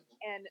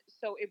 And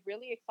so it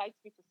really excites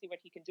me to see what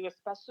he can do,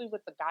 especially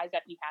with the guys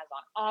that he has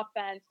on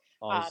offense.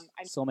 Oh,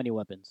 so many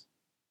weapons.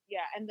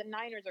 Yeah, and the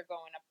Niners are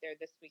going up there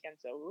this weekend,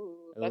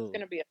 so that's Oh,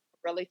 going to be a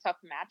really tough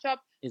matchup.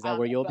 is that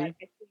where you'll But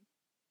be? I think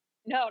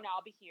no,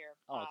 I'll be here.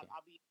 Oh, okay.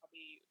 I'll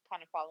be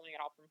kind of following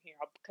it all from here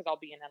because I'll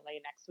be in LA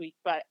next week.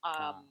 But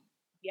Ah.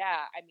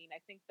 yeah, I mean, I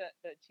think the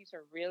Chiefs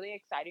are really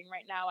exciting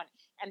right now,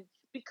 and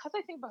because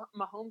I think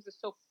Mahomes is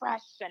so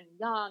fresh and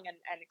young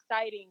and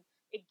exciting,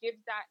 it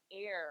gives that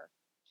air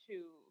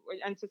to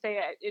and to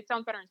say it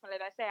sounds better in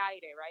Spanish. I say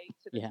aire, right,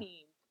 to the Yeah.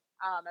 team.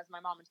 As my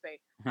mom would say,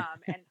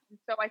 and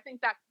so I think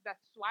that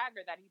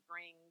swagger that he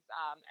brings,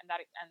 and that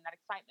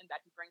excitement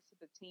that he brings to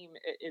the team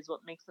is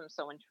what makes them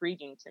so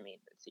intriguing to me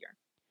this year.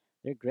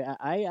 They're great.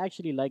 I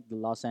actually like the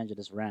Los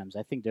Angeles Rams.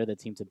 I think they're the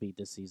team to beat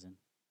this season.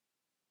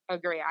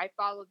 Agree. I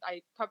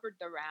covered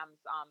the Rams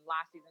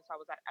last season, so I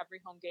was at every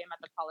home game at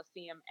the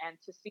Coliseum, and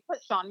to see what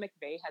Sean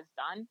McVay has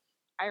done,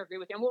 I agree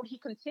with him. What he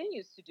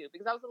continues to do,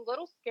 because I was a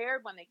little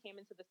scared when they came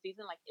into the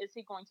season, like, is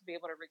he going to be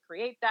able to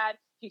recreate that?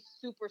 He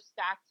super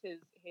stacked his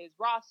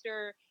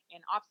roster in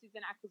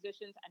offseason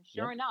acquisitions, and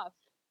sure enough,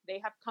 they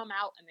have come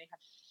out and they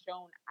have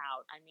shown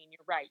out. I mean,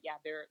 you're right.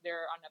 Yeah, they're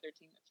another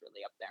team that's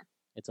really up there.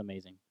 It's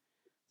amazing.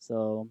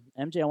 So,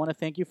 MJ, I want to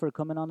thank you for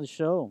coming on the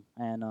show.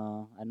 And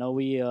I know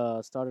we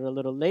started a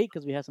little late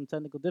because we had some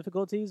technical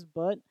difficulties,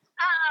 but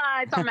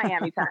It's on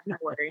Miami time.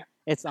 Don't worry.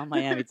 it's on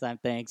Miami time.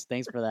 Thanks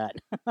for that.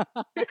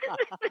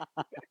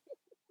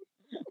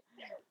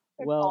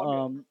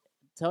 Well,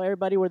 tell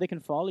everybody where they can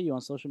follow you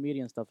on social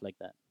media and stuff like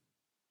that.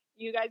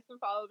 You guys can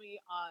follow me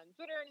on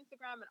Twitter and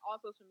Instagram, and all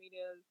social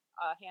media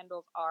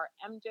handles are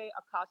MJ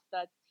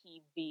Acosta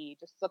TV.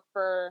 Just look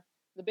for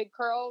the big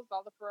curls.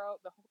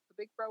 The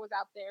big fro was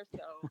out there,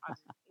 so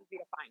easy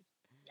to find.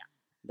 Yeah.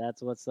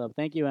 That's what's up.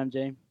 Thank you,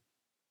 MJ.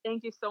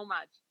 Thank you so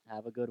much.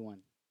 Have a good one.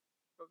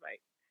 Bye-bye.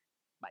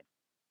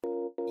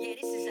 Yeah,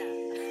 this is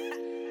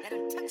that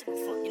untouchable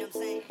funk, you know what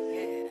I'm saying?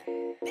 Yeah.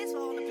 This for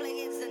all the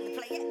players and the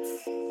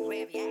playettes,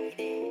 wherever you at,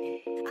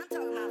 yeah. I'm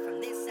talking about from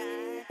this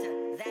side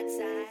to that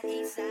side,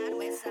 east side,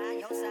 west side,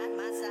 your side,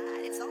 my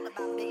side. It's all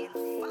about being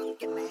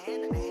funky, man,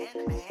 man, man,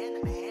 man,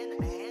 man, man,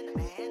 man,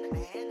 man,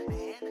 man,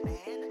 man,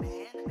 man,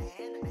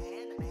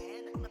 man,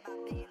 man. All about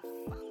being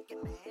funky,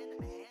 man,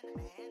 man, man,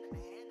 man,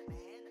 man,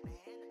 man, man,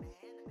 man,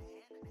 man,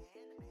 man.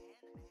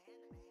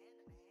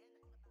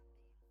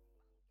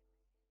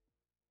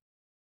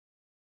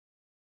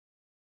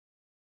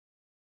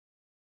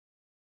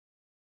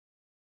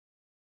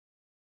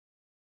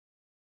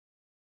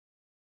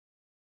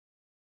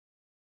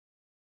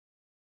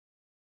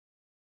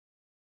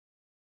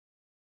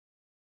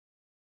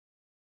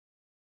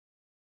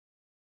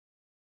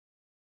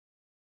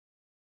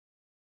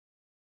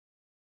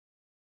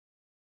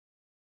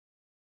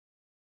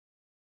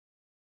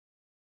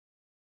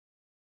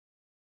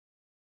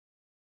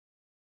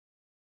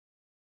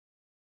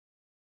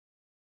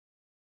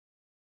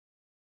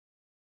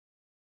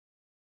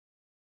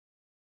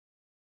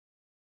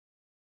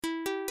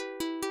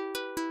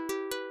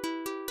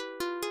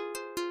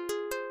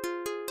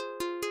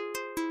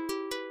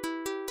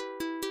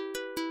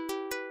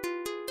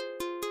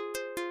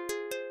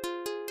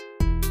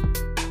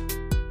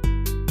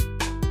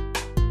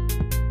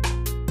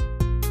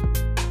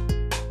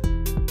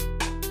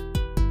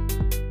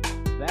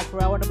 Back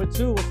for hour number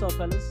 2. What's up,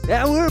 fellas?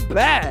 Yeah, we're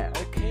back.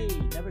 Okay,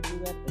 never do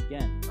that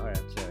again. All right,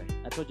 I'm sorry.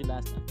 I told you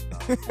last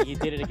time. And you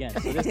did it again.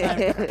 So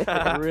this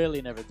time,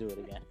 really never do it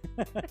again.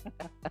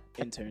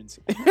 Interns.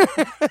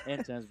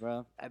 Interns,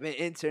 bro. I've been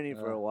interning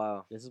for a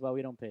while. This is why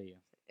we don't pay you.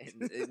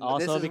 And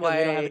Also this is because we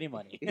don't have why- any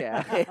money.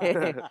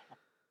 Yeah.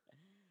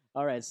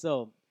 All right,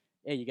 so,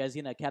 hey, you guys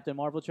seen that Captain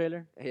Marvel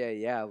trailer?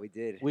 yeah, we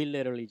did. We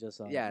literally just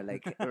saw it. Yeah,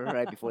 like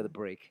right before the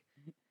break.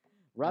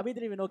 Robbie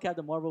didn't even know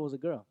Captain Marvel was a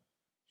girl.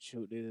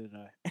 Shoot, neither did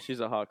I. She's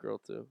a hot girl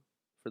too.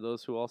 For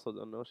those who also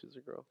don't know, she's a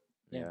girl.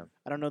 Yeah.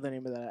 I don't know the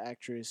name of that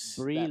actress.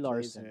 Brie that plays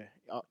Larson. her.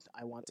 Oh,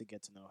 I want to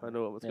get to know her. I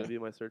know what's Yeah. gonna be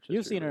my search. You've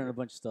history seen her in a later.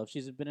 bunch of stuff.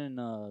 She's been in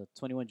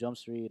 21 Jump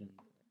Street and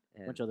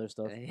a bunch of other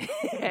stuff.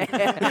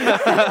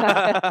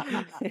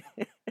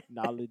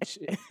 Knowledge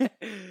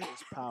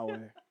is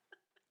power.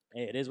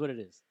 Hey, it is what it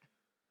is.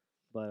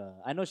 But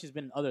I know she's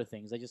been in other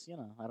things. I just,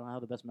 I don't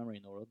have the best memory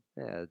in the world.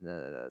 Yeah,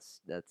 no,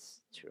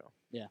 that's true.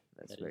 Yeah,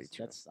 That's that very is-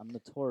 true. I'm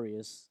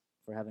notorious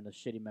for having a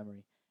shitty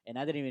memory, and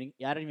I didn't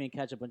even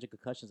catch a bunch of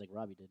concussions like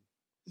Robbie did.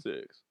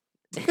 6.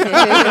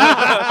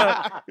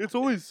 It's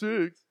only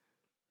 6.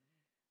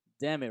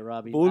 Damn it,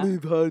 Robbie.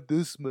 I've had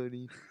this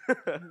many.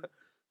 Are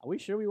we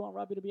sure we want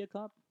Robbie to be a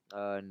cop?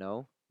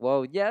 No.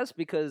 Well, yes,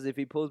 because if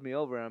he pulls me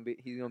over,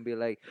 he's gonna be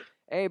like,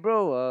 "Hey,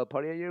 bro,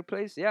 party at your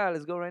place? Yeah,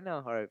 let's go right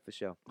now." All right, for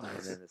sure.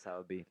 And then that's how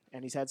it be.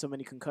 And he's had so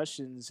many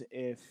concussions.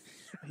 If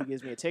he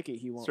gives me a ticket,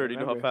 he won't. Sir, do you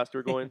know how remember. fast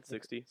we're going?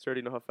 60. Sir, do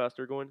you know how fast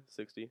we're going?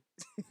 60.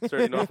 Sir,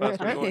 do you know how fast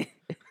we're going?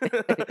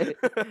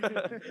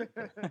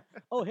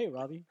 Oh, hey,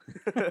 Robbie.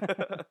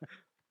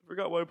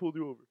 Forgot why I pulled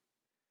you over.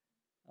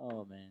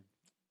 Oh man.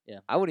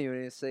 I wouldn't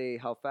even say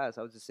how fast.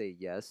 I would just say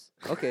yes.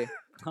 Okay.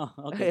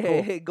 Okay,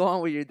 cool. Hey, go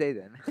on with your day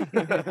then.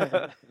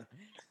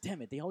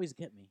 Damn it, they always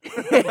get me.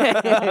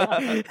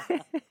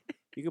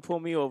 You can pull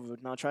me over.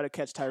 Now try to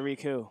catch Tyreek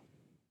Hill.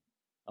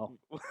 Oh,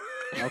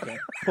 okay.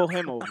 Pull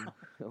him over.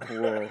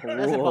 Whoa,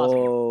 That's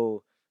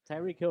whoa.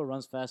 Tyreek Hill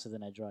runs faster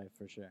than I drive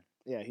for sure.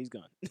 Yeah, he's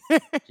gone.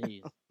 Jeez,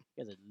 you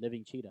guy's a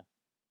living cheetah.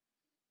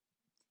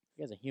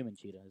 You guy's a human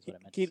cheetah, is what I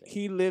meant he, to say.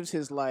 he lives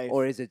his life.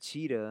 Or is a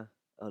cheetah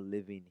a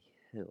living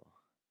hill?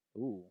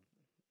 Ooh,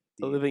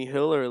 A living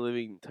hill or a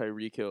living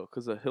Tyreek Hill?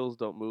 Because the hills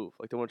don't move.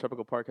 Like the one in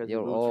Tropical Park has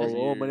Yo, moved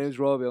for my years. name's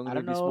Robbie. I'm I gonna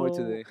don't be know. smart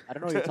today. I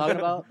don't know what you're talking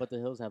about, but the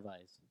hills have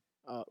eyes.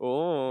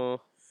 Oh.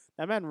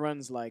 That man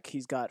runs like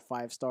he's got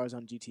 5 stars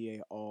on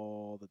GTA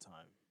all the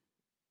time.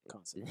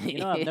 Constantly. You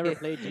know, I've never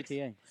played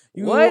GTA.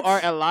 You What? are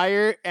a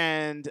liar,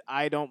 and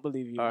I don't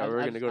believe you. All right, we're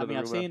gonna go to I the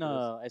mean,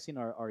 room I've seen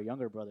our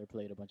younger brother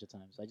play it a bunch of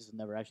times. I just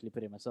never actually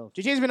played it myself.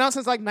 GTA's been out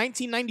since like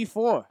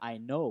 1994. I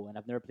know, and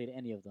I've never played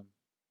any of them.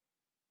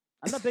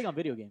 I'm not big on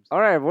video games. All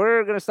right,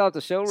 we're gonna stop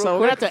the show real So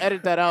we're quick. gonna have to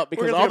edit that out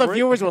because gonna all take the a break.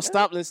 viewers will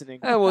stop listening.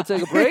 And we'll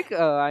take a break.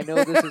 I know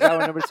this is hour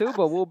number 2,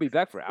 but we'll be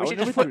back for hour should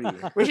number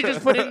just 3. We should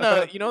just put in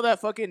the, you know, that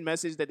fucking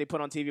message that they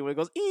put on TV where it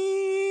goes,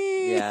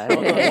 "Ee." Yeah.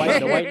 Oh,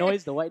 the white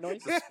noise. The white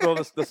noise. No,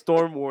 the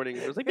storm warning.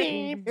 It was like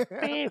beep,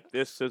 beep.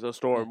 This is a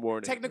storm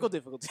warning. Technical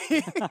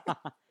difficulty.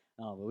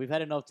 No, but we've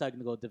had enough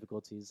technical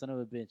difficulties. Son of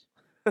a bitch.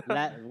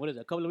 What is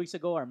it? A couple of weeks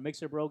ago, our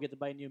mixer broke. Get to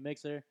buy a new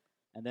mixer.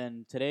 And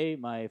then today,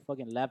 my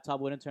fucking laptop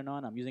wouldn't turn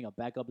on. I'm using a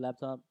backup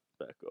laptop.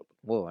 Back up.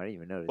 Whoa, I didn't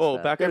even notice Oh,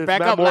 that. back Your up.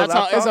 backup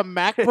laptop is a It's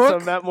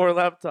MacBook? a Matt Moore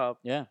laptop.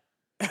 Yeah.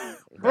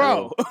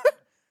 Bro,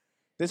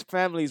 this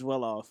family's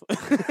well off.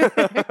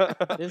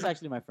 This is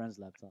actually my friend's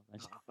laptop.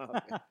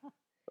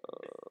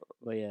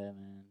 But yeah,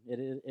 man,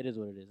 it is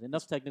what it is.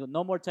 Enough technical,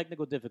 no more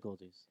technical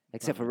difficulties.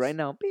 Except for Promise. right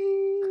now.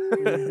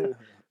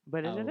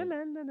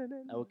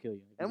 I will kill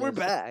you. If And you we're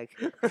guys-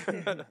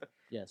 back.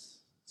 Yes.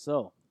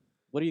 So,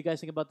 what do you guys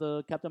think about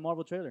the Captain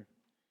Marvel trailer?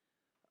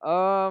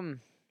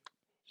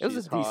 It was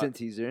She's a hot. decent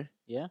teaser.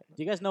 Yeah.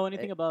 Do you guys know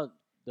anything about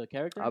the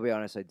character? I'll be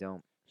honest, I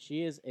don't.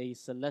 She is a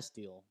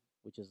Celestial,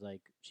 which is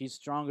like she's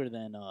stronger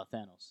than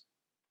Thanos.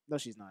 No,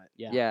 she's not.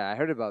 Yeah. Yeah, I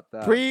heard about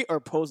that. Pre or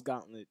post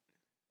Gauntlet?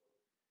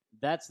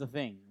 That's the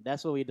thing.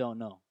 That's what we don't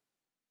know.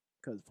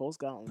 Because post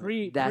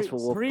Gauntlet. That's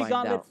what we'll find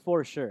Gauntlet out.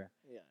 for sure.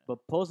 Yeah.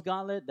 But post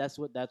Gauntlet, that's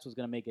what's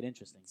gonna make it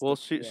interesting. Well,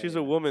 Yeah, she's yeah.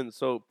 a woman,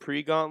 so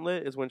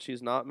pre-gauntlet is when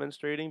she's not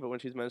menstruating, but when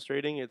she's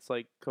menstruating, it's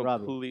like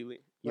Robbie. completely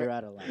You're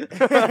out of line.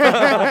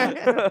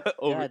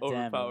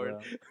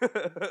 overpowered.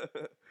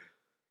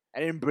 I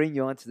didn't bring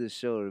you onto the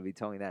show to be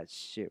telling that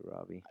shit,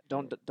 Robbie.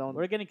 Don't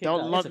We're getting kicked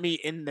don't out. lump It's me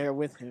in there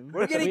with him.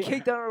 We're getting We-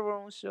 kicked out of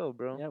our own show,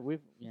 bro.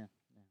 yeah.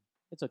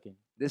 It's okay.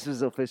 This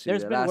was officially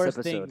There's the been last worse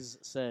episode. things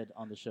said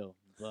on the show,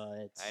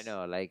 but I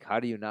know, like, how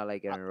do you not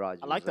like Aaron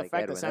Rodgers? I like the fact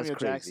that Edwin, Samuel that's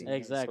crazy. Jackson-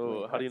 exactly.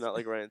 So how do you not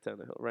like Ryan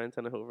Tannehill? Ryan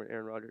Tannehill over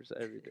Aaron Rodgers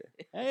every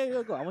day. Hey,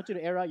 go. I want you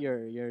to air out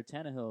your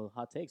Tannehill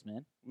hot takes,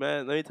 man.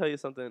 Man, let me tell you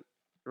something.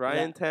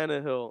 Ryan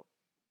Tannehill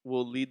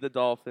will lead the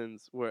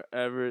Dolphins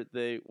wherever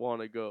they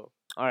want to go.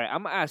 All right,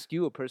 I'm gonna ask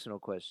you a personal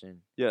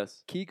question: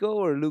 Yes. Kiko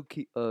or Luke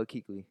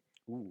Kuechly?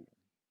 Ooh.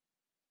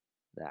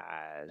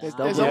 There's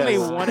Yes. only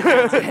Yes. one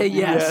answer.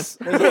 Yes.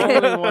 There's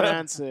only one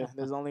answer.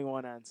 There's only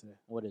one answer.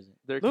 What is it?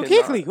 There Luke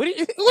cannot- Kuechly. What do you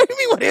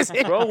mean? What is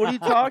it? Bro, what are you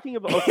talking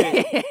about?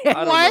 Okay. I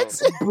don't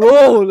What? know.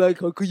 Bro, like,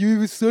 how could you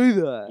even say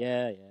that?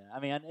 Yeah. I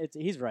mean,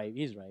 he's right.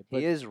 He's right. But,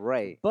 He is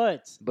right.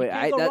 But But you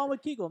can't I- go that- wrong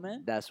with Kiko,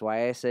 man. That's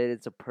why I said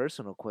it's a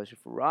personal question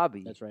for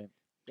Robbie. That's right.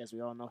 Yes, we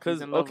all know. he's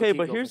Because in love okay, with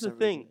but Kiko here's for the some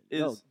thing: reason. is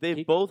Yo, they've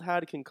Kiko- both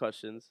had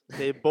concussions.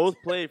 They both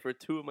played for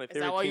two of my Is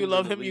favorite. that why you teams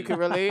love in the him? You league. can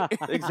relate.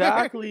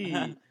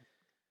 Exactly.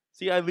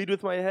 See, I lead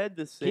with my head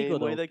the same Kiko,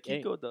 way though, that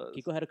hey, Kiko does.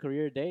 Kiko had a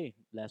career day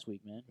last week,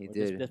 man. He Or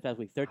did. This past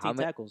week, 13 How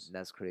ma- tackles.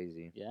 That's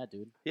crazy. Yeah,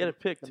 dude. He had a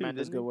pick The too. man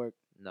does didn't good he? work.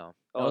 No.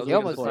 Oh, was it the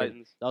was week against the before.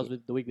 Titans. That was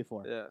the week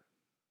before. Yeah.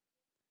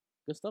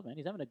 Good stuff, man.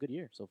 He's having a good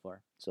year so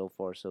far. So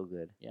far, so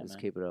good. Yeah, Let's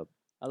man. keep it up.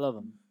 I love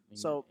him.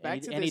 So, back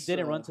and he, to and he this,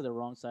 didn't run uh, to the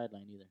wrong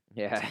sideline either.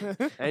 Yeah.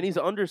 And he's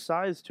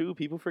undersized too.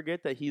 People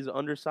forget that he's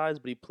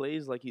undersized, but he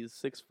plays like he's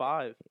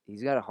 6'5".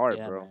 He's got a heart,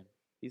 Yeah, bro. man.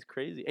 He's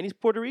crazy, and he's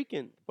Puerto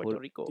Rican. Puerto Puerto-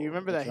 Rico. Do you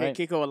remember That's that hit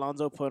right. Kiko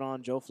Alonso put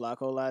on Joe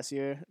Flacco last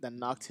year that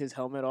knocked his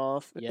helmet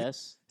off?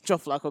 Yes. Joe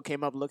Flacco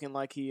came up looking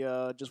like he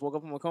just woke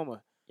up from a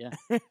coma.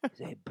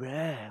 Say,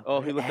 bro.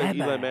 Oh, he looked like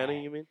Eli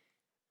Manning. You mean?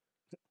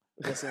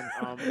 Listen,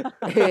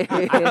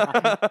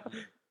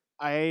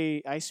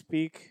 I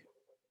speak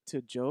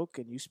to joke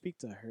and you speak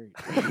to hurt.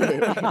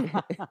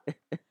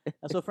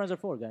 That's what friends are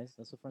for, guys.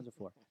 That's what friends are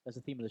for. That's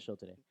the theme of the show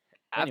today.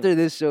 After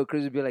this show,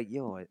 Chris would be like,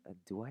 yo,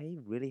 do I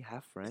really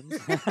have friends?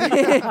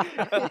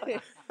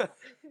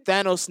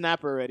 Thanos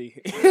snap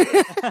already.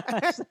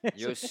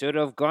 You should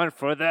have gone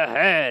for the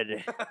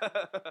head.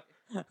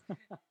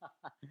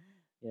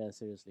 Yeah,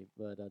 seriously.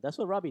 But that's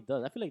what Robbie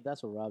does. I feel like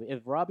that's what Robbie.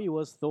 If Robbie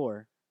was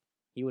Thor,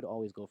 he would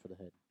always go for the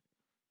head.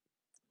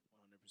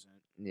 100%.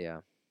 Yeah.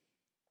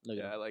 Look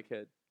Yeah, I at like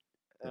head.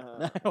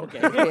 him. Okay.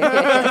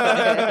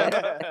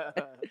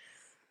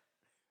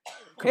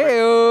 Hey,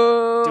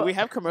 Do we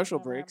have commercial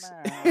breaks?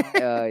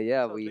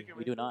 yeah, we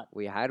do not.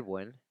 we had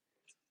one.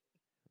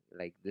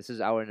 Like, this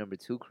is hour number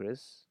 2,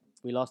 Chris.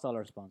 We lost all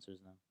our sponsors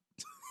now.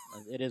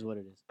 It is what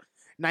it is.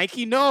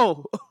 Nike,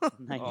 no.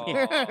 Nike.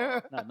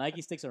 Aw. No,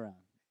 Nike sticks around.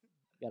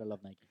 Gotta love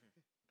Nike.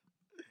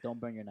 Don't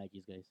burn your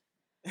Nikes, guys.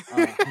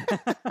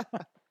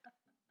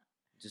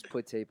 Just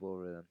put tape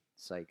over them.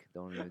 Psych.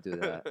 Don't even do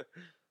that.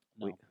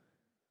 No. Wait.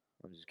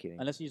 I'm just kidding.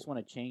 Unless you just want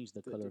to change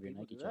the color of your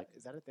people Nike do check. that?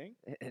 Is that a thing?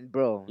 And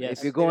bro, Yes.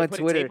 if you They go were on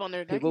putting Twitter, tape on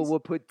their people Nikes? will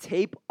put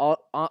tape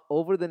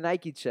over the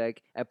Nike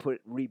check and put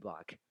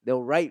Reebok.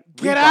 They'll write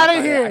Get Reebok outta on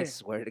it, here! I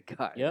swear to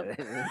God. Yep.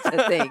 It's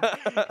a thing.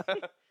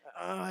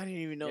 Oh, I didn't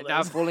even know You're that.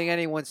 not fooling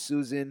anyone,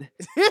 Susan.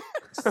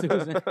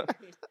 Susan.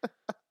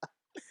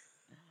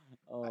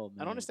 Oh, man.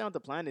 I don't understand what the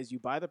plan is. You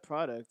buy the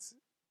product,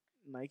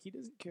 Nike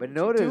doesn't care. But what you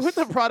do with notice-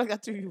 the product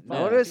after you buy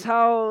Notice it.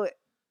 how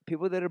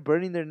people that are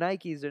burning their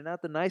Nikes, they're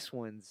not the nice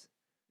ones.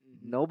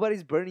 Mhm.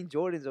 Nobody's burning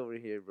Jordans over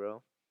here,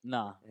 bro.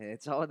 Nah.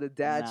 It's all the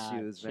dad Nah,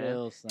 shoes, man.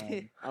 chill,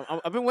 son.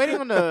 I've been waiting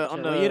on the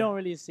on Chill. the. You don't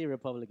really see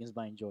Republicans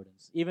buying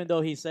Jordans, even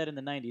though he said in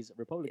the '90s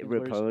Republicans, were,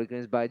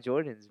 Republicans buy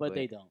Jordans, but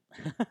they don't.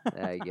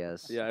 I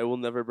guess. Yeah, I will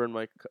never burn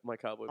my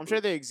cowboy. I'm sure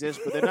boots. they exist,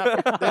 but they're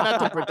not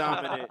the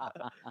predominant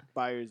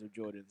buyers of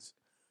Jordans.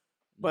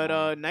 But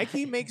Nah.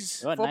 Nike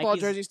makes Well, football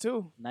Nike's- jerseys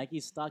too.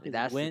 Nike stock is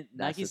That's the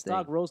Nike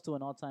stock thing. rose to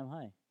an all-time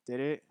high Did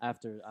it?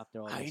 after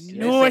all I this.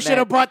 knew I should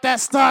have bought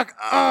that stock.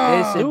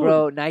 Listen, Dude.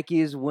 bro,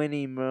 Nike is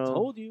winning, bro.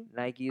 Told you.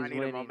 Nike I is need a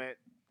winning. moment.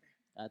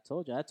 I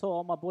told you. I told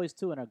all my boys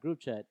too in our group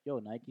chat. Yo,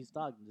 Nike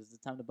stock. This is the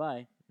time to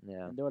buy.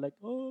 Yeah. And they were like,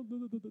 oh. blah,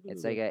 blah, blah, blah,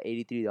 It's blah. like at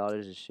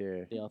 $83 a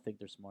share, They all think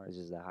they're smart. which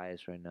is the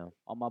highest right now.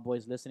 All my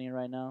boys listening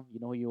right now,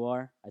 you know who you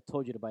are. I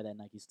told you to buy that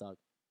Nike stock.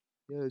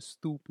 Yeah,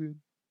 stupid.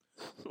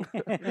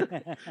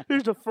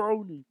 He's a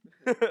phony.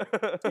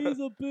 He's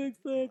a big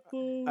fat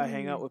phony. I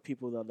hang out with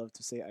people that love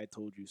to say "I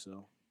told you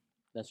so."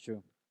 That's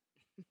true.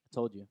 I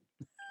told you.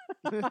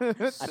 I I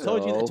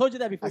told you. I So? told you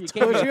that before I you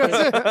came told here.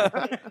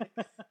 you.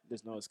 kid.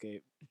 There's no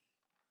escape.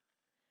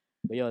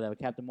 But yo, that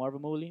Captain Marvel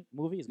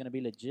movie is gonna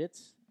be legit.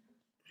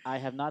 I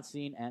have not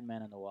seen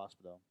Ant-Man and the Wasp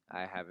though.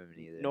 I haven't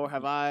either. Nor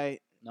have I.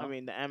 No? I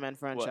mean, the Ant-Man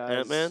franchise. What,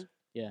 Ant-Man?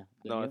 Yeah.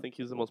 the No, I new- think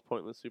he's the most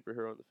pointless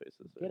superhero on the face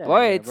of this Get earth. out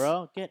of here, What?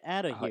 bro. Get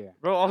out of Hu- here.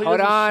 Bro, all he Hold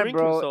does is on, shrink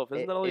bro. himself.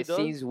 Isn't that all he It does?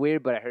 seems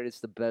weird, but I heard it's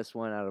the best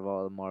one out of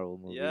all the Marvel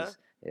movies. Yeah?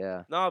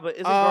 Yeah. No, but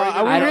isn't Are Guardians we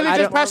of the I don't- really I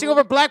just don't- passing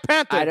over Black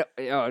Panther? I don't.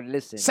 Oh,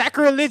 listen.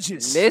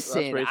 Sacrilegious.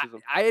 Listen. That's I, racism.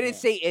 I didn't Yeah.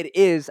 say it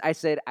is. I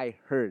said I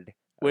heard.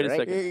 Wait a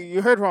alright? second.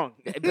 You heard wrong.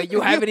 But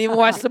you haven't even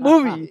watched the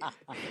movie.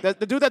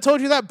 The dude that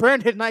told you that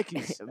burned his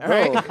Nikes. All Bro,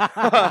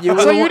 right? you were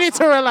So the you one- need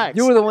to relax.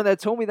 You were the one that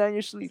told me that in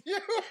your sleep.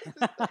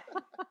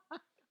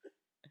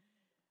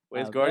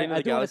 Wait, is but Guardian I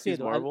of the do wanna see Galaxy it,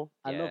 though. Marvel?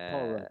 I love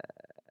Paul Rudd.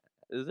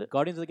 Is it?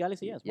 Guardians of the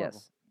Galaxy, yes. Marvel.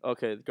 Yes.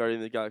 Okay, Guardian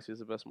of the Galaxy is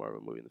the best Marvel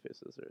movie in the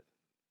face of this earth.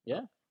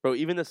 Yeah? Bro,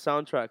 even the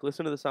soundtrack.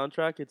 Listen to the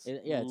soundtrack. It's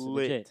It's lit.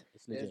 legit.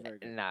 It's Yeah, it's legit. very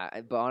good. Nah,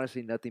 but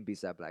honestly, nothing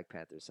beats that Black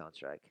Panther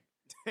soundtrack.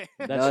 That's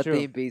Nothing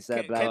true. beats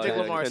that Ken- Black Kendrick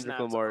Panther. Lamar Kendrick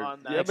snaps Lamar.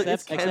 on that. Yeah, but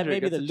it's except Kendrick.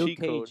 maybe the That's a Luke cheat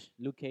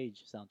code.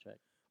 Cage soundtrack.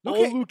 Oh, Luke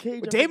Cage- Luke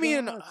Cage. I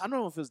Damien, forgot. I don't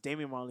know if it was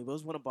Damien Marley, but it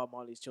was one of Bob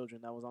Marley's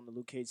children that was on the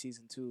Luke Cage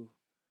season 2.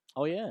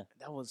 Oh yeah.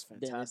 That was The-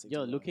 fantastic.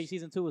 Yo, to Luke watch. Cage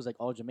season 2 was like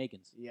all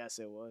Jamaicans. Yes,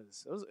 it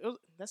was. It was.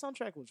 That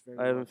soundtrack was very.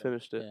 I haven't well done.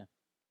 finished it. Yeah.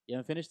 You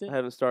haven't finished it? I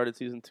haven't started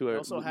season 2. They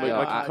also my had, Yo,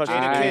 my uh,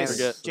 concussion Jada made me Kiss.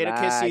 forget.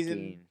 Jada Kiss season-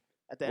 slacking.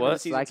 At the end What?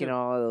 of season Slacking 2.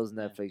 all those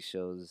Netflix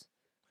shows.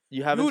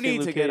 You haven't You seen need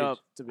Luke to get Cage. up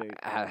to be. You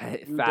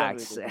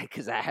Facts, definitely do.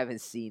 because I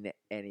haven't seen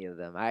any of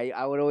them.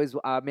 I would always.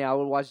 I mean, I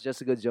would watch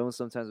Jessica Jones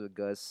sometimes with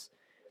Gus.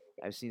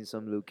 I've seen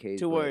some Luke Cage.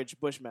 Two but- words,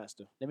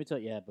 Bushmaster. Let me tell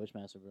you, yeah,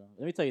 Bushmaster, bro.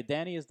 Let me tell you,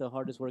 Danny is the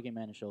hardest working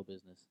man in show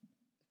business.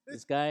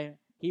 This guy,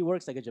 he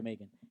works like a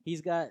Jamaican.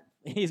 He's got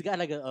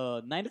like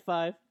a 9 to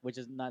 5, which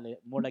is not like,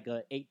 more like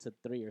a 8 to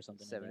 3 or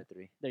something. 7 like to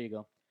 3. that. There you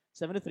go,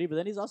 7 to 3. But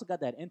then he's also got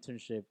that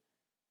internship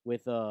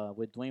with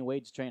Dwayne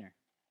Wade's trainer,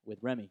 with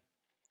Remy,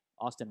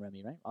 Austin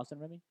Remy, right? Austin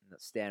Remy, No,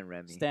 Stan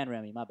Remy. Stan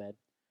Remy. My bad,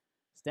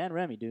 Stan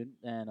Remy, dude.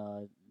 And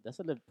that's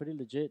a pretty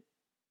legit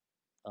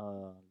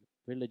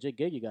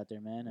gig you got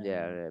there, man. And,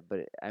 Yeah, but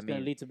I it's gonna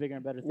mean, lead to bigger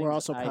and better things. We're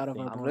also I proud of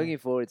think. our I'm boy. looking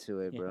forward to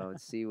it, Yeah. bro.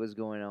 And see what's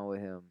going on with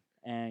him.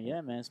 And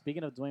yeah, man.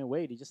 Speaking of Dwayne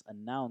Wade, he just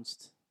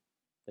announced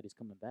that he's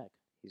coming back.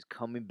 He's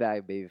coming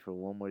back, baby, for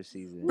one more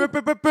season.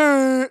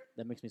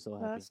 That makes me so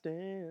happy. Last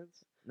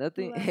dance.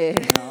 Nothing.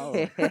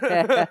 No.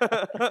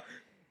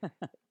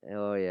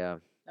 Oh yeah.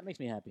 That makes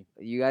me happy.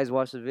 You guys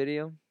watched the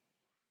video?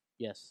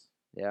 Yes,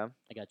 Yeah.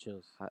 I got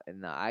chills.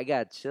 Nah, I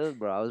got chilled,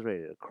 bro. I was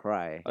ready to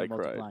cry. I They're cried.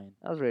 multiplying.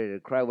 I was ready to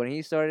cry when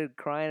he started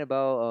crying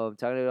about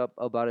talking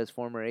about his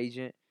former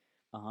agent,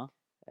 Uh huh.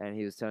 and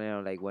he was telling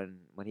him like when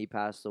he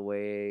passed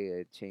away,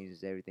 it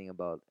changed everything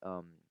about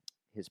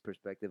his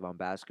perspective on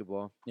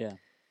basketball. Yeah.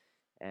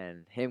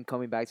 And him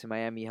coming back to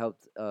Miami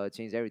helped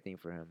change everything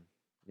for him.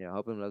 You know,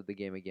 help him love the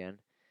game again.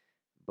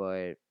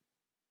 But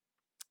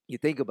you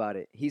think about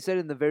it. He said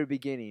in the very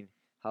beginning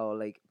how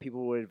like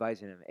people were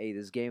advising him, "Hey,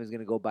 this game is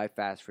gonna go by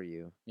fast for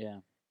you." Yeah.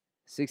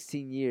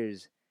 16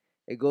 years,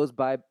 it goes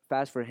by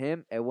fast for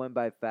him. It went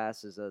by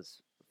fast as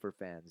us for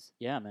fans.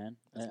 Yeah, man.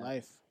 That's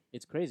life.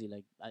 It's crazy.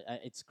 Like,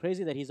 it's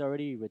crazy that he's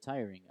already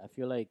retiring. I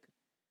feel like,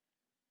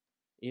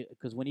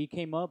 because when he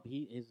came up,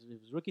 his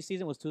rookie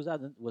season was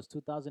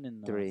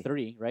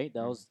 2003, right? That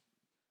Mhm. was,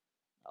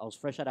 I was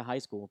fresh out of high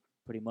school,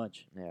 pretty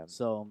much. Yeah,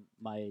 So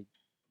my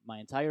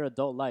entire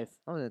adult life,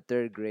 I was in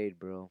 3rd grade,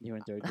 bro. you were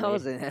in 3rd I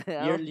was grade.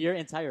 in. Your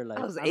entire life.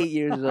 I was 8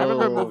 years old. I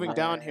remember moving man.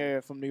 down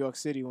here from New York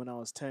City when I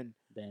was 10.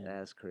 Damn.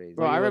 That's crazy.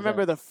 Bro, Where I you was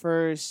remember at? the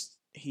first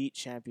Heat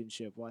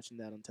championship, watching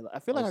that on television. I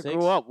feel like I 06?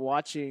 grew up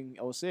watching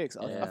 06.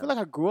 I Yeah. feel like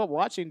I grew up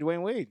watching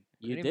Dwayne Wade.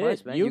 You Pretty did.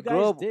 much, man. You You grew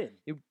guys up- did.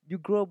 You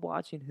grew up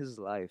watching his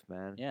life,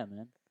 man. Yeah,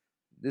 man.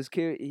 This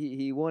kid,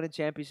 he won a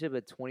championship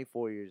at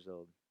 24 years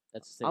old.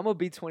 That's sick. I'm gonna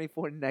be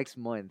 24 next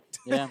month.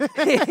 Yeah.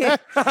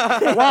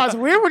 Wow, it's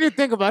weird when you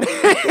think about it.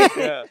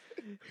 Yeah.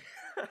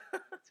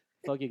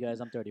 Fuck you guys.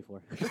 I'm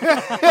 34.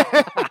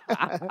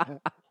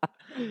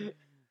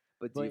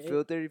 But do you But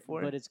feel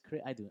 34? But it's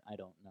I do. I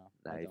don't know.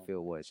 Nah, I you don't.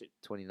 feel what?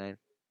 29?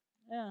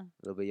 Yeah. A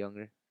little bit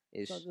younger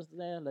ish. So just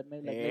let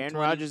me. Hey, Aaron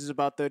Rodgers is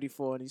about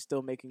 34, and he's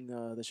still making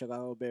the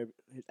Chicago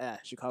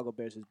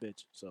Bears his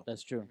bitch. So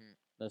That's true.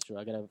 That's true.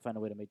 I gotta find a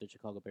way to make the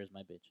Chicago Bears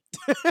my bitch.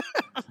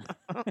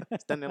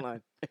 stand in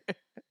line.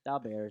 Da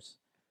Bears.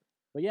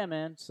 But yeah,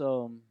 man.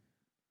 So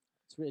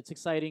it's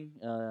exciting.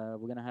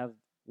 We're gonna have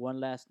one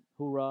last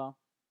hoorah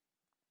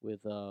with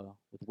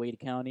Wade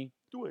County.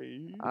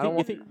 Dwayne. I don't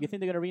want. You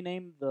think they're gonna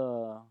rename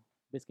the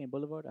Biscayne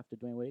Boulevard after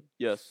Dwayne Wade?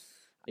 Yes.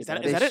 Is Yeah,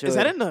 that they is that should.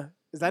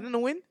 is that in the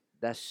win?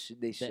 They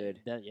should.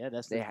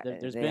 That's They,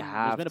 there's they been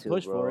have a to,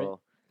 push bro. for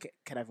it,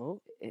 Can I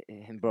vote?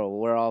 Bro,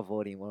 we're all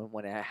voting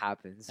when it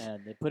happens.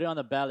 and they put it on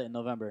the ballot in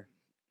November,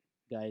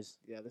 guys.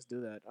 Yeah, let's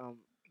do that. I'm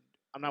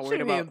not worried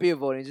Shouldn't even about. be a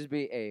voting. Just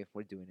be, hey,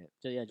 we're doing it.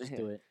 Just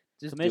do it.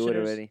 Just do it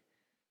Commissioners- already.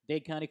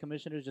 Dade County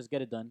commissioners, just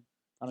get it done.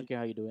 I don't care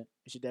how you do it.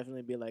 It should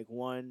definitely be like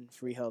 1,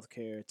 free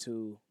healthcare,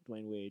 2,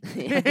 Dwayne Wade.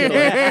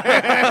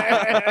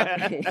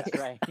 That's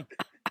right.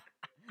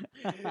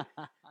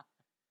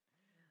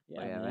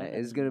 Yeah, man,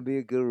 it's gonna be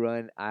a good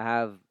run.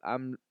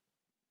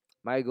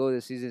 My goal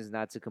this season is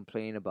not to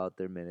complain about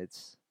their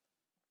minutes.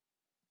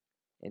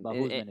 About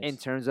whose In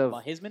minutes? terms of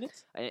About his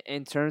minutes?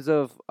 in terms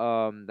of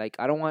like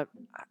I don't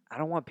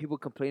want people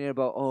complaining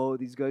about, oh,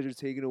 these guys are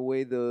taking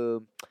away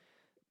the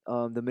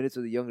minutes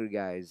of the younger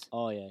guys.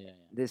 Oh yeah.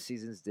 This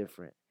season's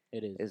different.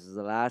 It is. This is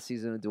the last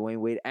season of Dwayne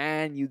Wade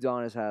and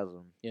Udonis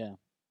Haslam. Yeah.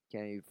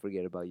 Can't you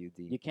forget about UD?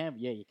 You can't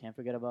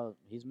forget about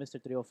he's Mr.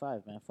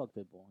 305, man. Fuck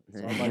Pitbull. It's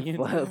all about you.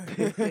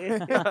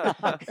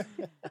 Fuck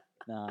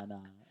Nah.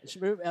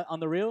 On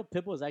the real,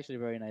 Pitbull is actually a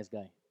very nice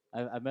guy.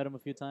 I've met him a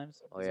few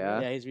times. Oh,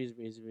 yeah? Yeah, he's really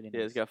nice.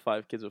 Yeah, he's got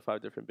 5 kids with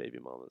 5 different baby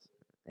mamas.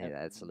 Hey,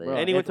 that's Bro, lit.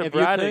 And he went to if you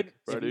Braddock. could-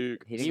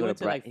 Braddock. He he didn't go went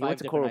to to, like, He went 5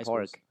 to different Coral high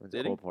Park. schools. Went to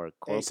Did he? Coral Park. Hey,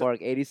 Coral so- Park,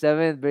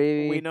 87th,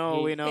 baby. We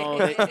know.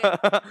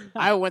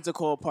 I went to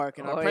Cole Park,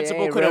 and our Oh,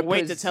 principal yeah, couldn't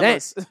wait to tell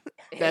us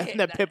represent.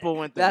 that Pitbull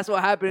went there. That's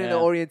what happened in the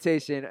Yeah.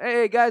 orientation.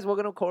 Hey guys,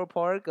 welcome to Coral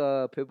Park.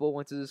 Pitbull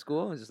went to the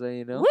school. I'm just letting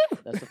you know.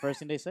 That's the first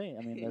thing they say.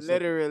 I mean, that's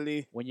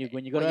Literally. when you go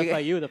When to you-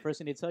 FIU, the first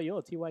thing they tell you,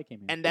 oh, Ty came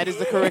here. And that is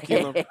the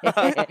curriculum.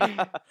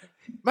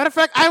 Matter of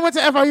fact, I went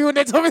to FIU and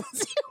they told me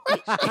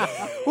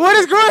what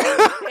is going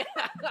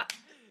on?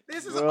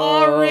 This is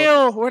all Bro.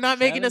 real. We're not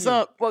making this Telling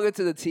you. up. Welcome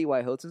to the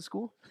T.Y. Hilton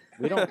School.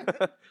 we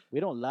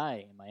don't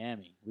lie in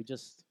Miami. We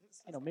just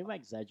maybe I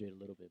exaggerate a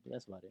little bit, but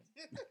that's about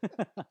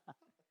it.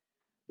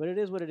 But it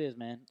is what it is,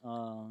 man.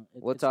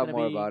 We'll it's talk gonna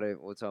more be- about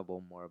it. We'll talk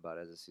more about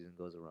it as the season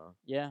goes around.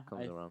 Yeah,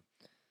 Comes around.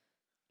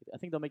 I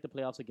think they'll make the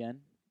playoffs again.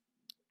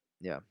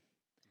 Yeah.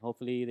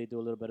 Hopefully they do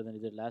a little better than they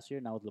did last year.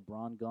 Now with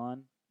LeBron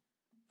gone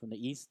from the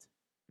East,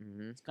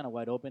 Mm-hmm. it's kind of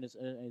wide open. It's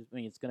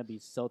gonna be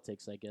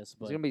Celtics, I guess. It's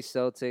But gonna be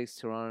Celtics,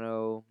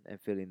 Toronto,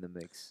 and Philly in the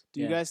mix.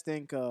 Do you Yeah. guys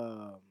think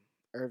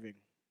Irving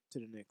to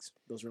the Knicks?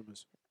 Those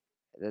rumors.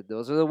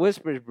 Those are the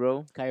whispers,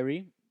 bro.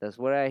 Kyrie That's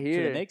what I to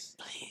hear. the Knicks.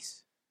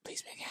 Please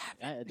make it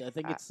happen. I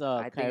think it's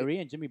I think Kyrie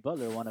and Jimmy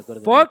Butler want to go to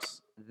the Fuck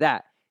Knicks.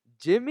 that.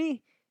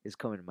 Jimmy is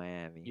coming to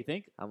Miami. You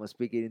think? I'm gonna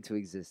speak it into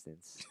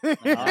existence.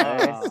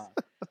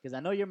 Because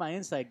I know you're my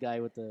inside guy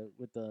with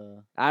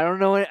the. I don't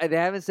know. They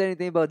haven't said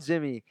anything about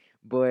Jimmy,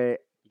 but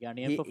You got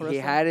any he, info for us? he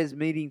though? had his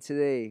meeting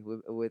today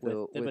with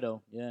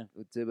Thibodeau. Yeah,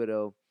 with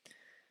Thibodeau.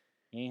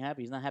 he ain't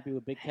happy. He's not happy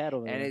with Big Cat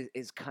over And there.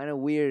 it's kind of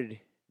weird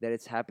that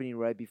it's happening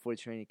right before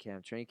training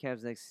camp. Training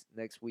camp's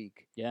next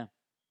week. Yeah.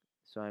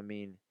 So I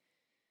mean,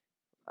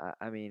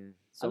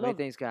 so many love-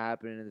 things can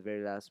happen in the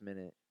very last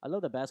minute. I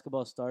love that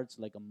basketball starts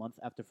like a month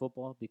after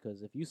football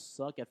because if you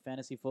suck at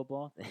fantasy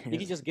football, you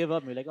can just give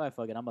up and be like, "Oh,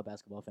 fuck it, I'm a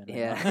basketball fan."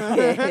 Yeah.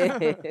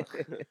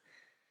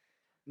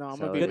 No, I'm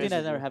So gonna be Good thing that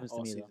miserable never happens to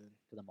all me, though. season.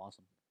 Because I'm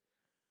awesome.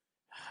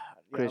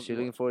 Yeah, Chris, you I'm-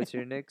 looking forward to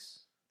your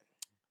Knicks?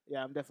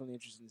 Yeah, I'm definitely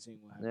interested in seeing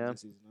what happens Yeah.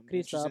 this season. I'm Chris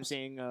interested in stops.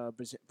 seeing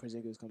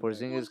Porzingis come back.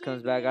 Porzingis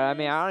comes back. I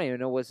mean, I don't even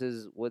know what's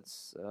his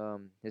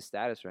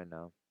status right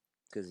now,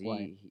 because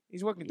Why?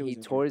 He's working through he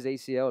his tore his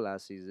ACL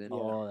last season. Yeah.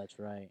 Oh, that's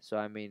right. So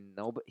I mean,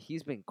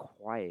 he's been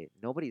quiet.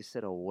 Nobody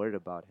said a word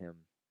about him.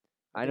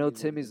 I think know he's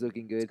looking Timmy's good.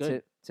 looking good.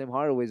 good. Tim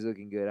Hardaway's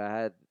looking good. I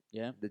had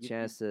Yeah. the You-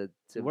 chance to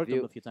You worked with him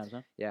view. a few times,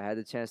 huh? Yeah, I had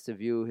the chance to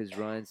view his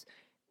runs.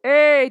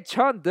 Hey,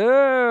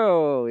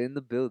 Chandel in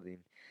the building.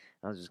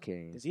 I was just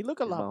kidding. Does he look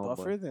a He's my lot homeboy.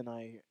 buffer than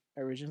I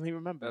originally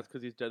remember? That's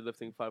because he's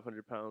deadlifting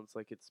 500 pounds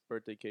like it's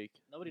birthday cake.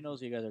 Nobody knows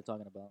what you guys are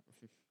talking about.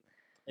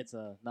 It's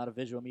not a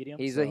visual medium.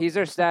 He's so he's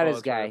our status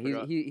that's right, I guy. He's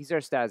forgot. he's our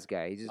stats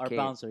guy. He just our came.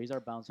 bouncer. He's our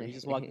bouncer. He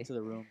just walked into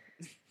the room.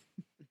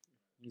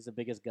 He's the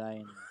biggest guy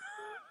in.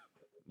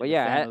 But the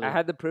yeah, I family.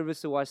 had the privilege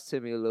to watch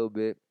Timmy a little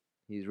bit.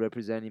 He's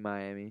representing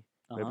Miami,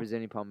 Uh-huh.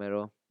 representing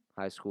Palmetto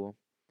High School.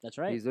 That's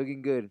right. He's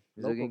looking good.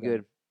 He's Local looking guy.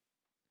 good.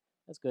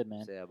 That's good,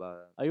 man. Say about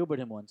that. I Ubered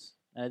him once,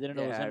 and I didn't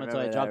know it was Yeah, I him until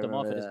I remember dropped that, him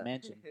off at remember his that.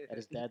 mansion, at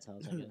his dad's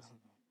house. I guess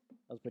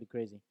that was pretty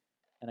crazy.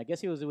 And I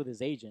guess he was with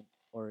his agent,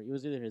 or it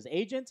was either his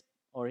agent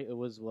or it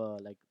was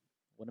like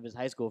one of his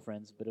high school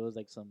friends. But it was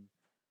like some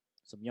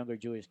Some younger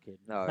Jewish kid.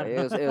 No,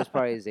 it was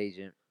probably his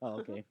agent. Oh,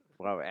 okay.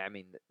 Well, I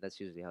mean, that's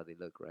usually how they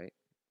look, right?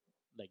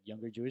 Like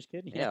younger Jewish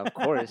kid. Yeah, of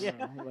course. yeah,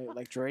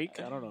 Like Drake.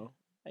 I don't know.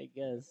 I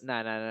guess.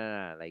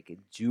 Nah. Like a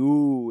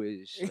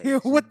Jewish.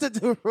 Like What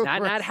the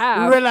not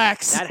half.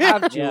 Relax. Not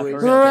half Yeah, Jewish. for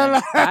real.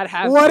 Relax. Not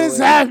half What does Jewish.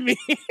 that mean?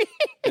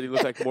 Did he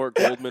look like Mort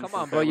Goldman? Come from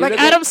on, bro, Family you Like look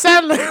Guy? Adam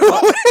Sandler.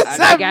 What does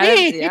that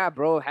mean? Yeah,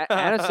 bro.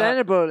 Adam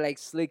Sandler, bro, like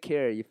slick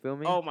hair. You feel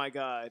me? Oh my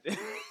god.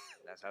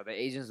 That's how the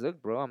agents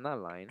look, bro. I'm not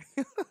lying.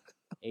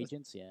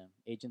 Agents, yeah.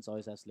 Agents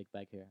always have slick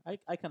back hair.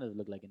 I kind of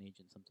look like an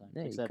agent sometimes.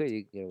 Yeah, you except could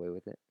you get away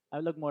with it. I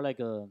look more like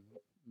a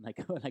like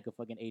a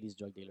fucking 80s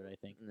drug dealer, I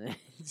think. Yeah.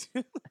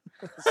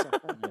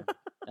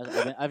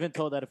 I've been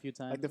told that a few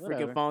times. Like the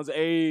Whatever. freaking phones.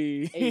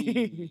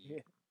 Hey.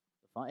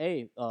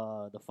 Hey,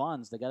 the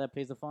Fonz, the guy that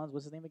plays the Fonz,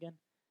 what's his name again?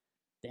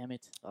 Damn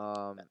it.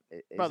 Bro,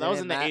 isn't that was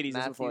it in the Matt- 80s,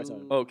 that's before I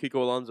started. Oh, Kiko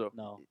Alonso.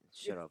 No.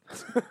 Shut up.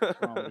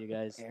 What's wrong with you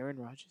guys? Aaron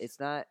Rodgers. It's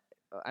not.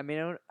 I mean,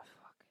 I don't.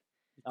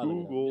 I'll look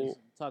it up. Google.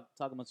 Just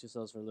talk amongst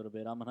yourselves for a little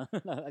bit.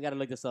 I gotta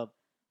look this up.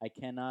 I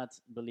cannot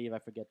believe I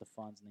forget the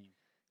Fonz name.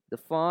 The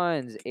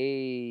Fonz,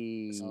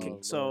 a. Oh,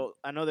 So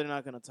I know they're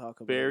not gonna talk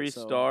about Barry it,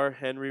 so Star,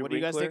 Henry What do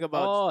you guys think Winkler.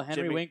 about Oh,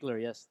 Henry Jimmy- Winkler.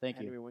 Yes, thank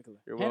Henry you. Winkler?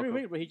 You're Henry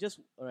welcome. Winkler. He just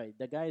all right.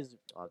 That guy's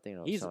I'm thinking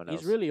of he's someone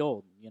he's else. really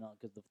old,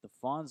 because the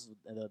Fonz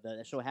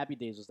the show Happy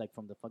Days was like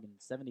from the fucking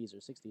 70s or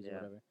 60s Yeah. or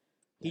whatever. Yeah,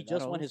 He that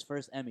just won old? his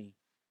first Emmy.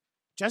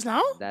 Just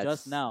now?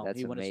 Just now, That's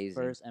he won his amazing.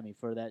 first Emmy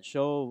for that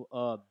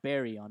show,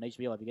 Barry on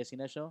HBO. Have you guys seen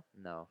that show?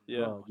 No.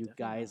 Yeah. Bro, you definitely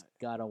guys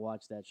not. gotta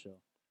watch that show.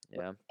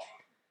 Yeah.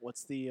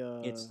 What's the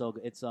It's so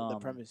good. It's the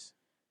premise?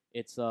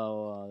 It's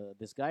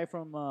this guy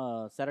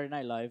from Saturday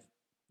Night Live,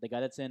 the guy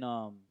that's in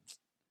the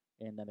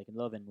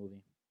McLovin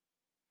movie.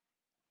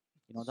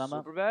 You know what I'm talking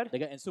Super bad. about? The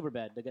guy in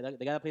Superbad,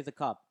 the guy that plays the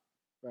cop.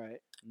 Right.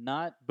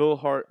 Not. Bill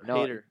Hart, No,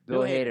 Hader.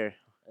 Bill Bill Hader.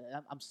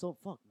 Hader. I'm so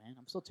fucked, man.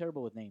 I'm so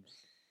terrible with names.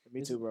 Me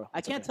This- too, bro. I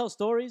It's can't okay. tell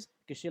stories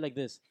because shit like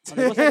this. I'm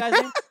like, what's that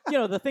guy's name? You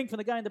know, the thing from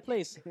the guy in the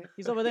place.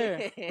 He's over there.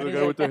 And he's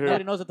guy with the hair.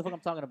 Nobody knows what the fuck I'm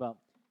talking about.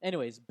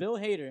 Anyways, Bill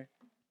Hader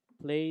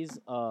plays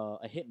a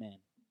hitman,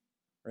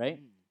 right?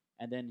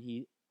 And then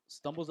he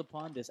stumbles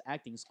upon this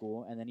acting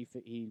school, and then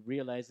he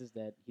realizes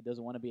that he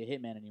doesn't want to be a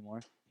hitman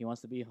anymore. He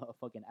wants to be a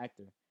fucking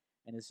actor,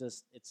 and it's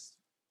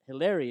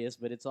hilarious,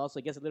 but it's also,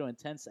 it gets a little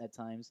intense at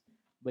times.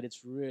 But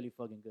it's really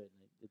fucking good.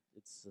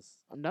 It's just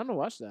I'm down to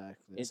watch that.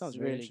 Actually. That it's sounds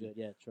very really interesting.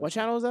 good. Yeah. trust What me.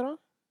 channel is that on?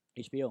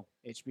 HBO.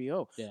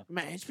 HBO. Yeah.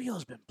 Man,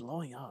 HBO's been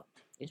blowing up.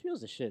 HBO's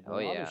the shit. Bro. Oh,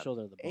 All yeah. their shows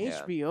are the bomb.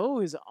 Yeah.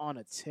 HBO is on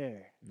a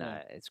tear. Nah,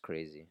 it's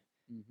crazy.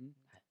 Mm-hmm.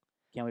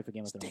 Can't wait for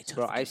Game of Thrones. Stay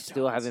Bro, tuned I for still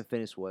Game of haven't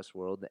finished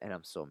Westworld, and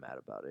I'm so mad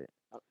about it.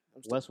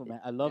 I'm still- Westworld,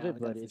 man, I love Yeah, it, I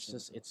but gotta it's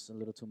finish just Westworld. it's a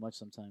little too much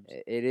sometimes.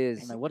 It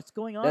is. I'm like, what's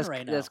going on That's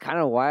right now? that's kind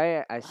of why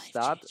I Life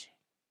stopped. changing.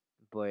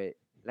 But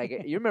like,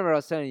 you remember I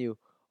was telling you,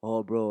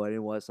 oh, bro, I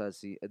didn't watch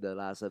the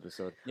last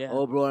episode. Yeah.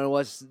 Oh, bro, I didn't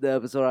watch the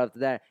episode after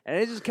that, and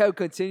it just kept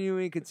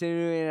continuing,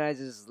 and I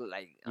just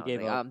I was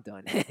gave like, up. I'm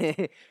done.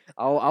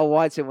 I'll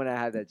watch it when I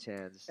have that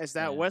chance. Is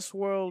that Yeah.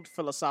 Westworld,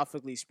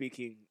 philosophically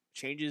speaking,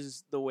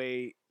 changes the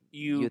way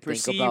you, think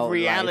perceive about life.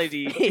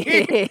 reality,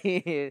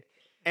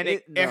 and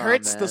it Nah,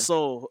 hurts the man.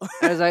 soul.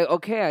 I was like,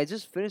 okay, I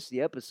just finished the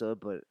episode,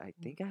 but I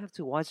think I have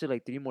to watch it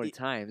like 3 more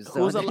times.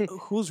 who's So-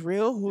 who's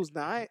real? Who's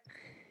not?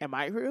 Am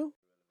I real?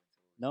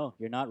 No,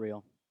 you're not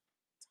real.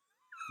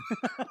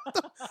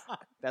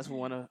 That's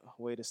one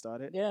way to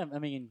start it. Yeah, I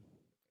mean,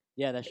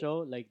 yeah, that show,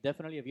 like,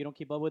 definitely, if you don't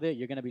keep up with it,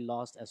 you're gonna be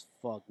lost as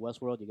fuck.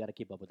 Westworld, you gotta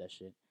keep up with that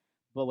shit.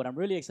 But what I'm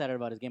really excited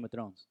about is Game of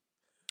Thrones.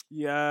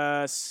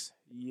 Yes,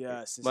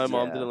 yes. My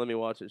mom Yeah. didn't let me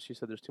watch it. She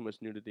said there's too much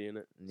nudity in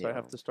it, so I Yeah.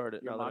 have to start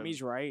it. Your now that I'm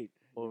mommy's right.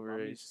 Your overage.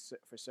 mommy's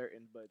for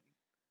certain, but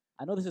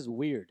I know this is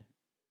weird,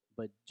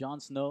 but Jon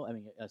Snow, I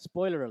mean,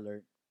 spoiler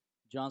alert,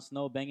 Jon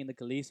Snow banging the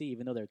Khaleesi,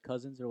 even though they're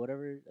cousins or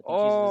whatever. I think she's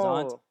his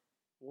aunt. Oh,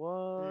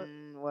 what?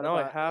 what Now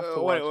I about? have to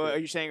what, watch it. Are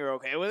you saying you're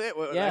okay with it?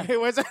 What, Yeah.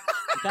 what's I'm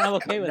kind of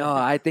okay with no, it.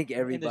 I think show?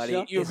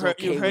 everybody You've is heard-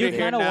 okay you've heard with it it.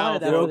 here kinda now.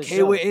 wanted that They're for the okay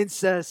show. with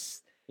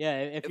incest. Yeah,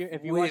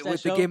 if you watch that with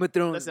show, the Game of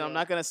Thrones. Listen, I'm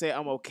not gonna say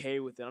I'm okay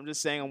with it. I'm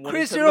just saying I'm willing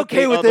Chris, to you're look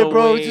okay the with other it,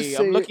 bro. way. Just say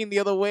I'm it. looking the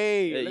other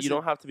way. Yeah, you Listen,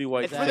 don't have to be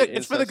white. It's to for say the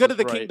it's for the incest good of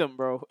is the right. kingdom,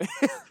 bro.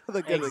 For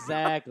the good of the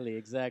exactly.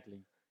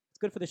 It's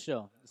good for the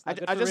show. It's not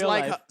good I for just real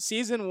like life. how,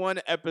 season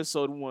 1,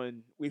 episode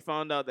 1. We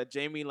found out that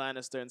Jaime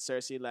Lannister and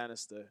Cersei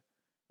Lannister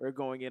were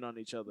going in on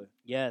each other.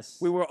 Yes.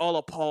 We were all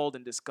appalled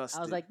and disgusted.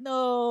 I was like,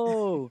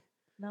 no.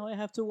 Now I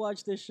have to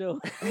watch this show.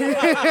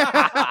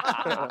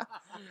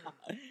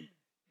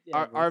 Yeah,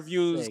 our bro,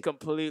 views sick.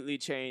 completely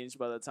changed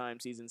by the time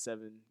season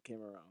 7 came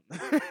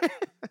around.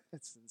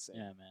 It's insane.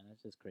 Yeah, man,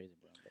 that's just crazy,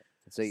 bro. But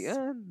It's like,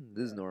 yeah,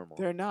 this is normal.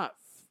 They're not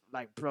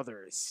like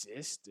brother or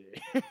sister.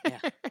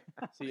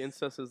 See,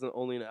 incest isn't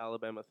only an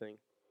Alabama thing.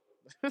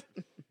 I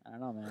don't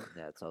know, man.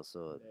 Yeah, it's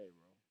also. Hey,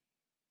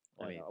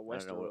 bro. I mean, I don't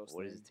know Westeros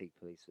where does thing. it take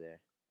place there?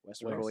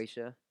 Westeros.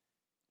 Croatia.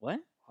 What?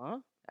 Huh?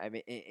 I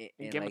mean,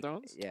 In Game of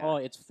Thrones? Yeah. Oh,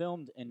 it's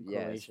filmed in yeah,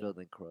 it's Croatia. filmed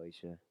in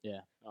Croatia.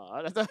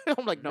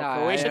 I'm like, no, Nah,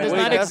 Croatia I- does wait,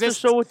 not that's the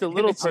exist. show with the in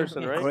little its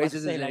person, universe. right? Croatia I was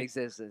doesn't gonna say,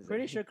 exist.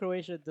 Pretty sure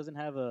Croatia doesn't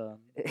have a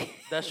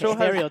That show has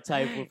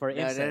stereotype for No,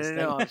 no, incest. no,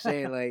 no. I'm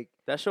saying like.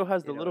 that show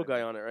has the You know little what I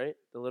guy on it, right?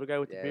 The little guy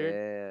with the Yeah,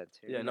 beard.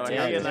 yeah, Yeah, no, I Yeah,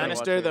 Tyrion yeah, watch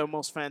Lannister, it. the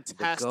most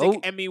fantastic GOAT.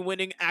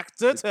 Emmy-winning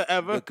actor to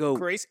ever The GOAT.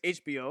 grace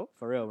HBO.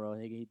 For real, bro.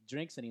 He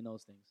drinks and he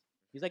knows things.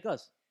 He's like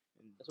us.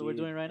 That's what we're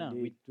doing right now.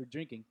 Indeed. We're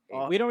drinking.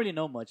 Oh. We don't really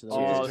know much though.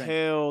 We All just drink.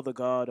 hail the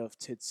god of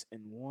tits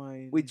and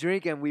wine. We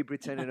drink and we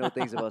pretend to know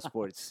things about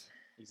sports.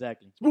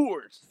 Exactly.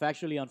 Sports.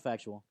 Factually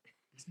unfactual.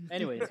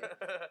 Anyways,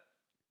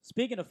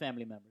 speaking of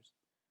family members,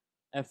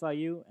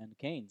 FIU and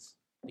Canes,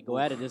 they go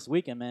at it this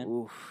weekend, man.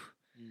 Oof.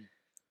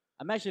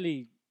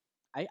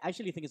 I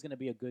actually think it's gonna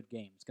be a good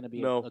game. It's gonna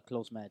be No. a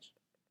close match.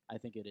 I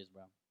think it is,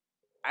 bro.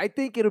 I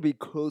think it'll be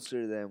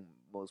closer than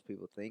most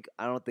people think.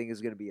 I don't think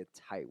it's gonna be a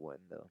tight one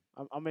though.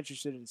 I'm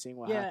interested in seeing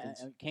what yeah, happens.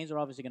 and Canes are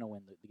obviously gonna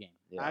win the game.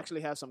 Yeah. I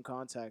actually have some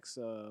contacts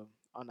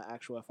on the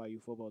actual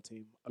FIU football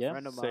team. A Yeah?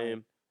 friend of mine.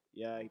 Same.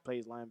 Yeah, he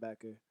plays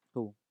linebacker.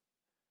 Who?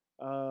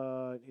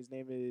 His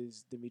name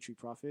is Dimitri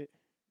Prophet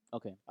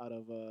Okay. out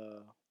of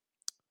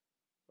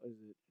what is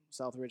it?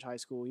 Southridge High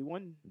School. He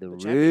won The the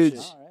Ridge.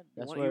 championship. All right. He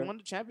That's won, where. he won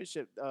the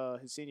championship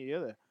his senior year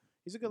there.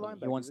 He's a good He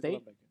linebacker. won He's a good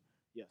state? linebacker.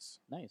 Yes.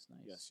 Nice.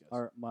 Yes,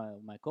 yes.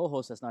 My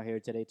co-host that's not here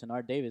today,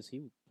 Tenard Davis,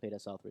 he played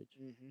at Southridge.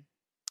 Mm-hmm.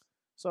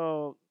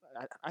 So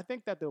I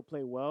think that they'll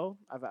play well.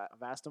 I've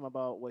asked him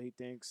about what he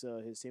thinks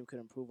his team could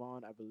improve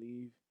on. I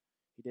believe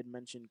he did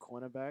mention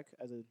cornerback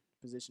as a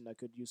position that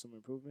could use some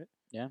improvement.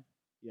 Yeah?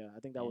 Yeah, I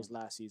think that Yeah. was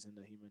last season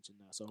that he mentioned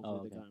that. So hopefully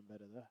okay. they've gotten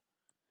better there.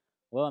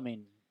 Well, I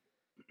mean,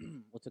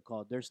 what's it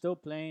called? They're still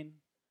playing,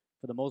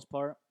 for the most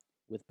part,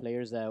 with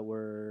players that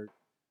were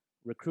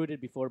recruited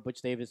before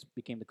Butch Davis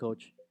became the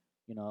coach.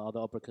 You know, all the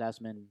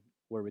upperclassmen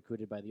were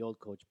recruited by the old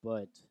coach,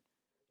 but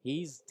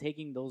he's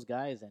taking those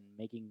guys and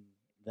making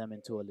them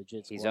into a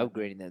legit squad. He's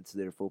upgrading them to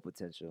their full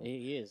potential.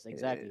 He is,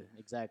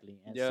 exactly.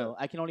 And Yeah. so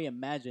I can only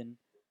imagine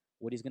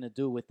what he's going to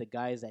do with the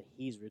guys that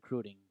he's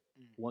recruiting.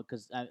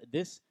 Because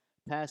this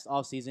past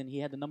offseason, he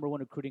had the #1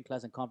 recruiting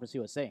class in Conference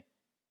USA.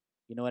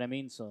 You know what I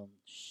mean? So,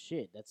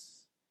 shit,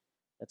 that's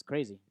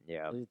crazy.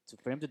 Yeah.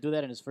 For him to do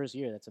that in his first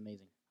year, that's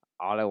amazing.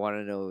 All I want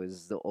to know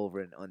is the over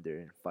and under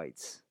in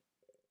fights.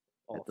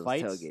 Oh, At those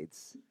fights?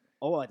 tailgates.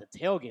 Oh, at the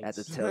tailgates. At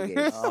the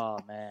tailgates. Oh,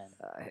 man.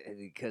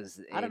 Because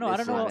I don't know. I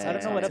don't know what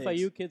man.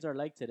 FIU kids are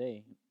like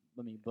today.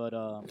 I mean, but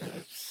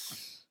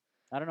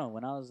I don't know.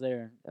 When I was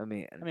there, I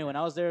mean, when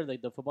I was there,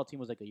 like the football team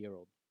was like a year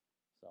old.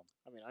 So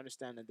I mean, I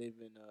understand that they've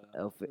been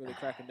Alpha- really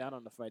cracking down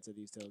on the fights at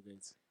these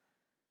tailgates.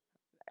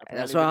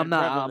 that's Apparently why been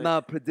I'm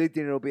not prevalent.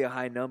 predicting it'll be a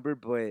high number,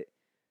 but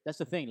that's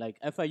the thing. Like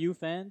FIU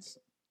fans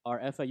are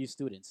FIU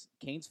students.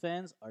 Canes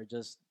fans are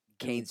just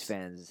Canes dudes.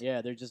 fans.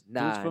 Yeah, they're just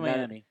Nah, dudes from nah,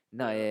 Miami.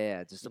 No,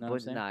 yeah, just You a know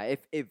what I'm bunch. Nah,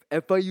 if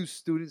FIU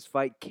students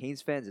fight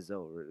Canes fans, it's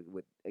over.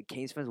 With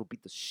Canes fans will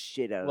beat the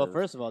shit out Well, of them.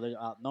 first of all, they're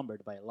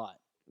outnumbered by a lot.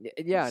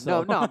 Yeah,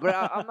 so- no, but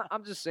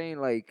I'm just saying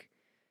like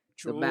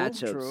True, the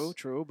matchups.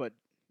 true, but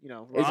you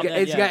know, It's, Rob, go-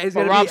 it's, yeah. got, it's But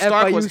gonna Rob be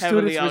Stark FIU was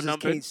heavily students versus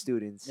outnumbered. Canes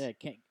students.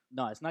 Yeah,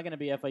 no, it's not going to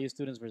be FIU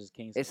students versus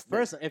Canes. It's the-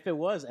 First, if it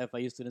was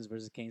FIU students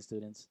versus Canes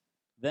students,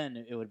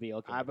 then it would be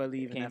okay. I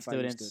believe in Canes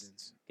FIU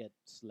students. get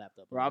slapped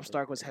up. a Rob little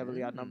Stark was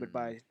heavily outnumbered Mm.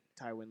 by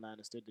Tywin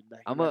Lannister. Did that,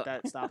 I'm let a-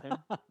 that stop him?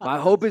 bit. My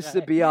hope is That's to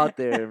right. be out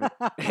there. No,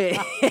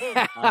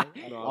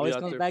 I'll Always be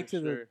out comes there back for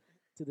to sure.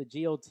 the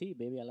GOT,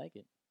 baby. I like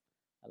it.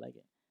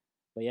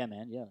 But yeah,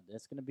 man,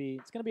 it's gonna be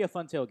a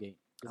fun tailgate.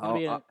 There's gonna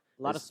be a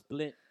lot of it's-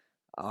 split.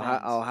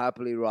 I'll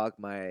happily rock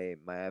my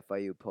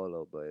FIU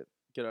polo, but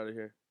Get out of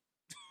here.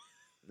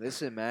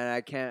 listen, man,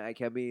 I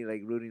can't be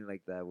like rooting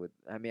like that.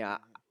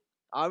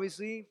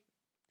 Obviously,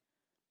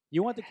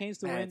 You want the Canes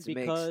to Man, win it's mixed.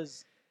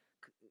 because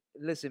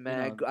listen,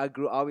 man, know- I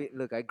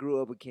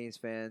grew up a Canes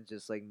fan,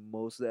 just like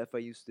most of the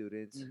FIU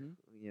students. Mhm.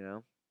 You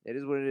know, it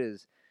is what it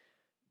is.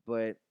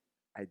 But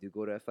I do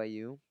go to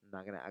FIU. I'm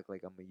not gonna act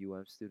like I'm a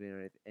UM student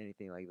or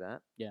anything like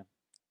that. Yeah.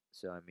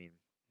 So I mean,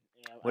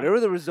 Yeah, whatever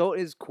the result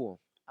is, cool.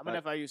 I'm an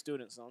FIU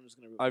student, so I'm just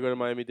gonna. I go to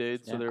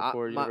Miami-Dade, so Yeah.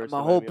 therefore my University my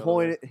of whole Miami all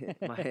point.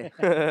 the my, way.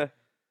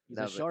 he's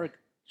No, a but- shark.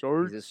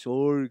 Shark. he's a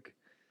shark.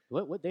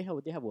 What they have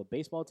a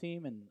baseball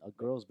team and a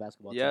girls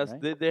basketball Yes,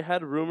 team, right? they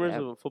had rumors Yeah.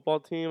 of a football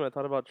team. I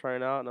thought about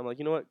trying out, and I'm like,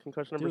 you know what?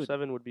 Concussion number Dude,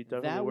 7 would be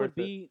definitely That worth would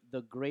be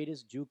the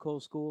greatest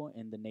JUCO school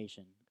in the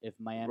nation if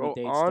Miami Bro,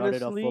 Dade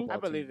started a honestly, football I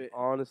believe team. it. it.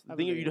 Honestly, I think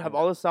believe you'd it. have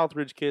all the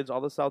Southridge kids,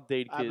 all the South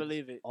Dade kids. I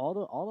believe it. All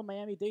the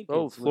Miami Dade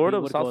Bro, kids. Florida,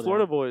 would South go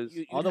Florida there. boys.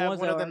 You'd All the have ones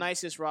one that of the are-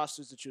 nicest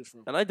rosters to choose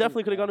from. And I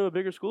definitely could have Yeah. gone to a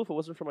bigger school if it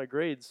wasn't for my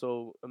grades.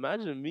 So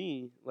imagine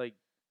me, like,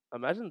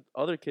 imagine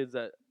other kids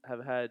that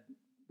have had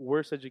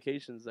worse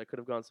educations that could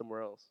have gone somewhere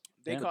else.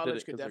 Day Yeah. College Did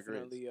it could 'cause they're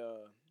definitely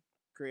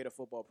create a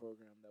football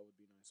program that would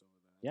be nice over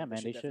there. Yeah,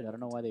 man, they should. I don't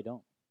know why they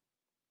don't.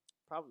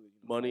 Probably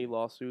Money,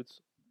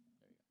 lawsuits.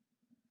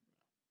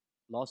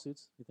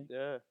 Lawsuits, you think?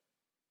 Yeah.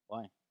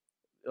 Why?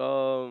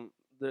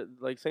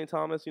 Like St.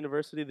 Thomas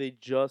University, they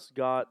just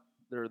got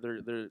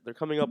they're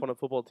coming up on a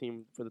football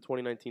team for the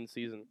 2019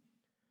 season,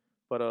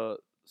 but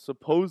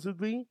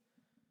supposedly,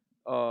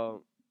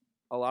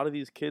 a lot of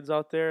these kids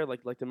out there,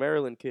 like the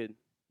Maryland kid,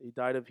 he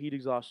died of heat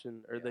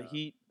exhaustion or the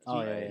heat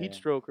heat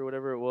stroke or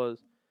whatever it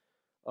was.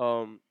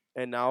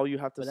 And now you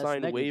have to But that's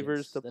sign negligence.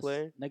 waivers to That's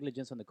play.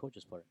 negligence on the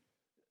coach's part.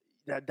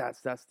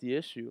 That's the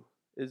issue.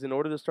 Is in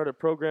order to start a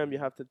program, you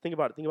have to think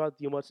about it. Think about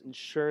how much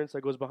insurance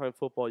that goes behind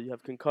football. You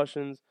have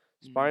concussions,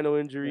 spinal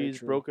injuries,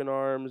 true. broken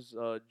arms,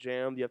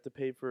 jammed. You have to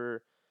pay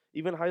for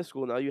even high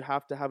school. Now you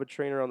have to have a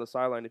trainer on the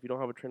sideline. If you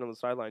don't have a trainer on the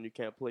sideline, you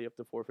can't play. You have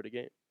to forfeit a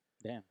game.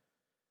 Damn.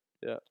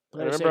 Yeah. I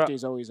Player remember safety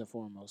is always a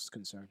foremost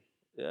concern.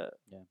 Yeah.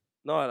 Yeah.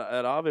 No,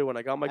 at Ave when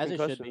I got my As it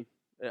should concussion,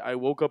 I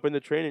woke up in the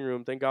training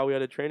room. Thank God we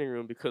had a training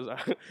room because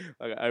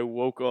I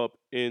woke up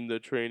in the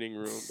training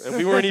room. And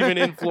we weren't even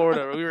in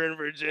Florida. We were in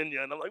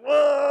Virginia. And I'm like,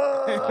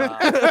 whoa!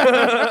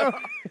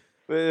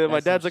 My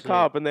That's dad's some a shit.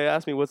 cop. And they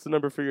asked me, what's the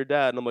number for your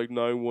dad? And I'm like,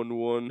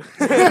 911.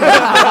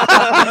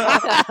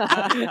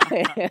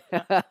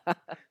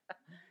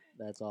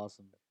 That's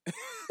awesome.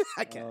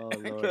 I can't. Oh, I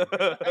Lord. can't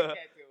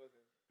deal with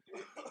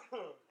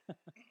it.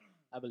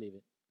 I believe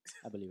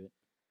it.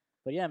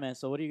 But yeah, man.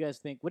 So what do you guys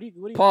think? What do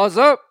you Pause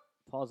up.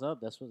 pause up?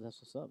 That's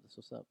what's up.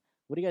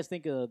 What do you guys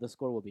think the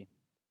score will be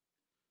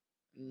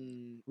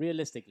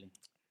realistically?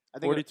 I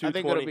think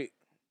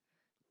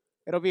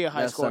it'll be a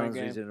high That scoring sounds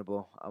game.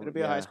 reasonable. It'll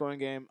be a high scoring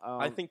game.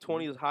 I think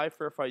 20 is high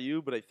for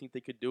FIU, but I think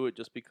they could do it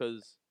just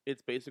because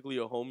it's basically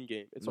a home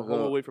game. It's a I'm home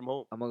gonna- away from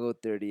home. I'm gonna go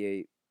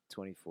 38-24.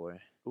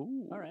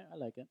 Ooh. All right, I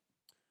like it.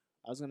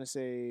 I was gonna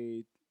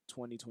say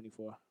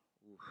 20-24.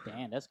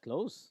 Damn, that's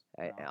close.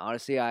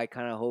 Honestly, I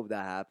kind of hope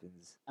that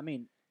happens. I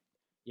mean,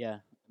 yeah,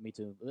 me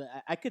too.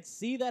 I could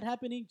see that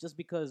happening just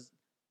because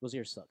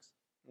Rozier sucks.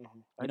 I You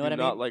know do what I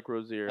not mean? like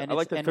Rozier. And I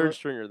like it's- the and third Ro-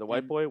 stringer, the white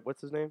and- boy.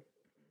 What's his name?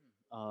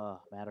 Man,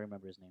 I don't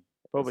remember his name.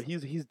 Bro, but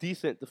he's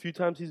decent. The few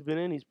times he's been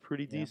in, he's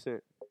pretty Yeah.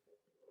 decent. I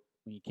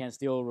mean, you can't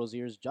steal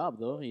Rozier's job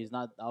though. He's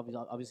not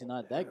obviously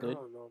not that good. I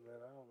don't know, man.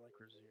 I don't like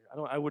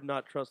Rozier. I would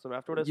not trust him.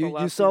 After what I saw You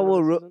last saw season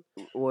what and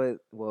this season,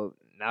 well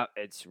now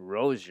it's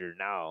Rozier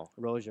now.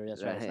 Rozier,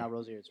 that's right. It's Right. not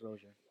Rozier, it's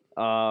Rozier.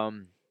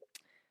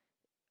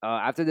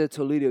 After the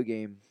Toledo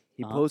game,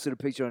 he Uh-huh. posted a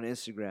picture on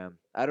Instagram.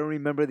 I don't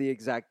remember the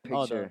exact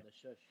Oh, picture. the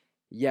shush.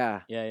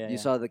 Yeah, Yeah. you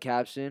saw the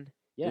caption.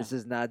 Yeah. This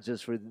is not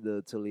just for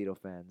the Toledo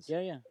fans.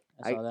 Yeah.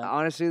 I saw that.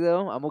 Honestly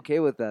though, I'm okay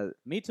with that.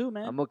 Me too,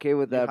 man. I'm okay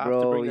with you that, have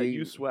bro. to bring that You-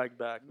 U swag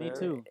back, Me man.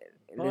 too.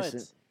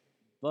 Listen,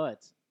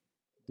 But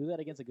do that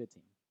against a good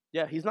team.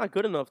 Yeah, he's not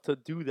good enough to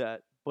do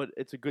that, but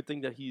it's a good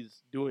thing that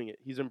he's doing it.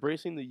 He's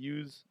embracing the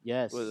U's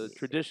Yes.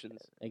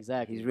 traditions.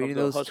 Exactly. he's reading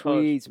the those hush hush.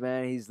 tweets,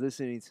 man. He's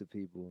listening to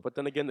people. But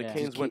then again, the Yeah.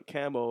 Canes Just went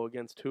camo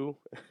against who?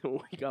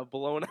 We got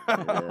blown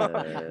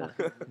out.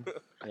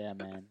 Yeah,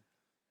 man.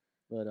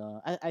 But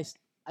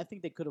I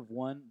think they could have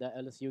won that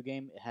LSU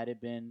game had it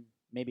been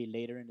maybe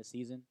later in the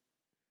season,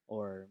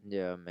 or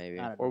Yeah, maybe.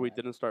 I don't Or know, we man.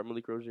 didn't start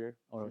Malik Rozier.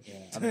 Or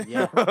yeah, I mean,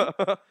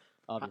 yeah,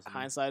 obviously.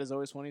 Hindsight is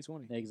always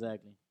 20/20.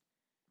 Exactly.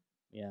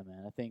 Yeah,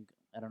 man.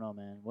 I don't know,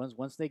 man.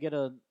 Once they get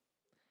a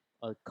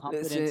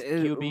competent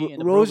Listen, QB in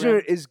the Rozier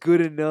program, is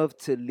good enough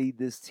to lead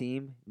this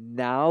team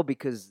now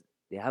because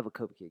they have a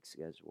cupcake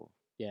schedule.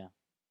 Yeah.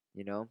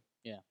 You know?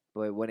 Yeah.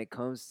 But when it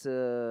comes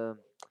to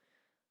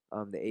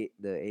the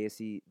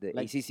ASC the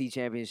Like, ACC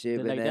championship they're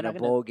and like- they're then a not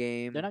gonna- bowl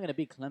game. they're not gonna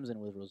beat Clemson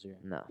with Rozier.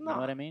 No. You know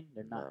what I mean?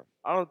 They're not. No.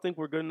 I don't think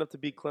we're good enough to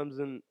beat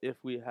Clemson if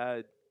we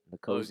had The a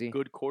cozy.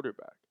 good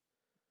quarterback.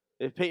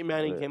 If Peyton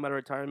Manning But- came out of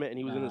retirement and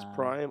he was in his Nah.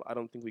 prime, I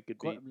don't think we could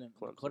beat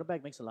Quarterback,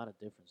 Clemson. makes a lot of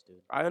difference,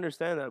 dude. I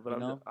understand that, but You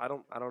know? I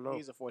don't know.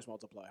 He's a force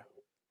multiplier.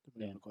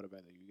 Depending Yeah. on the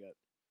quarterback that you get.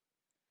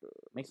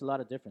 Makes a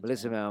lot of difference. But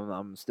listen, man,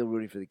 I'm still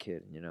rooting for the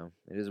kid. You know,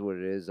 it is what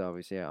it is.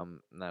 Obviously,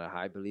 I'm not a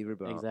high believer,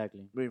 but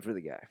Exactly. I'm rooting for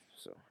the guy.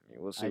 So I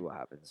mean, we'll see what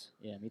happens.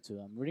 Yeah, me too.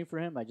 I'm rooting for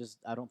him. I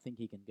don't think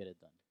he can get it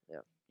done. Yeah.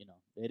 You know,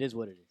 it is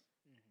what it is.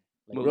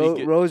 Like, Malik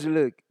it- Rozier,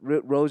 look,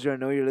 Rozier, I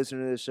know you're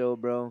listening to the show,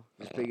 bro.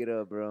 Just pick it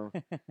up, bro.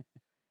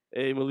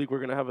 Hey Malik, we're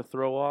gonna have a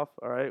throw off.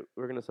 All right,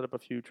 we're gonna set up a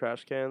few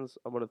trash cans.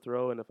 I'm gonna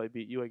throw, and if I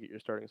beat you, I get your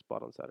starting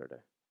spot on Saturday.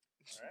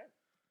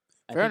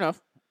 I Fair think-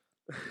 enough.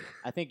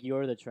 I think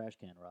you're the trash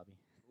can, Robbie.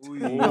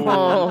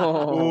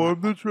 Oh, I'm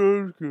the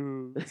trash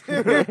can.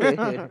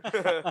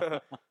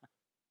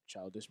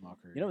 Childish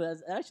mockery. You know,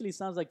 that actually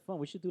sounds like fun.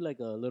 We should do like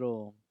a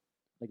little,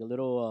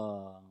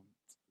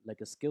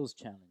 like a skills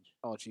challenge.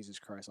 Oh Jesus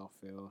Christ! I'll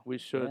fail. We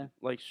should Yeah.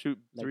 like shoot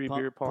Like 3 punt,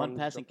 beer pong, punt,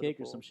 pass, and jump in the kick,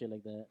 or pool. some shit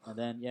like that. And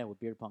then with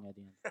beer pong at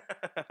the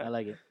end. I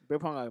like it. Beer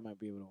pong, I might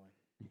be able to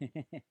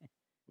win.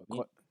 But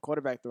Me-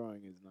 quarterback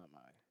throwing is not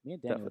mine. Me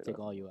and Daniel will Definitely take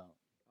not. all you out.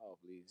 Oh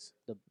please.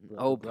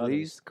 Oh, the brothers.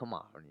 please, come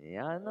on.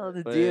 Yeah, I know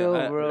the Oh, yeah, deal,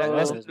 I- bro.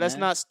 Let's man.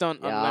 not stunt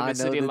Yeah, on I Lemon know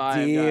City the Live,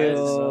 guys.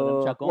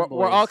 deal. Chacon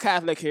We're all boys.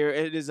 Catholic here.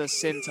 It is a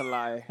sin to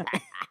lie.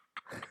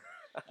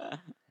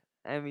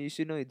 I mean, you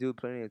should know you do it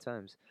plenty of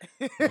times.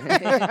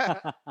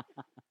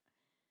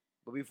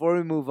 But before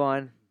we move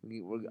on,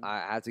 I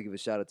have to give a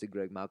shout out to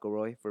Greg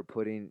McElroy for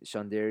putting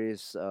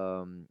Shondarius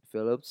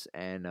Phillips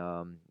and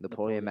Napoleon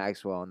Napoleon.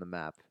 Maxwell on the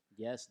map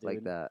Yes, dude.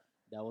 like that.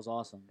 That was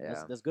awesome.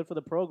 Yeah. That's good for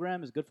the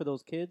program. It's good for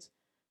those kids.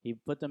 He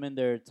put them in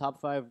their top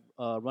 5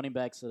 running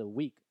backs of the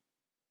week.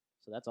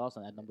 So that's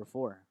awesome at number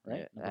 4, right?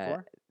 Yeah, Number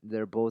 4.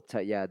 They're both.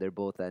 They're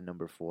both at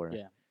number 4.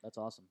 Yeah, that's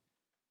awesome.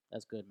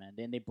 That's good, man.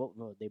 Then they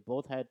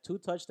both had 2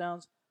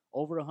 touchdowns,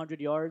 over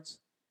 100 yards,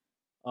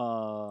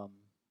 on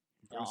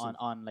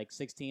like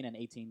 16 and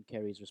 18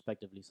 carries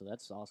respectively. So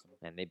that's awesome.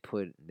 And they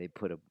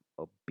put a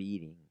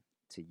beating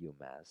to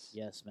UMass.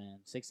 Yes, man.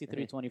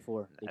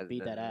 63-24. They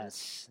beat that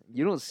ass.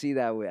 You don't see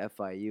that with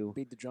FIU.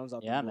 Beat the drums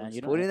out. Yeah, the man, boards.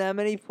 you don't- Putting that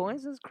many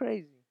points is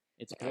crazy.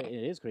 It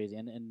is crazy.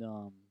 And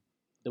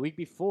the week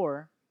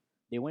before,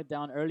 they went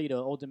down early to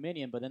Old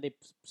Dominion, but then they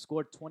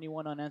scored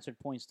 21 unanswered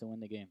points to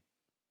win the game.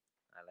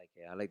 I like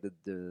it. I like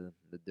the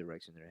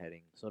direction they're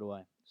heading. So do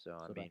I. So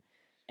I So do I. mean,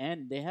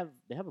 And they have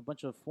a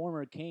bunch of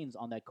former Canes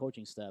on that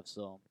coaching staff.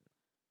 So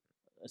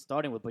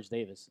starting with Butch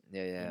Davis.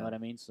 yeah. You know what I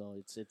mean? So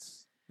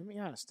it's Let me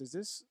ask: Does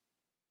this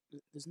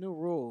new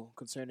rule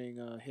concerning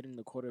hitting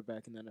the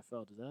quarterback in the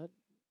NFL does that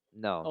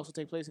No. also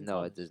take place in No,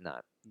 college? it does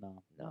not.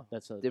 no. No.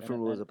 That's a Different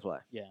and- rules and- apply.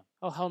 Yeah.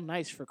 Oh, how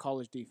nice for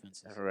college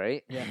defenses!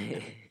 Right? Yeah.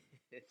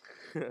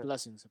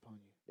 Blessings upon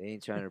you. They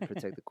ain't trying to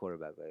protect the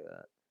quarterback like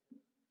that.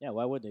 Yeah,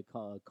 why would they?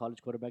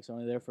 College quarterbacks are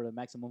only there for the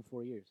maximum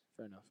 4 years.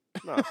 Fair enough.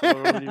 No, some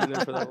are not even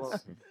there for that long.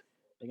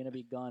 They're gonna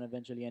be gone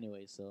eventually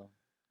anyway, so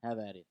have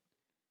at it.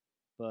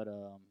 But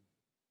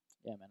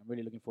yeah, man, I'm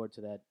really looking forward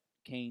to that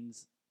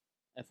Canes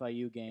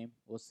FIU game.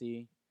 We'll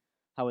see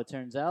how it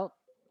turns out.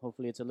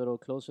 Hopefully, it's a little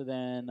closer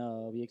than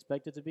we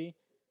expect it to be.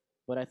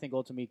 But I think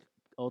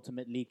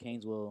ultimately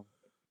Canes will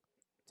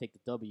take the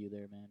W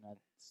there, man.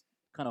 It's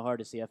kind of hard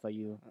to see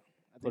FIU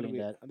pulling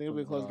that. I think it'll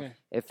be a close pulling game.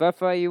 If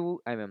FIU,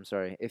 I'm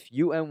sorry. If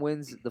UM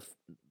wins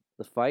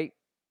the fight,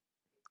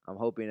 I'm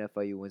hoping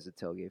FIU wins the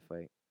tailgate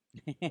fight.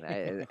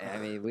 it I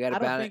off. mean, we gotta I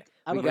don't balance. think.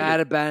 I We don't think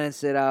gotta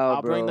balance it out,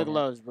 I'll bro. bring the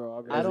gloves, bro.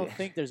 I'll bring I the don't gloves.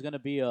 think there's gonna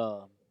be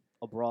a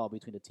brawl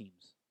between the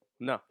teams.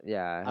 No,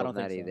 Yeah, I I hope don't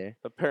not think so. either.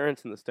 the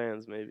parents in the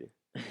stands maybe.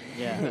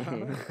 Yeah,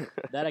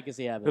 that I can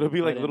see happening. It'll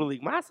be like But Little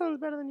League. My son's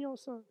better than your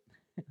son.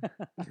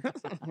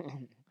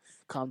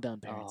 Calm down,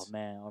 Oh parents.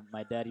 man,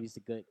 my dad used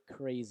to get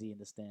crazy in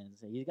the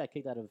stands. He got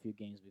kicked out of a few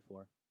games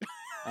before.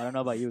 I don't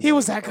know about you. He guys.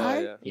 was that guy.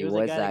 Oh, yeah. He was the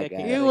guy that got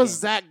kicked He out of was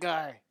games. that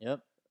guy. Yep.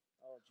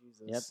 Oh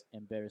Jesus.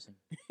 Yep. Embarrassing.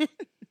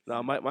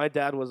 No, my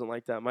dad wasn't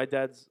like that. My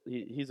dad's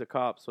he's a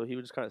cop, so he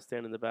would just kind of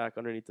stand in the back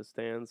underneath the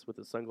stands with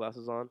his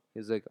sunglasses on.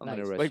 He's like, I'm Nice.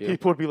 gonna arrest Like you.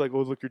 people would be like,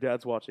 "Oh, look, your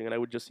dad's watching," and I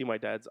would just see my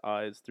dad's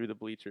eyes through the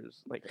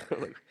bleachers, like.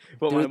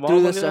 But through, my mom, through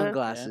on the the other hand,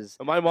 sunglasses.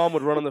 my mom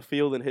would run on the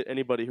field and hit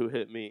anybody who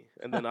hit me,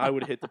 and then I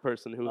would hit the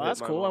person who Oh, hit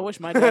that's my cool. mom. I wish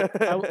my dad.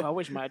 I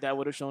wish my dad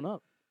would have shown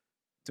up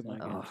to my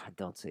Oh, game. Oh,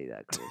 don't say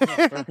that,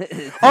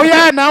 Chris. Oh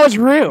yeah, now it's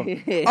real.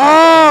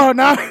 Oh,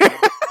 now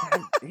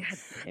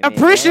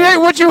appreciate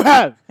what you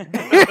have.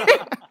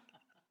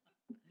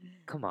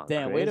 Come on,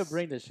 Damn, way to Chris.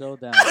 bring the show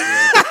down.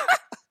 dude.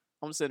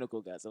 I'm cynical,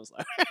 guys. I'm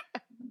sorry.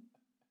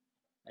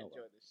 Oh, well.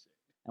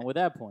 And with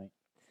that point,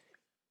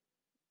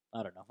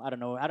 I don't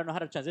know how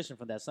to transition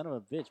from that son of a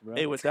bitch, bro.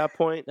 Hey, with that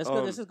point, let's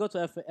just go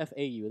to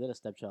FAU. They're the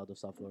stepchild of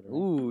South Florida. Right?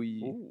 Ooh,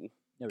 ooh,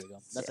 There we go.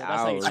 That's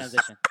how you Ouch.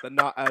 transition. the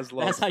not as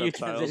low. That's how you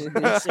stepchild.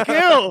 transition.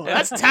 Skill.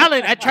 That's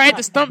talent. I tried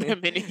to stump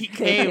him, and he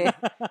came.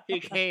 He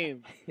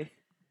came.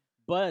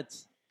 But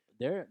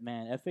they're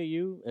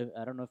FAU.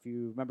 I don't know if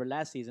you remember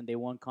last season they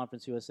won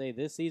Conference USA.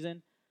 This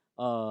season,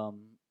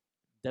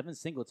 Devin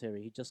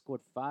Singletary, he just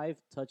scored 5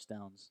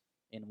 touchdowns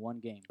in one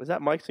game. Was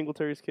that Mike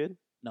Singletary's kid?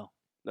 No.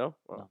 No.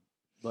 No.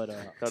 But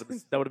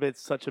That would have been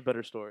such a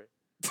better story.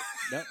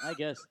 no, I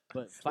guess.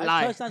 But 5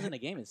 Lie. touchdowns in a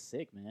game is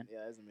sick, man. Yeah,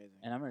 that's amazing.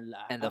 And I remember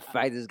And the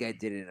fact this guy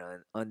did it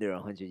on under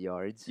 100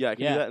 yards. Yeah, I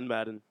can Yeah. do that in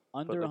Madden.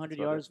 under like, 100 that's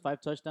about it. yards,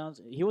 5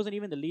 touchdowns. He wasn't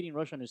even the leading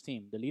rusher on his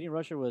team. The leading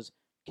rusher was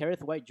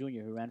Kareth White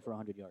Jr., who ran for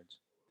 100 yards,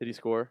 Did he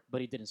score?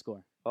 but he didn't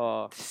score.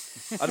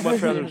 I'd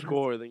much rather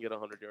score than get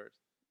 100 yards.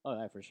 Oh,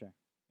 yeah, for sure.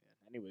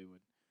 Anyway, would.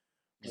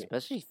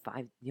 Especially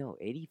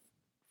 80.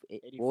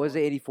 84. What was it?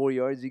 84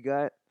 yards he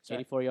got.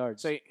 84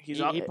 yards. So he's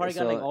he, ob- he probably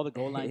got like so- all the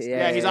goal lines.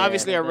 Yeah, he's yeah,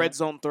 obviously yeah. a red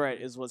zone threat.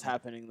 Is what's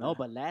happening. No, there.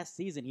 but last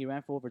season he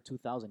ran for over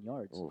 2,000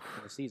 yards Oof.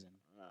 in the season.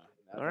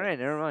 All right,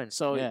 never mind.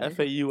 So Yeah.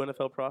 FAU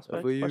NFL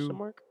prospect? FAU. Question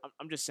mark.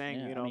 I'm just saying,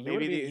 Yeah, you I know, mean,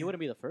 maybe he wouldn't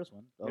be the first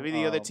one. maybe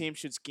the other team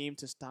should scheme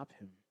to stop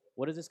him.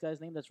 What is this guy's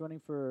name that's running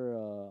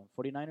for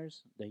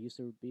 49ers? That used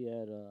to be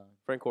at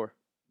Frank Gore.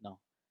 no,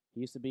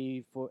 he used to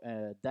be for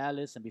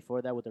Dallas, and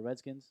before that with the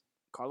Redskins.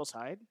 Carlos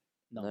Hyde.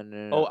 No,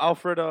 No. Oh,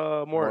 Alfred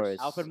Morris. Morris.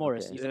 Alfred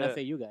Morris. Okay. He's Yeah. an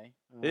FAU guy.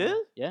 Is?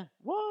 Yeah,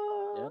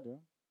 What? yeah, bro.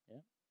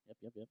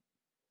 Yeah, yep.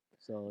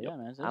 So yeah,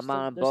 man. I'm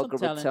on Boca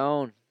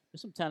Raton.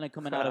 There's some talent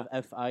coming out of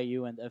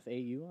FIU and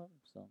FAU.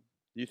 So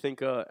Do you think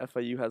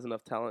FIU has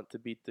enough talent to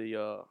beat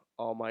the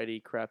almighty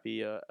crappy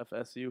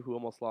FSU, who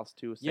almost lost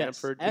to Yes,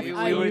 Stanford?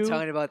 FIU We were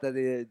talking about that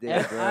the other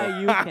day, bro.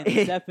 FIU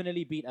can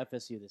definitely beat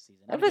FSU this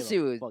season. I don't give a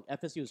FSU is- fuck.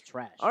 FSU is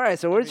trash. All right,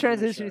 so we're Everything is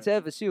transitioning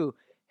trash. to FSU.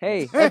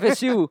 Hey,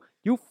 FSU,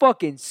 you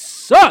fucking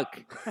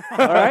suck. All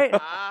right?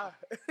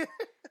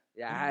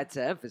 Yeah, I had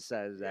to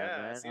emphasize that, Yeah,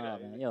 I man. see Oh,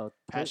 that. man. Yo,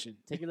 Passion.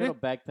 Take your little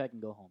backpack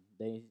and go home.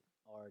 They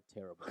are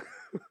terrible.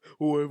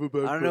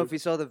 I don't know if you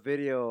saw the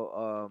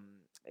video.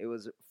 It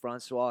was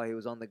Francois. He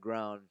was on the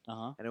ground, Uh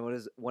huh. and it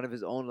was one of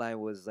his own line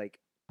was like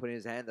putting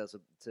his hand out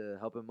to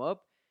help him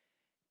up,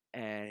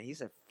 and he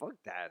said, "Fuck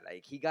that!"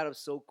 Like he got up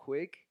so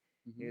quick.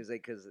 He was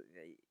like, because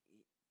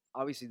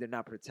obviously they're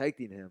not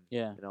protecting him.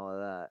 Yeah. And all of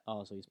that.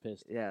 Oh, so he's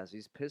pissed. Yeah, so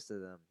he's pissed at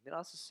them. They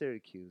lost to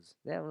Syracuse.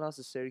 They haven't lost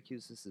to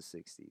Syracuse since the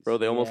 60s. Bro,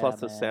 they almost Yeah, lost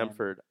to man.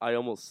 Samford. I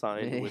almost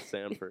signed with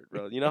Samford,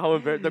 bro. You know how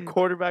the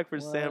quarterback for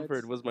What?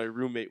 Samford was my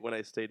roommate when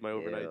I stayed my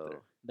overnight Yo.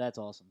 there. That's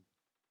awesome.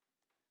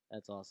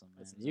 That's awesome, man.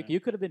 That's You insane. you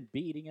could have been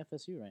beating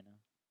FSU right now.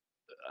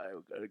 I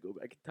gotta go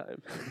back in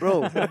time,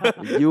 Bro,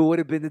 you would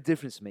have been the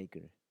difference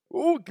maker.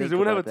 Oh, because Think they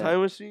wouldn't have a about that.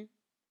 time machine.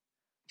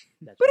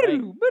 That's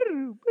right.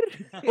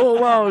 Oh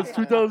wow, it's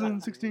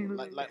 2016.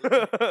 Like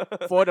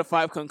 4 to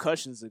 5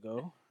 concussions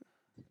ago.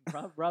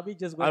 Robbie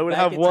just went I would back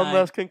have in one time.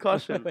 less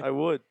concussion. Wait. I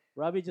would.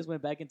 Robbie just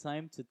went back in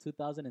time to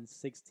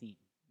 2016.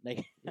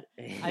 Like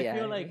I Yeah.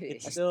 feel like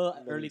it's still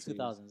Looney early Tunes.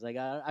 2000s. Like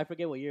I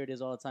forget what year it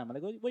is all the time.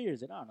 I'm like, what year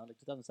is it? I don't know, like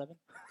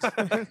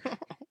 2007.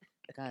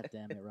 God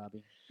damn it,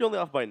 Robbie. You're only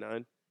off by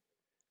 9.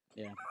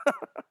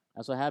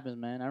 That's what happens,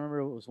 man. I remember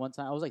it was one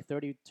time I was like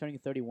 30, turning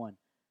 31.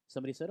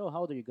 Somebody said, "Oh,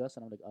 how old are you, Gus?"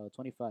 And I'm like,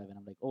 25. And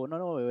I'm like, "Oh,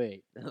 no,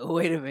 wait."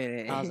 Wait a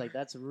minute. I was like,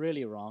 "That's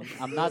really wrong.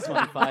 I'm not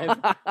 25.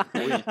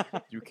 Wait,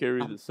 you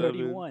carry I'm the 7.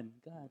 31.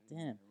 God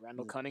damn.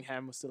 Randall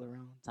Cunningham was still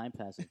around. Time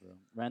passes, bro.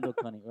 Randall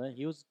Cunningham. Right?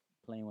 He was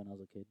playing when I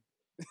was a kid.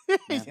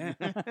 Yeah.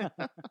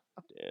 that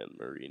Dan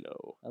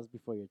Marino. was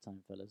before your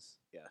time, fellas.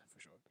 Yeah, for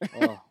sure.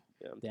 Oh,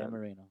 Yeah, I'm Dan 10.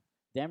 Marino.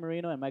 Dan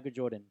Marino and Michael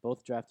Jordan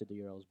both drafted the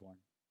year I was born.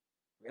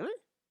 Really?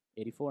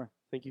 84.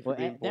 Thank you for Well,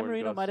 being Dan born,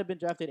 Marino Gus. might have been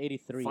drafted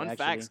 83. Fun actually.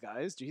 facts,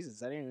 guys.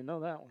 Jesus, I didn't even know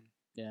that one.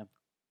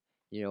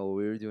 You know what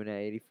we were doing at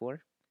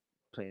 84?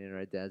 Playing in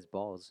our dad's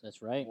balls.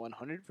 That's right.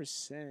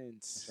 100%.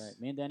 That's right.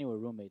 Me and Danny were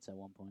roommates at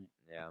one point.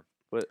 Yeah.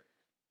 But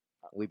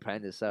We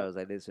planned this out. I was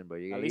like, listen, bro,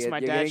 you're At gonna least get, my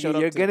you're dad gonna, showed get,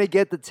 up you're to- gonna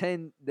get the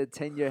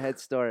 10-year head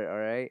start, all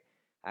right?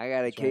 I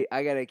That's right.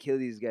 gotta kill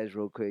these guys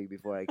real quick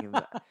before I can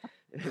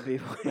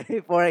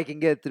before I can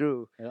get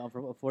through.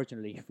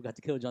 Unfortunately, you forgot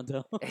to kill John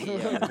Tell.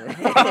 Yeah.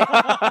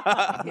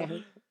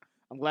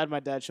 I'm glad my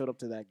dad showed up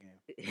to that game.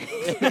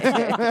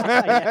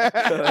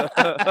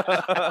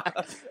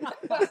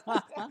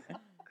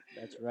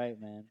 That's right,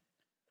 man.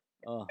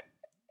 Oh.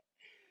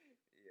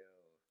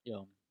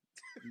 Yo.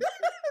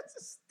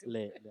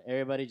 Lit.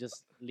 Everybody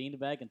just leaned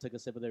back and took a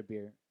sip of their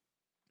beer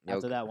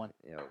after that one.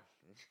 Yo.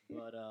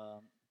 But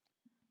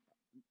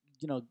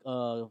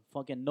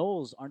fucking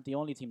Knowles aren't the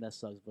only team that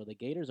sucks, bro. The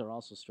Gators are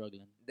also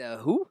struggling. The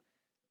who?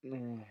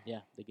 Yeah,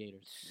 the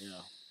Gators. Yeah.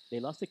 They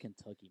lost to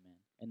Kentucky, man.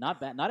 And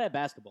not at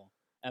basketball,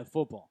 at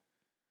football.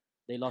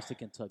 They lost to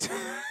Kentucky.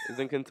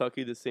 isn't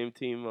Kentucky the same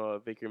team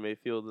Baker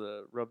Mayfield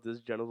rubbed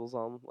his genitals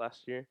on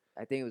last year?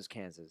 I think it was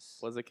Kansas.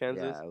 Was it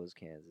Kansas? Yeah, it was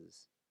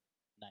Kansas.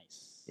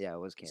 Nice. Yeah, it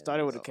was Kansas.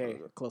 Started with a K.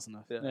 Close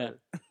enough. Yeah. Yeah.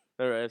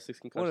 All right, I have 6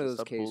 One concussions. of those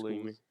Stop K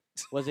bullying me.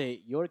 schools. Was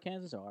it your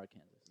Kansas or our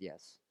Kansas?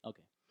 Yes.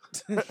 Okay.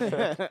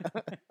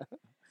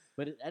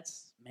 But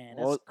that's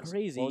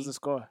crazy. What was the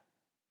score?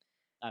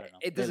 I don't know.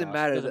 It They doesn't lost.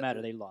 matter. Doesn't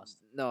matter. They lost.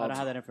 No, I don't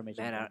have that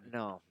information. man. in front of me.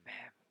 No, man.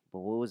 But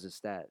what was the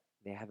stat?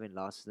 They haven't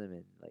lost them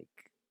in like.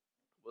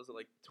 Was it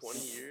like 20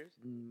 years?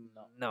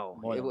 No,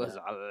 More it than was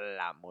that. a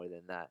lot more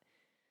than that.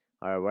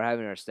 All right, we're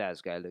having our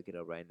stats guy look it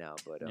up right now,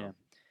 but Yeah.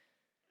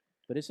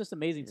 But it's just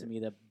amazing to me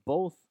that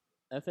both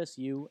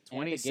FSU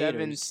and the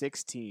Gators.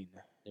 27-16.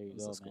 There you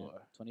was go, the man.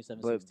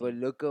 score. 27-16. but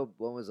look up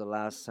when was the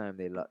last time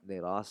they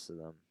lost to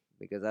them,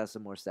 because that's a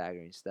more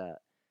staggering stat.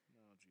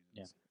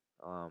 Yeah.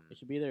 Um, It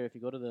should be there if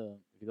you go to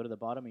the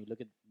bottom and you look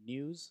at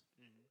news.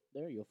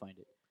 There you'll find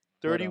it.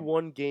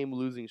 31 game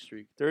losing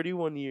streak.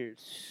 31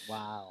 years.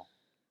 Wow,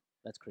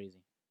 that's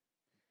crazy.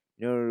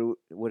 you know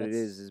what it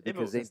That's- is Yeah, but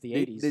because since the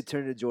they 80s.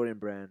 turned to Jordan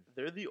Brand.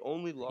 They're the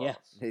only loss. Yeah.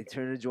 They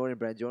turned to Jordan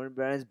Brand. Jordan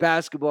Brand's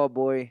basketball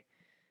boy.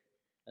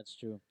 That's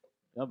true.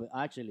 No, but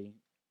actually,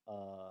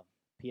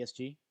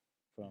 PSG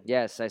from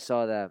Yes, I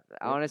saw that.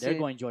 Honestly, they're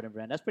going Jordan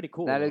Brand. That's pretty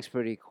cool. that though. looks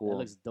pretty cool. That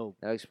looks dope.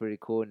 That looks pretty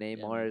cool.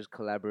 Neymar man. is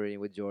collaborating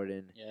with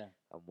Jordan. Yeah,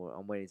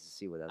 I'm waiting to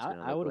see what that's I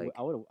gonna would look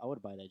like. I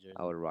would buy that jersey.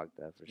 I would rock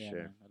that for yeah, sure.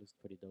 man, that looks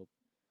pretty dope.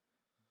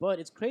 But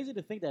it's crazy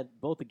to think that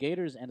both the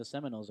Gators and the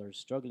Seminoles are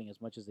struggling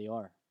as much as they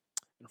are.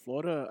 And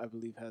Florida, I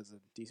believe, has a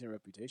decent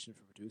reputation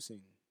for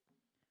producing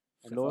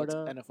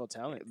Florida, NFL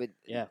talent. But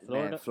Yeah, man,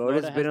 Florida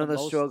Florida's has been the on the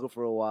most- struggle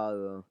for a while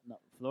though. no,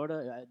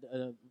 Florida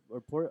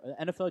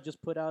NFL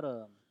just put out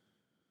a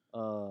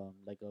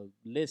like a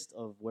list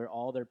of where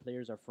all their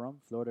players are from.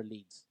 Florida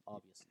leads,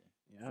 obviously.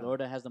 Yeah.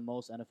 Florida has the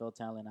most NFL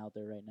talent out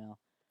there right now.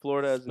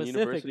 Florida as in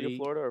University Specifically- of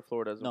Florida or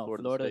Florida as in No,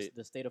 Florida Florida, State?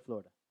 the state of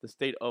Florida. The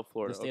state of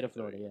Florida. The state of okay,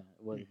 Florida,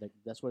 sorry. yeah.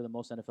 That's where the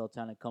most NFL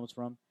talent comes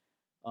from.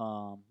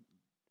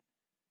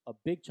 A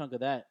big chunk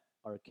of that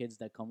are kids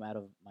that come out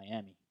of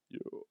Miami.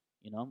 Yo.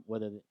 You know,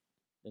 whether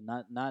they're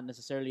not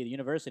necessarily the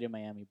University of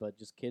Miami, but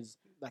just kids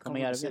That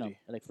coming come out from of the city.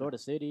 like Florida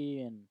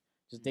City and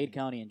just Dade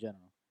County in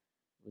general.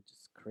 which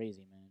is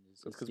crazy, man.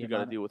 That's It's because the we got to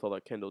amount deal with all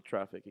that Kendall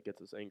traffic. It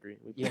gets us angry.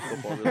 We play Yeah.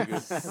 football really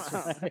good.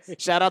 That's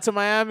right. Shout out to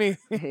Miami.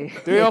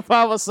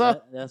 305, what's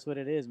up? That's what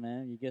it is,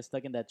 man. You get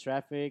stuck in that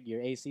traffic.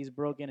 Your AC's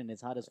broken and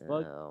it's hot as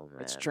fuck. Oh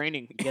man. It's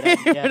training. You get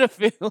out- yeah. in the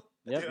field.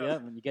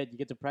 Yep. When you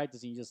get to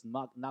practice and you just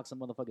knock some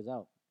motherfuckers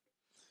out.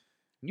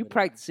 You But,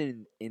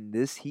 practicing in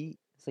this heat?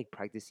 It's like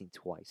practicing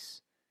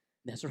twice.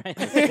 That's right.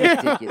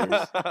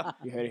 Ridiculous.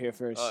 You heard it here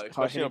first. Especially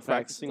Hard-hitting on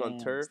practicing Damn. on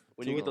turf.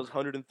 When you get Cool. those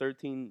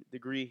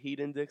 113-degree heat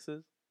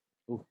indexes,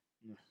 Ooh.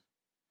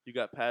 you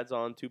got pads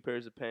on, 2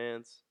 pairs of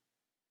pants.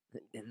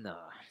 No.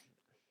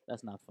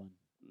 That's not fun.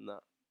 No.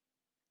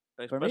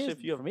 For me, Especially it's-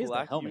 if you have for me, it's the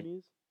black helmet.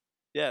 unis.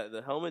 Yeah,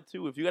 the helmet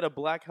too. If you got a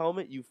black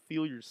helmet, you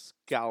feel your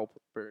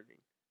scalp burning.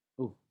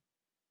 Ooh.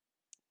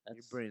 You're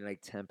That's, burning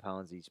like 10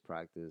 pounds each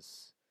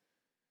practice.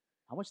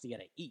 how much do you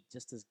gotta eat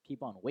just to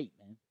keep on weight,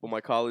 man? Well,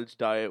 my college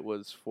diet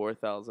was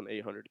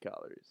 4,800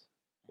 calories.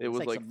 It It's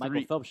was like some Michael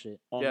 3. Phelps shit.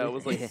 Yeah, it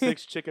was like Yeah.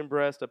 6 chicken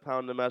breasts, a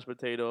pound of mashed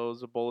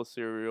potatoes, a bowl of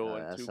cereal, Oh,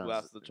 and that 2 sounds-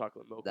 glasses of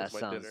chocolate milk That was my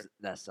sounds dinner.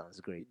 that sounds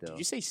great though. Did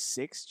you say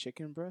 6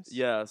 chicken breasts?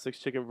 Yeah, 6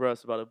 chicken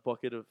breasts, about a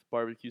bucket of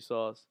barbecue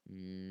sauce.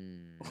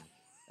 Mm.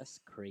 That's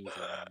crazy,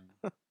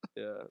 man.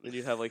 Yeah, then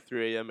you'd have like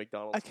 3 a.m.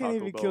 McDonald's. I can't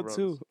Taco even Bell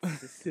kill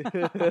runs.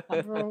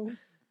 2. Bro.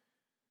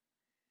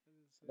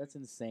 That's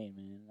insane,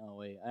 man. No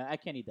way. I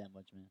can't eat that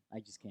much, man. I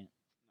just can't.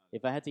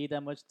 If I had to eat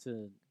that much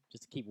to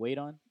just to keep weight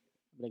on,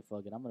 I'd be like,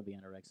 fuck it, I'm gonna be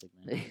anorexic,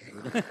 man.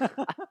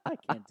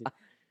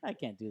 I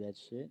can't do that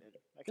shit.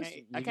 Just-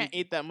 I you- can't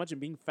eat that much,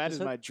 and being fat just is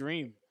hook- my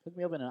dream. Hook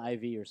me up in an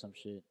IV or some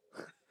shit.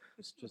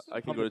 Just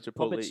I can pump go it- to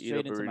pump Chipotle, it eat a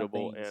straight into my burrito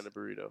bowl veins. and a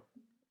burrito.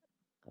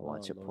 I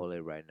want Oh, Lord.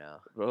 Chipotle right now.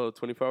 Bro,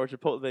 24-hour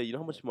Chipotle. You know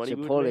how much money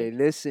we would Chipotle, make?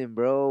 listen,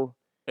 bro.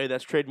 Hey,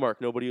 that's trademark.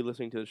 Nobody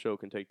listening to the show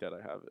can take that.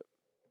 I have it.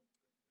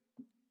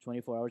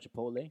 24-hour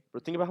Chipotle.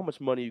 But think about how much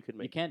money you could You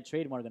make. can't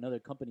trademark another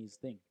company's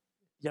thing.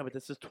 Yeah, but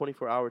this is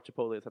 24-hour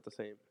Chipotle. It's not the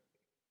same.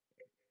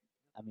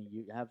 I mean,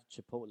 you have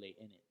Chipotle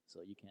in it, so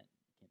you can't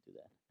do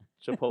that.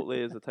 Chipotle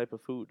is a type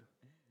of food.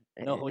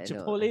 No, I know.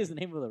 Chipotle is the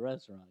name of the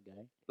restaurant,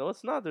 guy. No,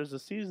 it's not. There's a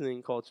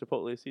seasoning called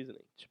Chipotle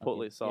seasoning.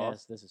 Chipotle Okay, sauce.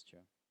 Yes, this is true.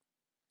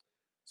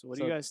 So what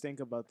do you So- guys think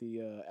about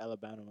the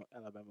Alabama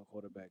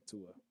quarterback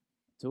Tua?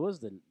 Tua's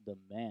the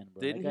man,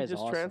 bro. Didn't that he guy's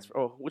just awesome. transfer?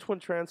 Oh, which one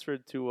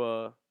transferred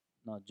to?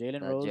 No,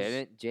 Jalen No, Rose.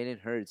 Jalen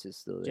Hurts is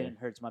still there. Jalen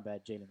Hurts, my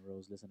bad. Jalen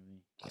Rose, listen to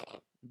me.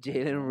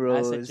 Jalen I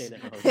Rose. said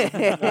Jalen Rose.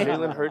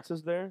 Jalen Hurts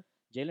is there.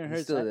 Jalen He's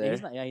Hurts, still there.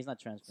 he's not. Yeah, he's not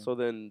transferring. So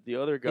then the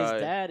other His guy.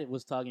 dad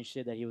was talking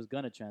shit that he was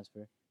gonna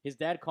transfer. His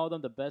dad called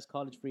him the best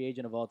college free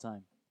agent of all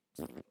time.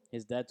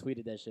 His dad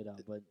tweeted that shit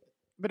out, but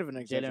Bit of an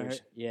Jalen exaggeration.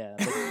 Hurts,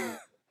 yeah,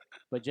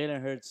 but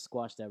Jalen Hurts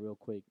squashed that real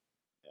quick.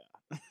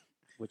 Yeah.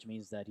 Which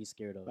means that he's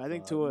scared of. But I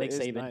think Tua Nick is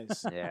Saban.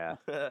 nice. Yeah.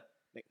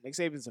 Nick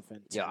Saban's a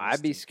fantastic. Yo,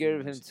 I'd be scared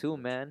of him QB. too,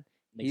 man.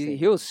 Nick Saban.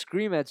 He'll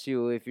scream at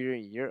you if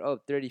you're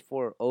up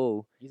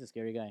 34-0 He's a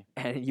scary guy.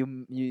 and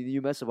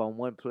you mess up on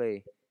one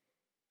play.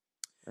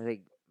 I'm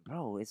like,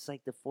 bro, it's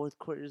like the fourth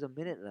quarter. There's a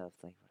minute left.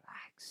 Like,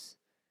 relax.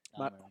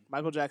 Nah, man.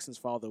 Michael Jackson's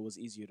father was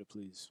easier to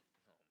please.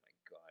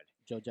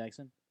 Joe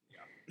Jackson.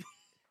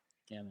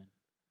 Yeah, man.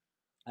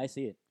 I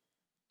see it.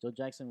 Joe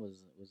Jackson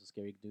was a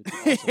scary dude. too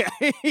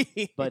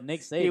also. But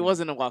Nick Saban. he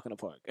wasn't a walk in the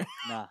park.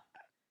 Nah.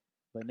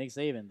 But Nick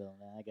Saban though,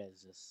 man, that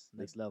guy's just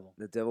next level.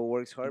 The devil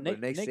works hard, but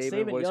Nick Nick Saban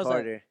Saban works yells at-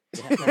 harder.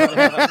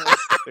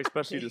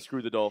 Especially to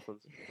screw the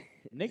Dolphins.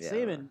 Nick Yeah.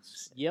 Saban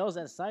yells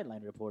at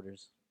sideline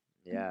reporters.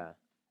 Yeah.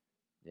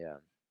 Yeah.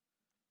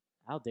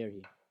 How dare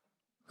he?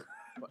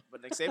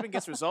 But Nick Saban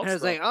gets results. And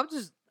it's though.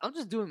 like I'm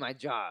just doing my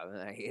job.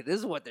 Like, this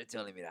is what they're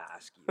telling me to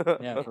ask you.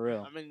 Yeah, for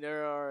real. I mean,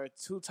 there are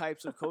two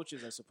types of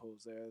coaches, I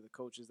suppose. There are the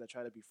coaches that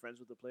try to be friends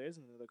with the players,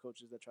 and there are the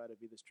coaches that try to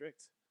be the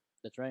strict.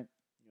 That's right.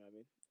 You know what I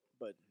mean?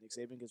 But Nick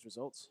Saban gets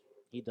results.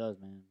 He does,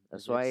 man.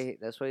 That's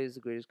It's- why he's the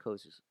greatest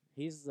coach.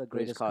 he's the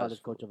greatest greatest college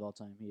college coach of all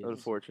time. He is.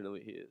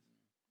 Unfortunately, he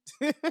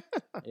is.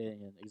 Yeah,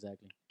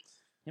 exactly.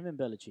 Him and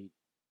Belichick.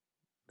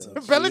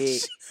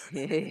 Belichick.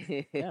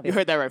 Yeah, You man.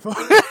 heard that right, Paul.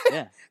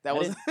 Yeah. That I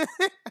was.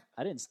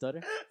 I didn't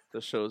stutter. The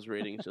show's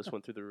ratings just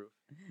went through the roof.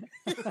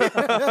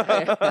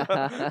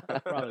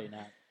 Probably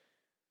not.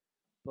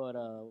 But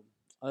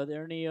are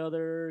there any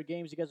other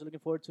games you guys are looking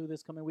forward to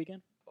this coming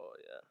weekend? Oh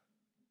yeah.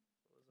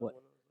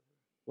 What?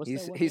 What's He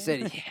that one he game?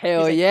 said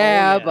hell said, "Oh,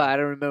 yeah, yeah." but I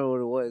don't remember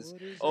what it was.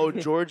 What is Oh, it?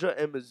 Georgia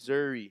and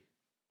Missouri.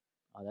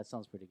 Oh, that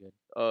sounds pretty good.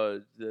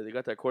 They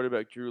got that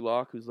quarterback Drew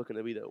Lock, who's looking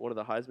to be one of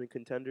the Heisman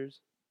contenders.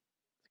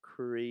 It's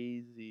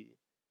crazy.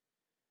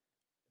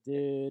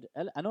 Dude,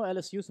 I know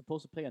LSU is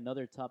supposed to play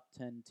another top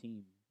 10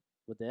 team.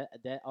 Would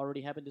that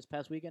already happened this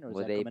past weekend, or is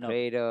Well, that coming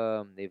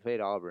they played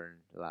Auburn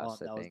up? last,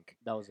 that I was, think,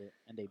 that was it,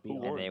 and they beat Who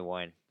and Auburn. they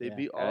won. They Yeah.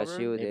 beat LSU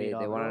Auburn. They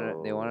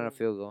beat they won on a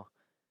field goal.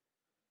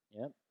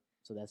 Yep.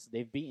 So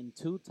they've beaten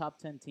two top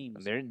 10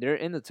 teams. They're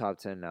in the top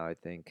 10 now, I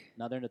think.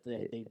 Now they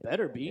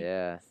better be.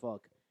 Yeah.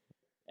 Fuck.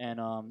 And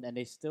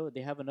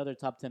they have another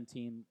top 10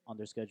 team on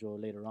their schedule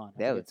later on.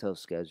 They I have a forget- tough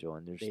schedule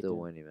and they're They still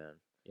do. winning, man.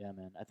 Yeah,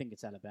 man. I think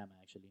it's Alabama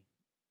actually.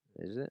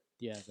 Is it?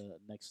 Yeah, the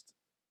next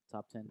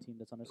top 10 team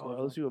that's on their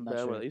Oh, schedule. LSU and Not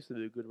Bama. sure. They used to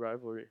be a good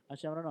rivalry.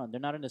 Actually, I don't know. They're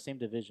not in the same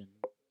division.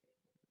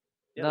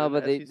 Yeah, No,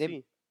 they're but in the they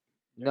SEC.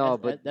 no, That's-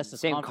 but that's the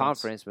same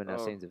conference. conference, but not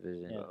Oh. same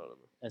division. Yeah. No, no,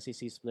 no.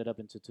 SEC split up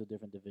into 2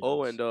 different divisions.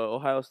 Oh, and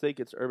Ohio State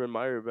gets Urban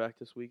Meyer back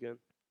this weekend.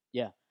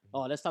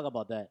 Oh, let's talk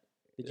about that.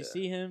 Did you Yeah.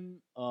 see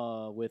him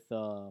with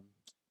that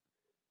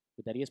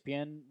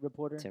ESPN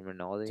reporter Tim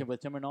Rinaldi. with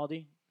Tim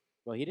Rinaldi?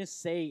 Bro, he didn't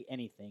say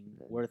anything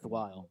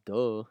worthwhile.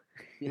 Duh.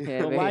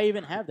 Yeah, But man. why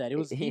even have that? It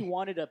was he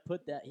wanted to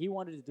put that. He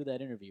wanted to do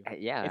that interview.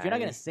 Yeah. If you're not I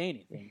gonna say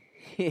anything,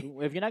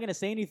 if you're not gonna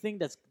say anything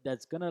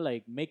that's gonna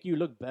like make you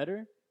look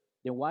better,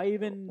 then why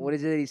even? what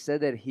is it? He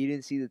said that he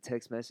didn't see the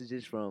text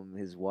messages from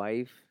his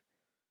wife.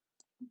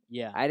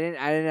 Yeah. I didn't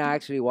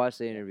actually watch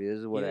the interview. This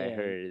is what I Yeah.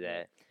 heard.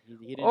 That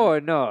He didn't, oh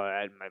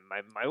no,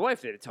 my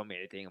wife didn't tell me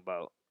anything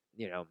about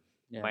yeah.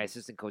 my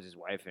assistant coach's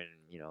wife and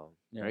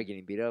Yeah. her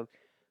getting beat up.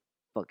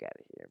 Fuck out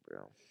of here,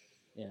 bro.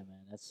 Yeah,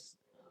 man. That's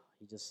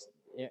he just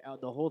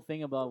the whole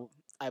thing about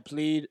I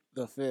plead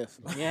the fifth.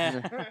 yeah.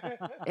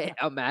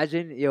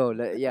 Imagine,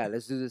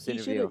 let's do this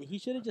interview. He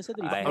should have just said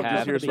that he I fucked up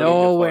have from the so no I beginning.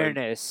 can find-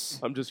 awareness.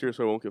 I'm just here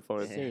so I won't get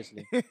fined.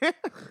 Seriously,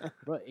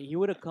 bro. He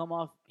would have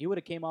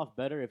came off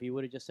better if he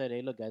would have just said,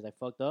 "Hey, look, guys, I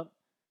fucked up.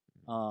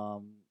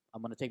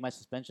 I'm gonna take my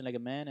suspension like a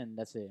man, and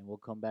that's it. And we'll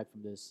come back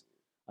from this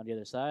on the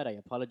other side. I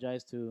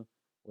apologize to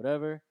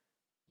whatever."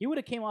 He would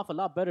have came off a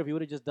lot better if he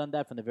would have just done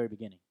that from the very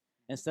beginning,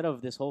 instead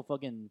of this whole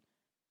fucking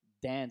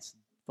dance,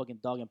 fucking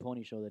dog and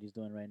pony show that he's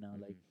doing right now.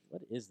 Like,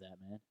 what is that,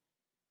 man?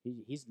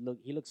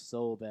 He looks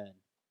so bad.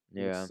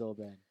 He looks Yeah. so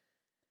bad.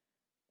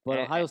 But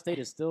Eh, Ohio State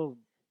is still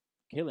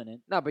killing it.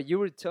 No, but you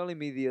were telling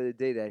me the other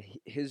day that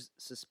his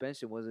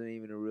suspension wasn't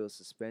even a real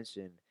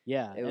suspension.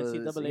 Yeah, It was-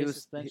 NCAA he was-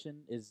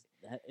 suspension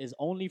is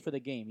only for the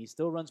game. He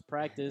still runs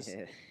practice.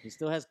 Yeah. He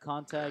still has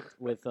contact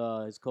with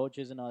his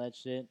coaches and all that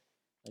shit.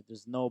 Like,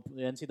 there's no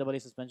NCAA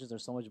suspensions are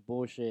so much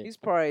bullshit. He's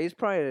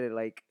probably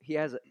like he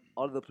has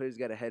all of the players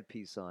got a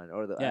headpiece on,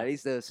 or Yeah. at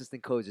least the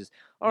assistant coaches.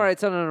 All right,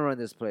 tell him to run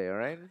this play. All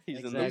right, He's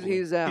in Exactly. the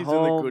he's at he's in the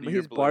home. Goodyear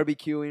He's blood.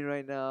 barbecuing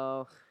right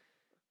now.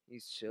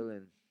 He's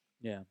chilling.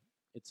 Yeah,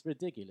 it's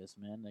ridiculous,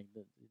 man. Like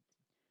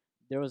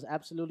there was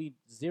absolutely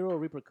zero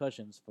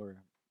repercussions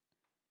for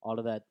all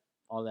that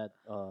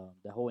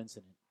the whole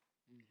incident.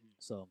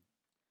 So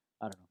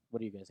I don't know. What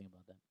do you guys think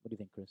about that? What do you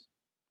think, Chris?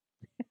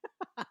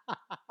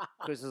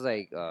 Chris is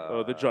like,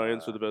 Oh, the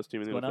Giants are the best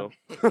team in the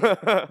What's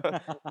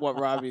NFL. What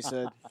Robbie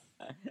said.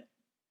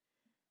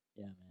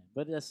 Yeah, man.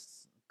 But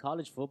that's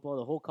college football.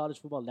 The whole college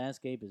football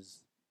landscape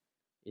is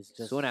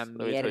just Suena Let me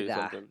tell you mierda.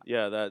 something.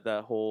 Yeah,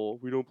 that whole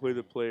we don't play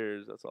the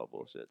players. That's all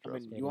bullshit. I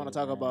Trust mean, me. you want to is,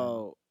 talk man.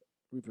 about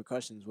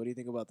repercussions? What do you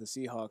think about the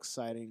Seahawks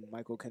citing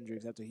Michael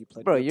Kendricks after he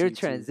played? Bro, you're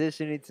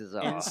transitioning to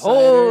a Insider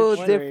whole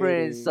trading.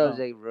 different No,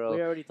 subject, we bro.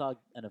 already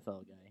talked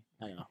NFL guy.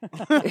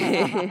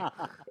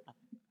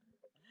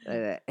 I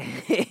know.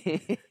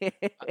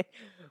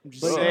 I'm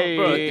just Bro, saying,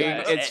 bro,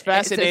 it's Since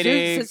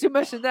fascinating. you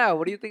mentioned that,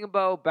 what do you think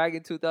about back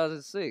in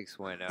 2006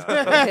 when?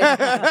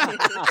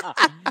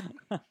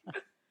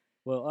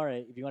 Well, all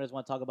right. If you guys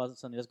want to talk about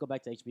something, let's go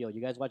back to HBO. You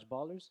guys watch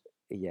Ballers?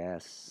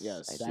 Yes.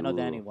 Yes. I know do.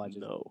 Danny watches.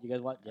 No. You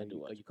guys watch? I do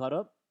watch You caught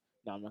up?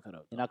 No, I'm not caught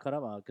up. You're not caught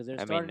up because they're I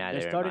mean, starting. neither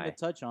They're am starting I. to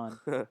touch on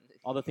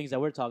all the things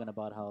that we're talking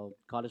about. How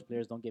college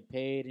players don't get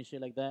paid and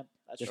shit like that.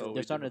 That's They're, true. they're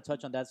We starting do. to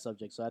touch on that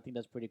subject. So I think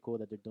that's pretty cool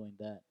that they're doing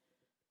that.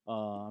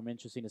 I'm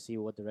interested to see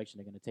what direction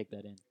they're going to take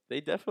that in. They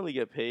definitely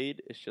get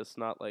paid. It's just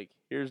not like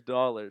here's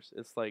dollars.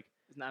 It's like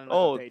It's not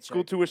oh, paycheck.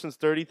 school tuition's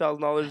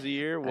 $30,000 a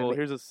year. Well, mean-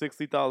 here's a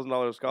 $60,000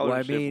 Well,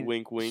 scholarship. I mean,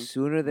 wink, wink.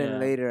 sooner than Yeah.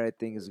 later, I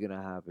think is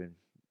gonna happen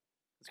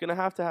It's gonna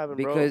have to happen,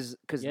 bro.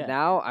 because Yeah.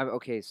 now I'm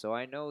okay. So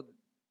I know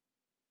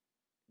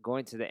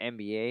going to the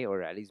NBA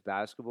or at least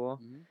basketball.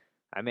 Mhm.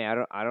 I mean,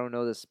 I don't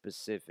know the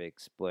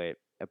specifics, but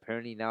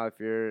apparently now if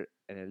you're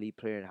an elite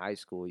player in high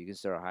school, you can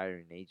start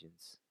hiring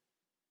agents.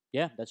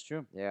 Yeah, that's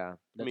true. Yeah. I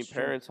mean, That's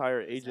true. parents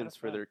hire agents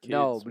for their kids.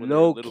 No, when they're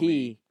low little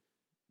key,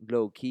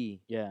 low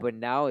key. Yeah. But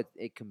now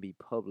it can be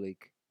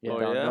public. Yeah. Oh,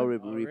 without yeah? no Oh,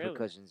 really?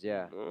 repercussions.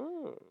 Yeah. league.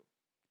 Oh.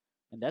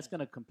 And that's going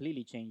to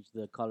completely change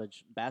the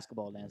college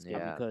basketball landscape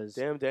Yeah. because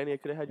Damn, Danny, I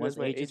could have had you Once as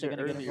my agents are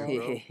agent gonna get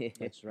earlier, bro.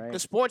 that's right. The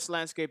sports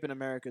landscape in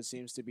America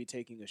seems to be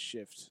taking a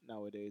shift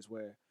nowadays,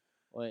 where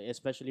Well,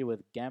 especially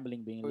with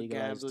gambling being with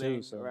legalized gambling,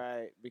 too. So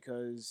right?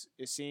 Because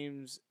it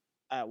seems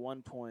at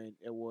one point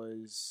it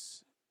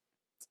was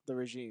the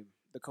regime,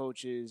 the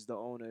coaches, the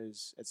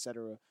owners,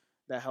 etc.,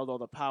 that held all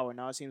the power.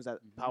 Now it seems that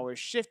Mhm. power is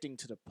shifting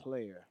to the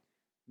player.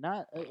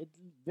 not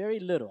very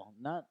little,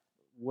 not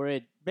where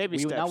it Baby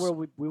steps. not where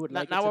we would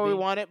Not, like not it to where we be.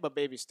 want it, but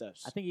baby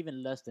steps. I think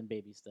even less than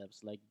baby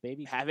steps, like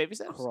baby Have baby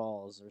steps.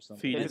 crawls or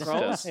something. Fetus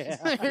crawls?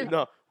 steps. Yeah.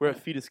 No, we're at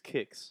fetus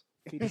kicks.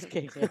 Fetus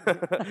cakes.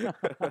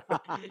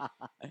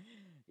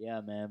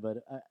 Yeah, man. But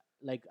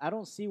I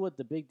don't see what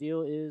the big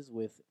deal is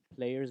with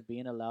players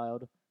being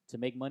allowed to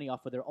make money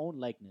off of their own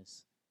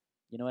likeness.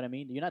 You know what I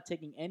mean? You're not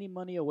taking any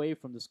money away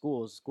from the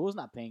schools. School's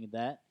not paying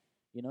that.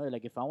 You know,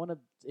 like if I want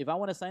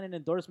to sign an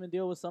endorsement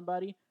deal with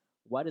somebody,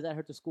 why does that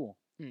hurt the school?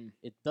 Hmm.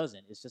 It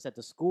doesn't. It's just that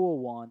the school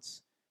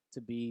wants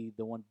to be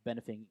the one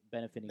benefiting.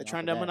 They're off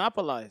trying of to that.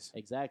 monopolize.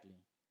 Exactly.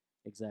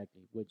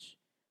 Which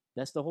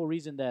that's the whole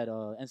reason that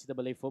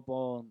NCAA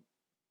football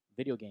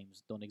video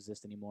games don't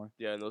exist anymore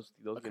Yeah, and those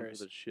A games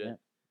curse. are shit. Yeah.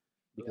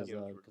 because games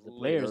were the lit.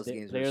 players Those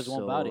games players were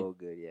won't bout it. so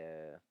good,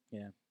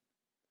 yeah.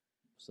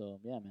 So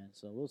yeah, man.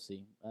 So we'll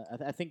see.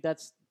 I think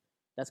that's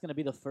gonna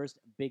be the first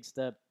big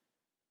step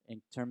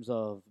in terms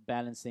of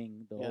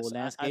balancing the whole Yes,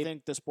 landscape. I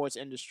think the sports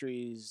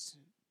industry is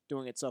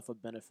doing itself a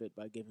benefit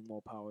by giving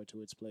more power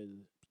to its players.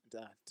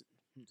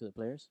 to the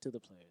players. To the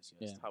players,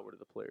 yes. Yeah. Power to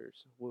the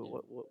players.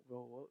 What? Yeah.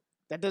 What?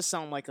 That does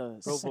sound like a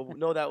Bro, but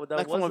no, that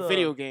like was from a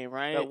video game,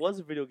 right? That was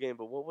a video game,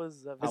 but what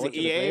was that? Is video it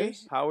game? EA?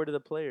 players? Power to the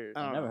players. I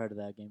I've don't never know. heard of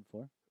that game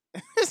before.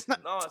 It's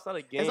not No, it's not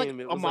a game. It's like it a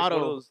was like one of motto,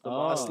 those, the a a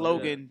motto,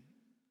 slogan, yeah.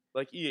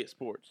 Like EA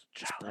Sports.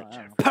 I don't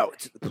know. Power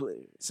to the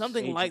players.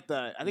 something Agent. like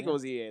that. I think Yeah. it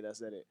was EA that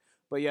said it.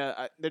 But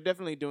yeah, they're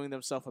definitely doing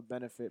themselves a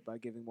benefit by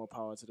giving more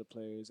power to the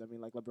players. I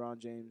mean, like LeBron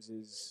James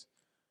is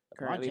LeBron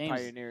currently James,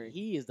 pioneering.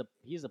 He's the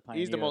pioneer.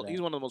 He's the of most. that.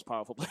 He's one of the most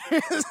powerful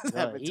players. that Bro,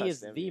 haven't he touched is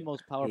them the yet.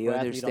 most powerful He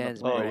athlete on the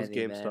understands Oh, it planet. was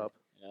branding, man. GameStop.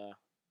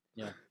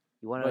 Yeah.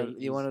 You want Bro, to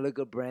he's- you want to look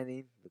up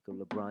branding?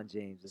 Look up LeBron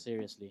James.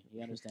 Seriously,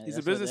 he understands. He's a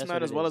That's what- that's businessman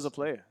what as it well is. as a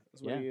player.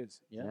 That's what Yeah. he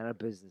is. Yeah. Not a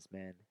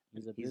businessman.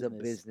 He's a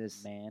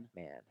business man.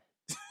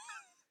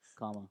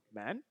 comma.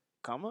 Man,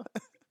 comma.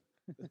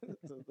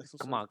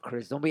 Come on,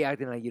 Chris. Don't be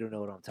acting like you don't know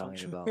what I'm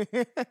talking about.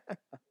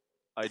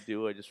 I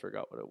do. I just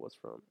forgot what it was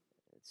from.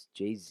 It's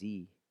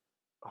Jay-Z.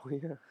 Oh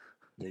yeah.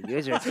 Yeah, you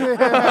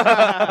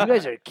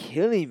guys are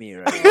killing me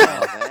right now,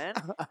 man.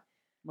 I'm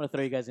gonna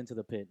throw you guys into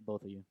the pit,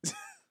 both of you.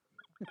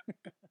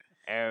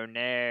 Oh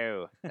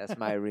no, that's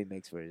my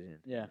remix version.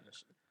 Yeah.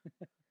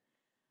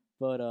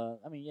 But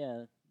I mean,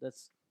 yeah,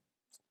 that's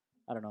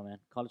I don't know, man.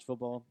 College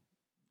football,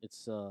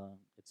 it's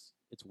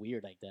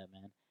weird like that,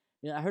 man.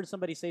 Yeah, I heard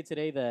somebody say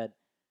today that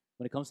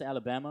when it comes to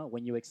Alabama,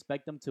 when you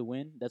expect them to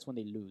win, that's when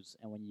they lose,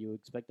 and when you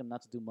expect them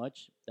not to do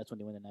much, that's when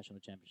they win the national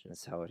championship.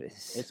 That's how it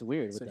is. It's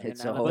weird So with you're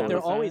It's that, a an whole- but they're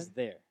Alabama always fan?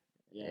 there.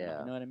 Yeah.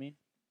 You know what I mean?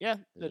 Yeah,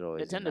 They're they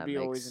always tend in to be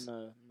that always mix. in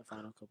the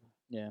final couple.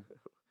 Yeah.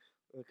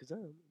 Because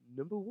I'm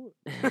number one.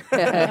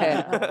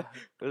 Yeah.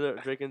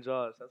 Drake and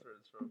Josh. That's where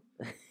it's from.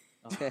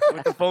 Oh,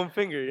 With the foam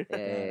finger. God,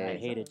 I Yeah.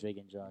 hated Drake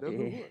and Josh.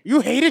 Number one.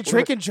 You hated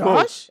Drake and Bro,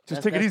 Josh?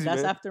 Just take it easy,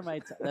 that's man. After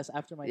my that's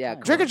after my Yeah,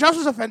 time. Drake bro. and Josh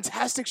was a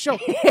fantastic show.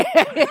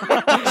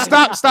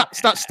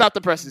 Stop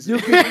the presses. you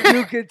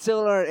could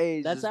tell our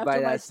age That's just after by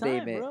my that time,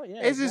 statement. bro.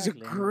 Yeah, This is a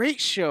exactly.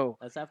 great show.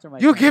 That's after my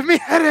You time. give me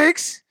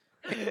headaches.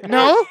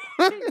 No,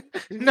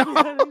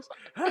 no.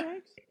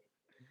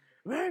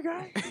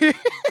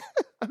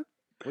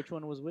 Which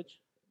one was which?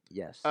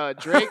 Yes.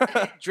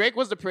 Drake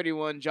was the pretty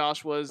one.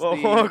 Josh was Oh,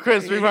 the.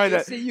 Chris, rewind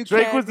that. See, you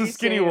Drake can't was the be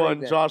skinny saying like one.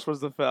 that. Josh was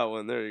the fat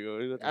one. There you go.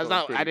 You got the I was whole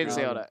not. kid I didn't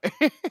say all No.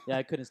 that. Yeah,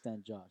 I couldn't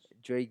stand Josh.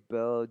 Drake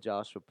Bell,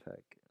 Joshua Peck.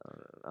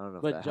 I don't know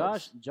if But that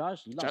Josh, helps.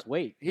 Josh, he lost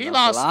weight. He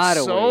lost lost a lot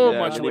of so weight. Yeah,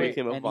 much and then he weight.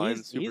 became a And Vine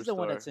he's the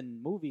one superstar. that's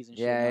in movies and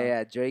shit. Yeah, now.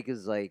 yeah. Drake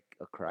is like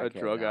a A crackhead.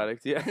 drug now.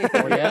 addict. Yeah.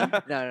 Oh, yeah?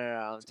 No.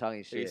 I'm talking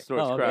He shit.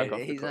 snorts Oh, crack okay. off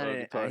the He's not.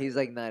 guitar. He's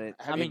like not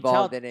I mean,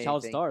 involved child, in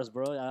child anything. stars,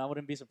 bro. I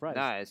wouldn't be surprised.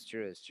 Nah, it's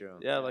true. It's true.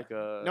 Yeah, like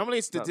Normally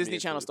it's the not Disney me,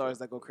 Channel it's stars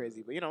that go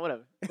crazy, but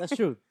whatever. That's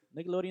true.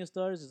 Nickelodeon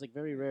stars is like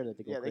very rare that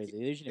they go Yeah, crazy.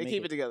 They usually They make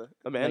keep it together.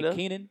 Amanda. Like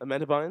Keenan,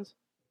 Amanda Bynes.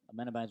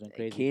 Amanda Bynes went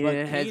Hey, crazy. Keenan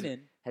but has-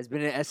 Keenan, Has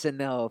been in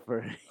SNL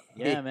for.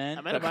 yeah, man.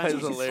 Amanda That Bynes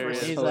guy's was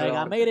hilarious. He's so like,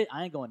 I long. made it.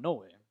 I ain't going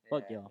nowhere.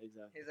 Fuck Yeah. y'all.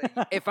 Exactly. He's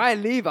like, if I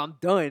leave, I'm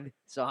done.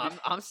 So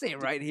I'm staying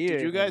right here.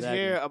 Did you guys Exactly.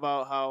 hear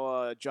about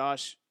how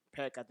Josh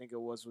Peck, I think it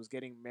was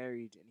getting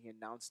married, and he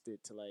announced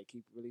it to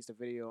he released a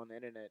video on the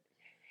internet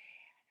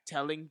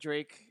telling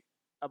Drake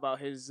about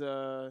his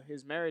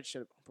marriage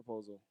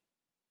proposal.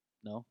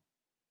 No.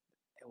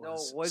 It No,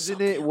 was wasn't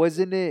so it? cute.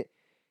 Wasn't it?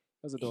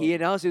 was He adorable.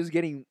 announced he was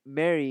getting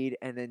married,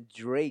 and then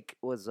Drake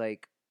was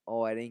like,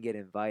 "Oh, I didn't get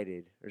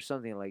invited," or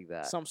something like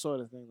that. Some sort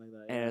of thing like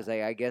that. And yeah. I was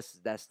like, I guess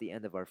that's the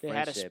end of our They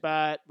had a friendship.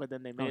 spat, but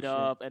then they made shit.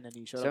 up, and then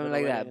he showed up. Something at the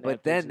like wedding that. and But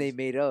had then they pictures.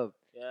 made up.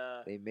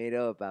 Yeah. They made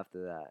up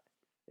after that.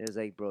 It was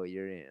like, bro,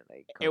 you're in.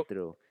 Like, come It-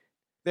 through.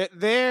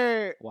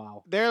 Their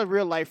Wow.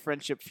 real life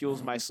friendship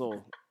fuels my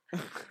soul.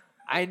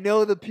 I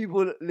know the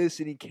people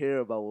listening care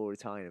about what we're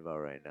talking about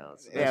right now.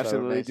 So They that's why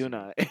we're absolutely do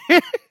mentioning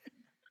not.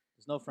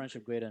 There's no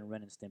friendship greater than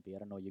Ren and Stimpy. I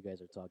don't know what you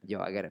guys are talking Yo,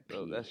 about. I gotta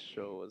Bro, pee. that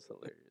show was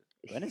hilarious.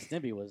 Ren and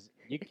Stimpy was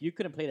you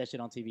couldn't play that shit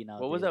on TV now.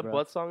 What was that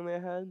butt song they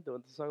had?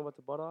 The song about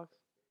the buttocks?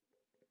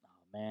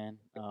 Oh, man.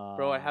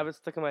 Bro, I have it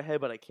stuck in my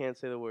head, but I can't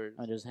say the words.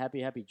 I mean, there's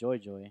Happy Happy Joy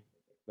Joy.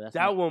 But that's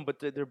That not- one, but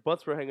their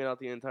butts were hanging out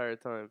the entire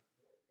time.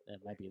 That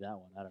might be that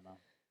one. I don't know.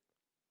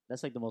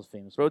 That's like the most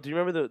famous Bro, one. do you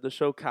remember the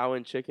show Cow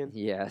and Chicken?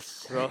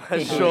 Yes. Bro,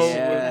 that show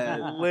Yeah.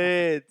 was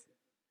lit.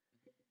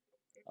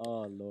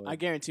 Oh, Lord. I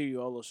guarantee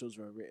you, all those shows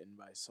were written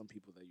by some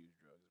people that use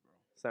drugs, bro.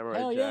 Samurai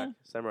Hell Jack. yeah.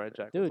 Samurai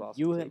Jack Dude, was awesome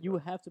you too, you bro.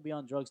 have to be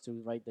on drugs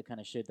to write the kind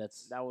of shit that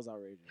was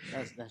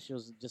outrageous. that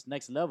show's just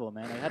next level,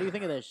 man. Like, how do you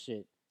think of that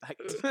shit? Like,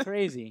 It's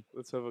crazy,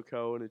 Let's have a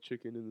cow and a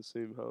chicken in the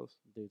same house.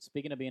 dude.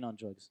 Speaking of being on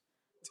drugs,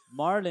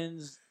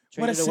 Marlins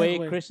What a traded away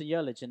segue. Christian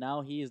Yelich, and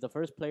now he is the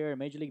first player in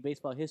Major League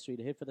Baseball history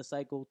to hit for the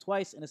cycle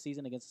twice in a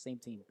season against the same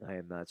team. I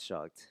am not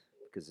shocked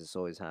because this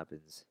always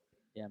happens.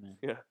 Yeah, man.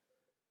 Yeah.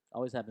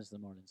 Always happens to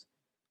the Marlins.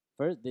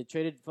 First, they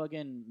traded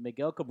fucking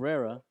Miguel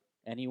Cabrera,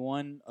 and he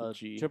won a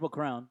G. triple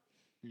crown.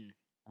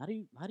 How do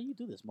you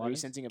do this, Are you Marlins?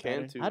 sensing a Can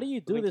pattern? too. How do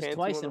you do Wasn't this Cantu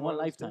twice on in the one Marlins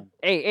too? lifetime?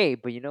 Hey,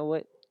 but you know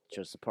what?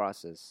 Trust the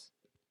process.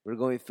 We're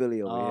going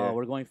Philly over Oh, here.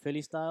 we're going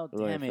Philly style. We're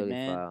going Damn it, Philly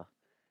man. style.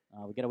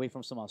 We gotta wait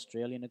for some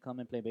Australian to come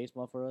and play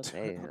baseball for us.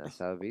 Hey, that's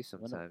how it be When,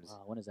 sometimes.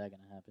 when is that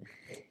gonna happen?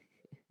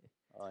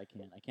 Oh, I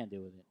can't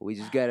deal with it. We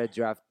just gotta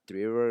draft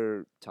 3 of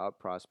our top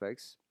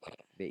prospects.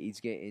 They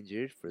each get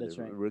injured for That's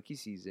the right. rookie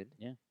season.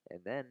 Yeah. And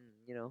then,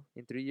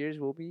 in 3 years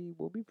we'll be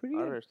pretty I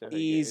don't good. understand how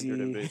you get injured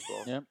in Easy.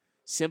 baseball. Yep,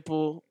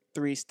 Simple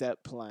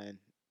 3-step plan.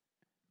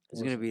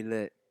 It's gonna be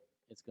lit.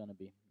 it's gonna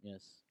be.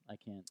 Yes, I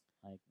can't.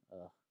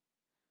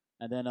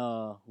 And then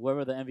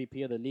whoever the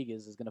MVP of the league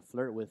is gonna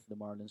flirt with the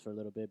Marlins for a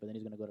little bit, but then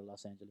he's gonna go to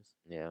Los Angeles.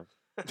 Yeah.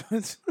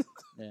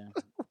 Yeah.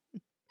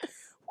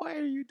 Why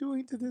are you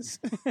doing to this?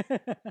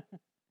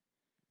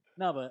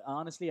 No, but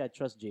honestly, I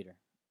trust Jeter,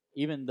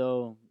 even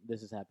though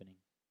this is happening.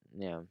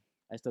 Yeah.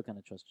 I still kind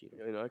of trust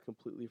Jeter. I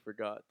completely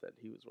forgot that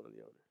he was one of the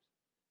owners.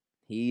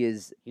 He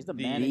is He's the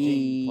The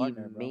managing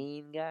partner, bro.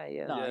 main guy.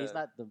 Yeah. No, Yeah.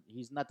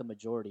 he's not the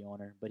majority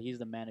owner, but he's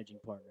the managing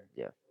partner.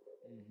 Yeah.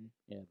 Mhm.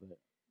 Yeah, but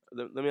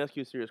Let me ask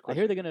you a serious I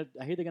question. hear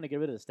they're gonna get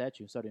rid of the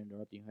statue. Sorry to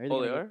interrupt you. I hear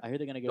Oh, they're they gonna are? I hear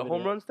they're gonna get The rid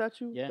home of it. run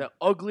statue? Yeah. That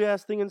ugly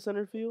ass thing in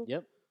center field?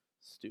 Yep.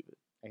 Stupid.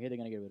 I hear they're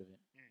gonna get rid of it.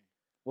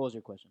 What was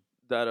your question?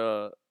 That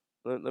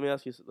let me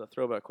ask you a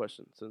throwback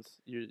question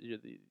since you're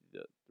the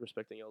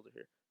respecting elder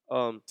here.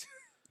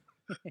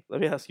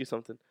 Let me ask you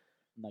something.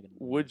 I'm not gonna.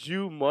 Would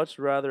you much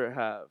rather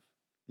have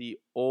the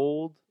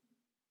old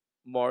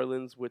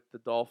Marlins with the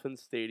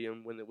Dolphins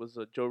Stadium when it was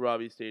a Joe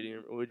Robbie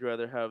Stadium, or would you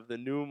rather have the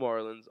new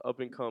Marlins up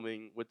and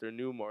coming with their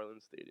new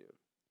Marlins Stadium?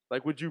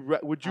 Like, would you I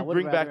would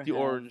bring back rather the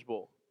have- Orange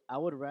Bowl? I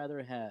would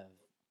rather have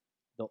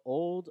the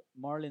old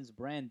Marlins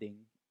branding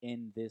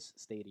in this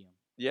stadium.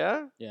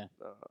 Yeah. Yeah.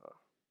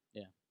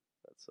 Yeah.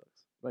 That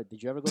sucks. Right?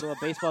 Did you ever go to a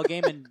baseball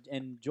game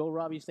in Joe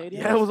Robbie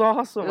Stadium? Yeah, it was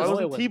awesome. I Oh, was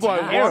it in was T-ball. I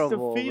walked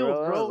terrible, the field,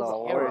 bro. That bro. It was was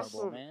the worst.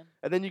 awesome. man.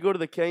 And then you go to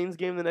the Canes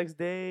game the next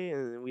day,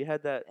 and we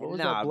had that. What was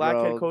Nah, that black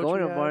bro. head coach?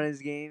 Going we to had?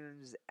 Marlins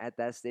games at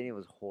that stadium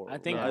was horrible. I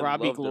think I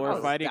Robbie loved it.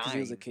 glorified I it was because he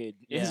was a dying. kid.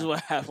 Is Yeah, what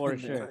happened. for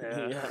sure.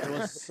 Yeah. It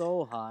was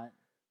so hot.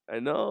 I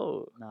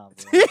know. Nah,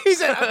 bro. He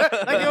said,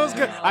 like it was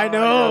good. I Oh,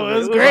 know, yeah, it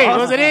was but great, awesome.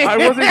 wasn't it? I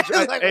wasn't. I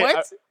was like, hey,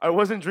 what? I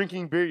wasn't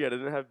drinking beer yet. I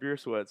didn't have beer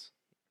sweats.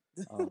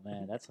 Oh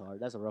man, that's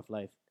hard. That's a rough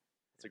life.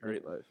 It's a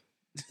great life.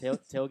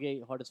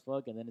 Tailgate hard as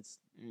fuck, and then it's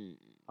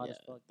hot yeah, as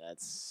fuck.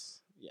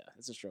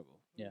 it's a struggle.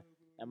 Yeah.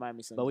 That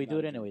Miami Suns But we is do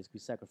not it a team. anyways. We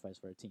sacrifice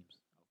for our teams.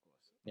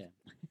 Yeah.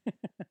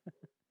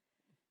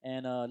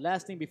 And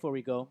last thing before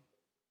we go,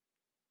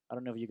 I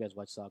don't know if you guys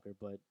watch soccer,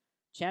 but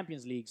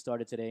Champions League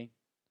started today.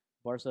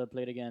 Barca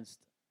played against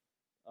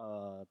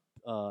what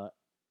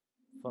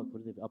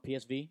did they,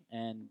 PSV,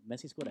 and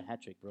Messi scored a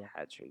hat trick, bro.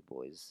 Hat trick,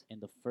 boys. In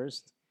the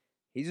first,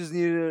 He just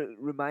needed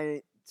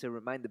to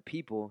remind the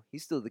people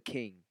he's still the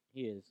king.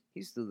 he is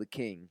He's still the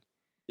king.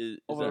 Is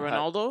Over a hat,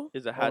 Ronaldo?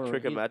 is a hat Over-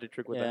 trick a he- magic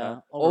trick with a yeah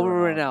hat? Over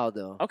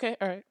Ronaldo. Okay,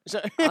 all right.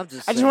 So, I'm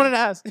just I just wanted to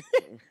saying. ask.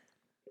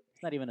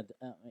 It's not even a.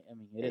 I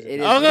mean, it is. It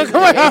a is- Oh, debate,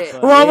 come on.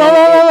 but Whoa, whoa,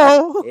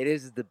 whoa, whoa, whoa. It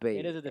is a debate.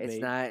 It is a debate. It's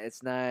not.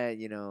 It's not.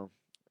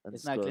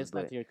 undisclosed, It's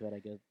not but- clear cut, I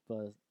guess.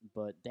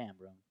 But damn,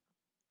 bro,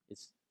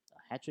 it's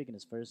a hat trick in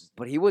his first.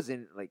 But he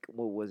wasn't like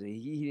what was it?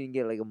 He didn't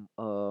get like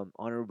a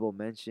honorable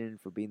mention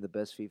for being the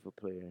best FIFA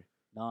player.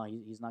 No,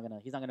 he's not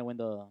gonna win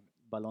the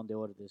Ballon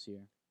d'Or this year.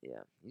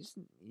 Yeah,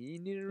 he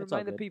needed to It's all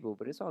remind the good. people,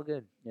 but it's all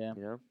good. Yeah.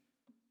 You know.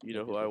 You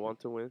know who I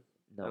want to win?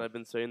 No. And I've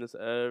been saying this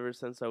ever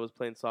since I was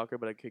playing soccer,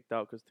 but I kicked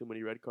out because too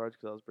many red cards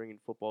because I was bringing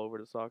football over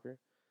to soccer.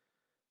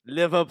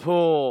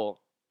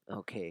 Liverpool.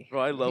 Okay. Bro,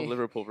 I love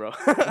Liverpool, bro.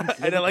 I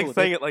didn't like Liverpool,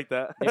 saying they- it like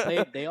that. They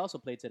played. They also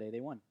played today. They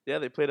won. Yeah,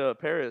 they played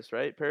Paris,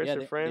 right? Paris Yeah, or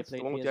they France? The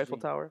played one with the Eiffel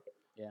PSG. Tower?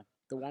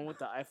 The one with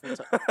the Eiffel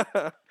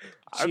Tower.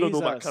 I don't know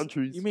about Jesus.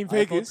 countries. You mean Eiffel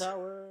Vegas?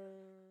 Tower.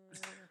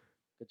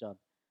 Good job.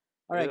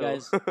 All right, Ew.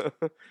 guys.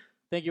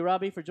 Thank you,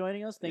 Robbie, for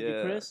joining us. Thank you,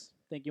 Yeah. Chris.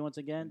 Thank you once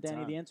again,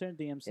 Danny the intern,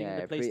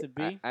 DMC, the place to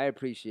be. I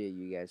appreciate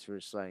you guys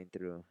for sliding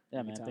through. Yeah,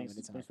 man. Anytime, Thanks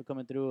anytime. for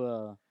coming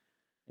through.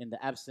 In the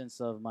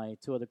absence of my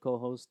two other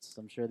co-hosts,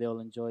 I'm sure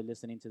they'll enjoy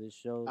listening to this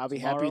show. I'll be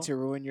tomorrow. happy to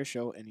ruin your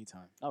show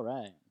anytime. All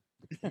right.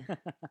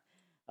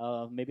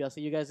 Maybe I'll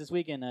see you guys this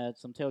weekend at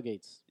some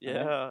tailgates. All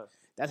right? Yeah.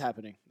 That's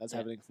happening. That's Yeah.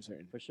 happening for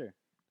certain. For sure.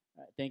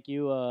 All right. Thank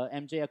you,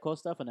 MJ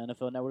Acosta from the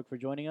NFL Network for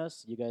joining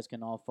us. You guys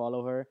can all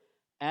follow her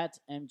at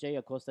MJ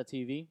Acosta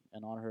TV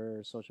and on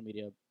her social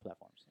media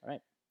platforms. All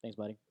right. Thanks,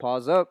 buddy.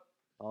 Pause up.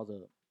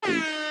 Pause up.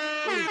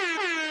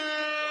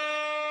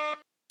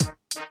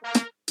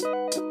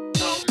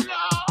 Oh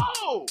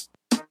no!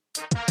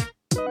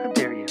 How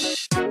dare you?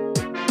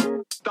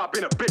 Stop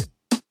being a bitch.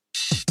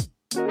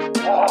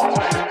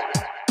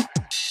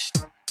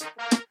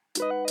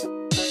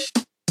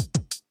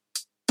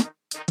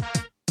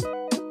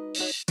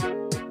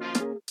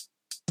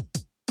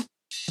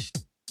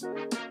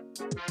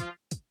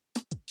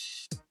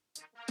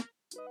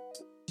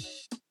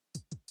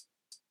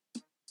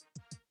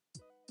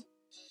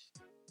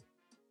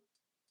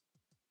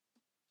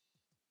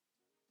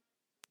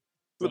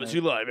 Lemon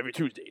City Live every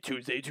Tuesday.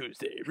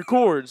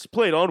 Records,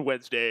 played on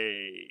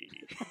Wednesday.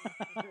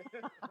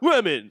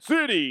 Lemon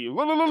City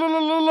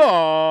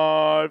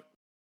Live.